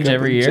Somewhere strange wake up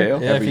every in year.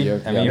 jail. Yeah, Every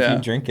year. I mean, Yeah. if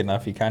you drink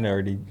enough, you kind of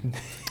already.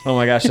 Oh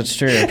my gosh, that's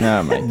true.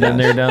 Oh my Been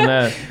there, done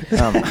that.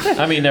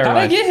 I mean, never How'd I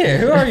mind. get here?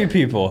 Who are you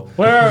people?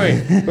 Where are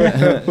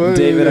we?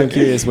 David, I'm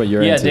curious what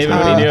you're Yeah, into. David,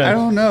 what are you doing? I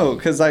don't know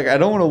because, like, I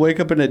don't want to wake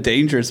up in a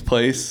dangerous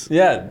place.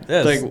 Yeah,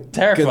 it's Like 'cause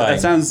terrifying.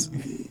 That sounds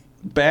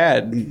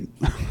bad.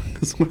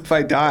 'Cause what if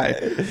I die?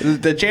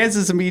 The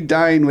chances of me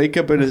dying, wake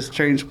up in a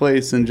strange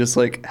place, and just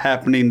like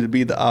happening to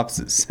be the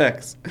opposite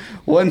sex,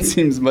 one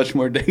seems much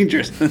more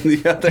dangerous than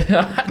the other.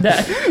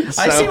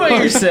 I see what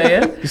you're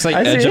saying. It's like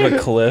I edge see of a it.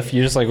 cliff.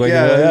 You just like wake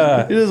Yeah,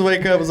 up. you just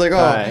wake up. It's like, oh,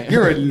 Hi.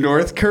 you're in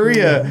North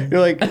Korea. You're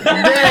like,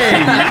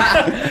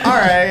 dang. All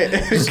right.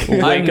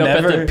 Wake up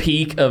at never- the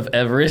peak of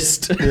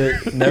Everest.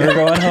 Never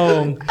going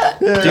home.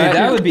 Dude,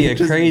 that would be a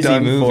Just crazy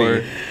done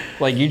movie. for.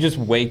 Like you just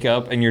wake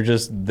up and you're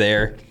just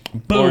there.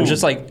 Boom. Or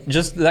just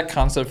that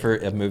concept for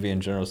a movie in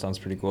general sounds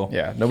pretty cool.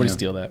 Yeah, nobody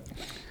steal that.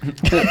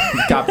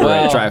 Copyright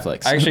Well,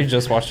 Triflix. I actually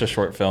just watched a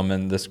short film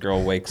and this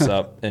girl wakes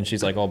up and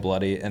she's like all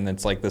bloody and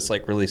it's like this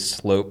like really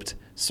sloped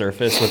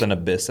surface with an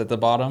abyss at the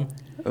bottom.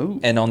 Ooh.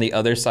 And on the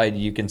other side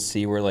you can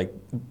see where like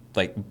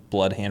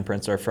blood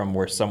handprints are from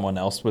where someone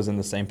else was in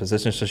the same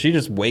position. So she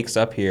just wakes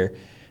up here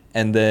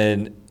and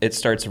then it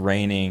starts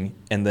raining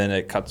and then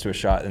it cuts to a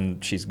shot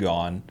and she's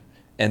gone.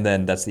 And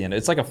then that's the end.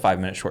 It's like a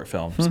 5-minute short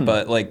film.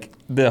 But like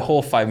the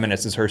whole 5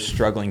 minutes is her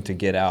struggling to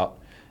get out.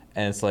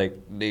 And it's like,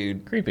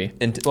 dude. Creepy.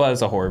 And well, it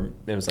was a horror.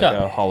 It was like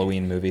Yeah. a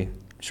Halloween movie,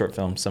 short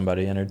film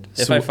somebody entered.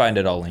 If So- I find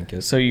it, I'll link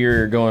it. So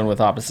you're going with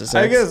opposite sex,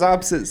 I guess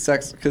opposite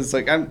sex because,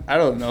 like, I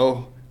don't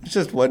know. It's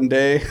just one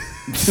day.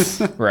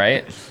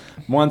 right?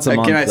 Once a Like,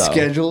 month, can I though.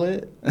 schedule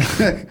it?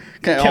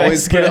 Can I I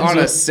always put it on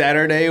schedule- a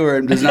Saturday where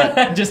I'm just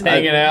not Just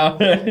hanging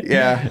out.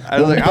 Yeah, I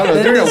was like, I don't know.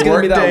 Then During there's a gonna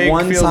work be that day,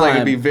 one it feels like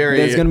it'd be very.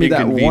 There's gonna be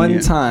that one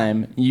inconvenient.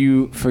 time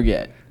you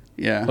forget.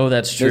 Yeah. Oh,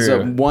 that's true. There's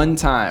a one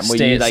time where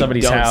Stay you at like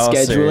somebody's don't house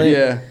schedule or- it.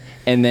 Yeah.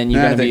 And then you're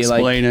I gonna have to be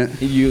explain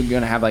like, it. you're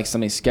gonna have like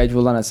something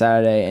scheduled on a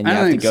Saturday, and you I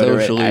have to think go to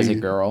it socially- as a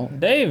girl.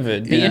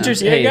 David, Yeah.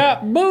 interesting- You hey.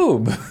 got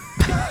boob.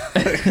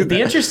 The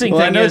interesting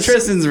Well, I thing know is,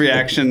 Tristan's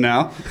reaction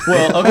now.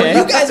 well, You okay.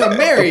 guys are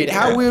married.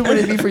 How weird would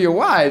it be for your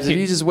wives if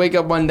you just wake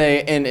up one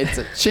day and it's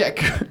a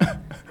chick?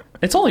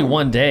 It's only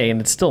one day, and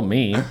it's still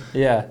me.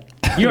 Yeah.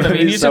 You know what I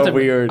mean? You just so have to,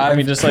 weird. I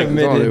mean, just like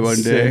Only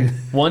one day.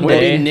 one Maybe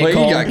day.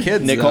 Nicole. Well, you got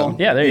kids, Nicole. though.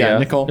 Yeah, there you Yeah, go.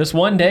 Nicole. Just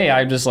one day,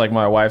 I'm just like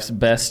my wife's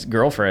best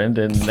girlfriend,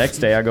 and the next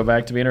day I go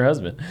back to being her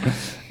husband.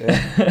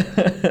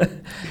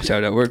 That's how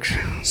that works.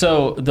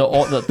 So the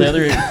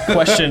other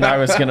question I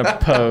was gonna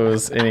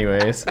pose,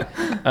 anyways.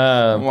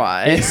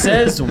 Why? It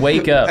says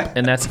wake up,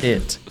 and that's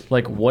it.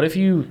 Like, what if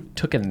you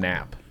took a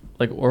nap?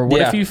 Like, or what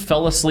if Yeah. you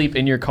fell asleep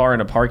in your car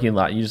in a parking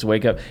lot? And you just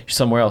wake up, you're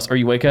somewhere else, or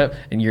you wake up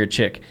and you're a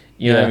chick.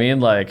 You know what I Yeah.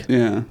 mean? Like,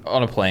 Yeah.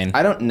 On a plane.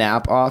 I don't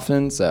nap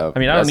often, so I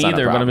mean, I that's don't not a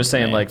either, but I'm problem just for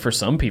saying, me. like, for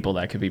some people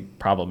that could be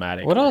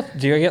problematic. What else?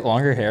 Do I get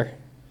longer hair?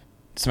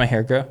 Does my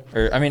hair grow?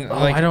 Or I mean,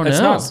 like I don't it's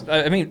know. Not,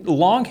 I mean,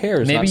 long hair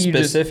is Maybe not you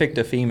just- specific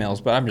to females,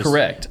 but I'm just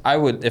Correct. I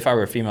would, if I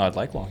were a female, I'd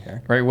like long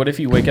hair. Right? What if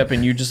you wake up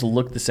and you just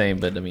look the same,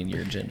 but I mean,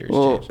 your gender is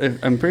Well, changed?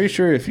 I'm pretty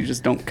sure if you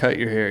just don't cut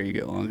your hair, you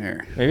get long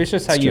hair. Maybe it's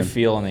just how It's you true.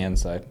 feel on the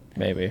inside.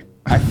 Maybe.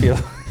 I feel.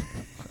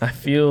 I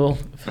feel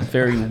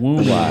very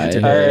wounded Why?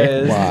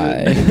 today.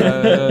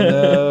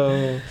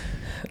 Why?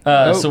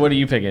 no. So what are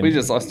you picking? We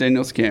just lost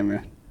Daniel's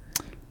camera.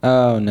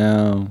 Oh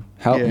no!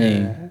 Help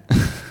me!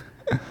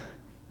 You-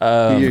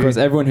 Of course,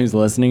 everyone who's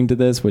listening to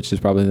this, which is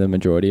probably the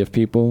majority of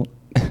people,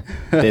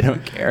 they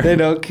don't care. They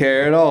don't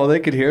care at all. They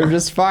could hear him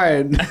just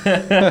fine.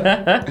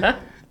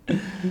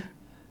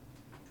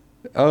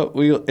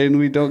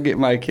 We don't get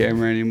my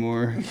camera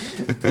anymore.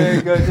 There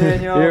you go,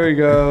 Daniel. Here we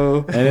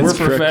go. And it's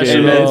We're crooked.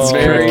 professional. It's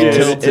very Crooked.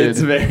 tilted.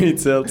 It's very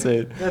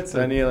tilted.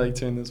 So I need to like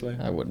turn this way.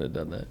 I wouldn't have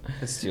done that.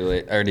 It's too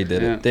late. I already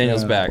did Yeah. it.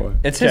 Daniel's Oh, back. boy.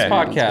 It's his Okay.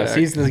 podcast. Back.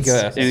 He's the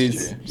guest. And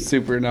he's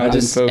super not I in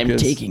just am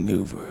focus. taking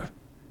over.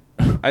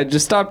 I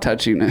just stopped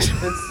touching it.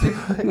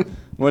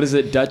 What is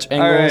it? Dutch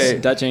All angles?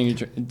 right. Dutch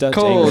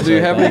Cole, angles. do you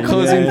are have any fine.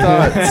 closing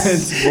thoughts?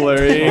 It's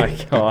blurry. Oh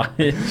my god.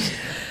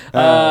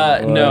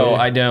 No, boy.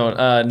 I don't.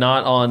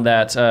 Not on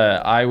that.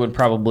 I would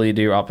probably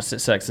do opposite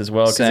sex as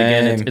well. Because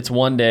again, Same. it's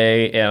one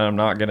day, and I'm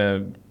not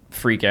gonna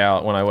freak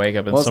out when I wake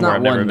up in Well, it's somewhere not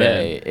I've never one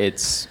been. day.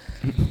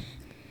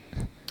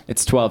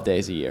 It's 12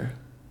 days a year.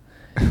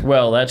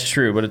 Well, that's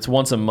true, but it's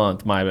once a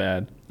month. My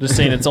bad. Just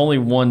saying, it's only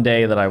one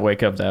day that I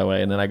wake up that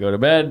way, and then I go to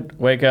bed,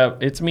 wake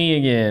up, it's me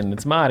again.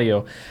 It's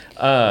Mario.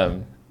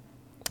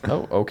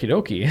 Okie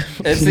dokie.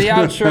 It's the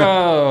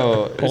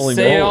outro. Holy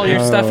Say moly. all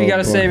your stuff you got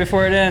to Oh, say boy.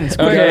 before it ends.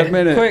 We got Quick, a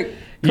minute. quick.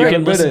 You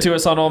can listen to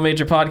us on all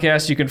major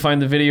podcasts. You can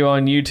find the video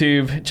on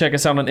YouTube. Check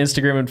us out on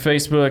Instagram and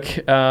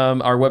Facebook.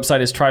 Our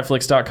website is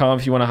tryflix.com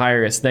if you want to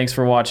hire us. Thanks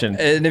for watching.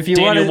 And if you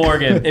Daniel want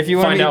Morgan, if you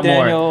want find to out meet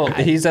Daniel, more.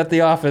 he's at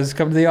the office.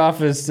 Come to the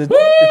office.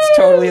 It's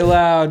totally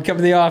allowed. Come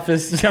to the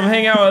office. Come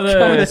hang out with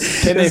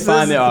us. Can they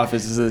find the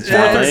office? Is it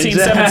 413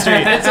 7th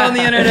Street. It's on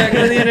the internet.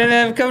 Go to the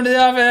internet. Come to the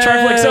office.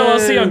 Tryflix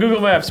LLC on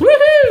Google Maps.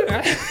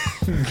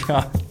 Woohoo!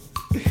 God.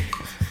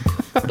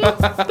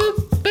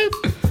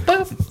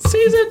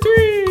 Season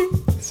 3.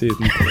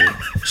 Season 3.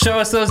 Show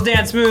us those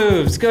dance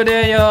moves. Go,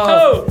 Daniel.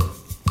 Oh!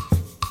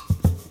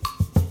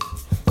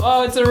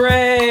 Oh, it's a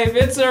rave.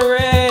 It's a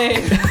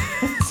rave.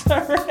 It's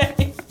a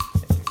rave.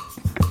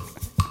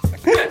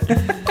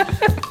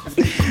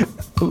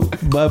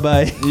 Bye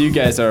bye. You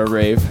guys are a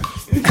rave.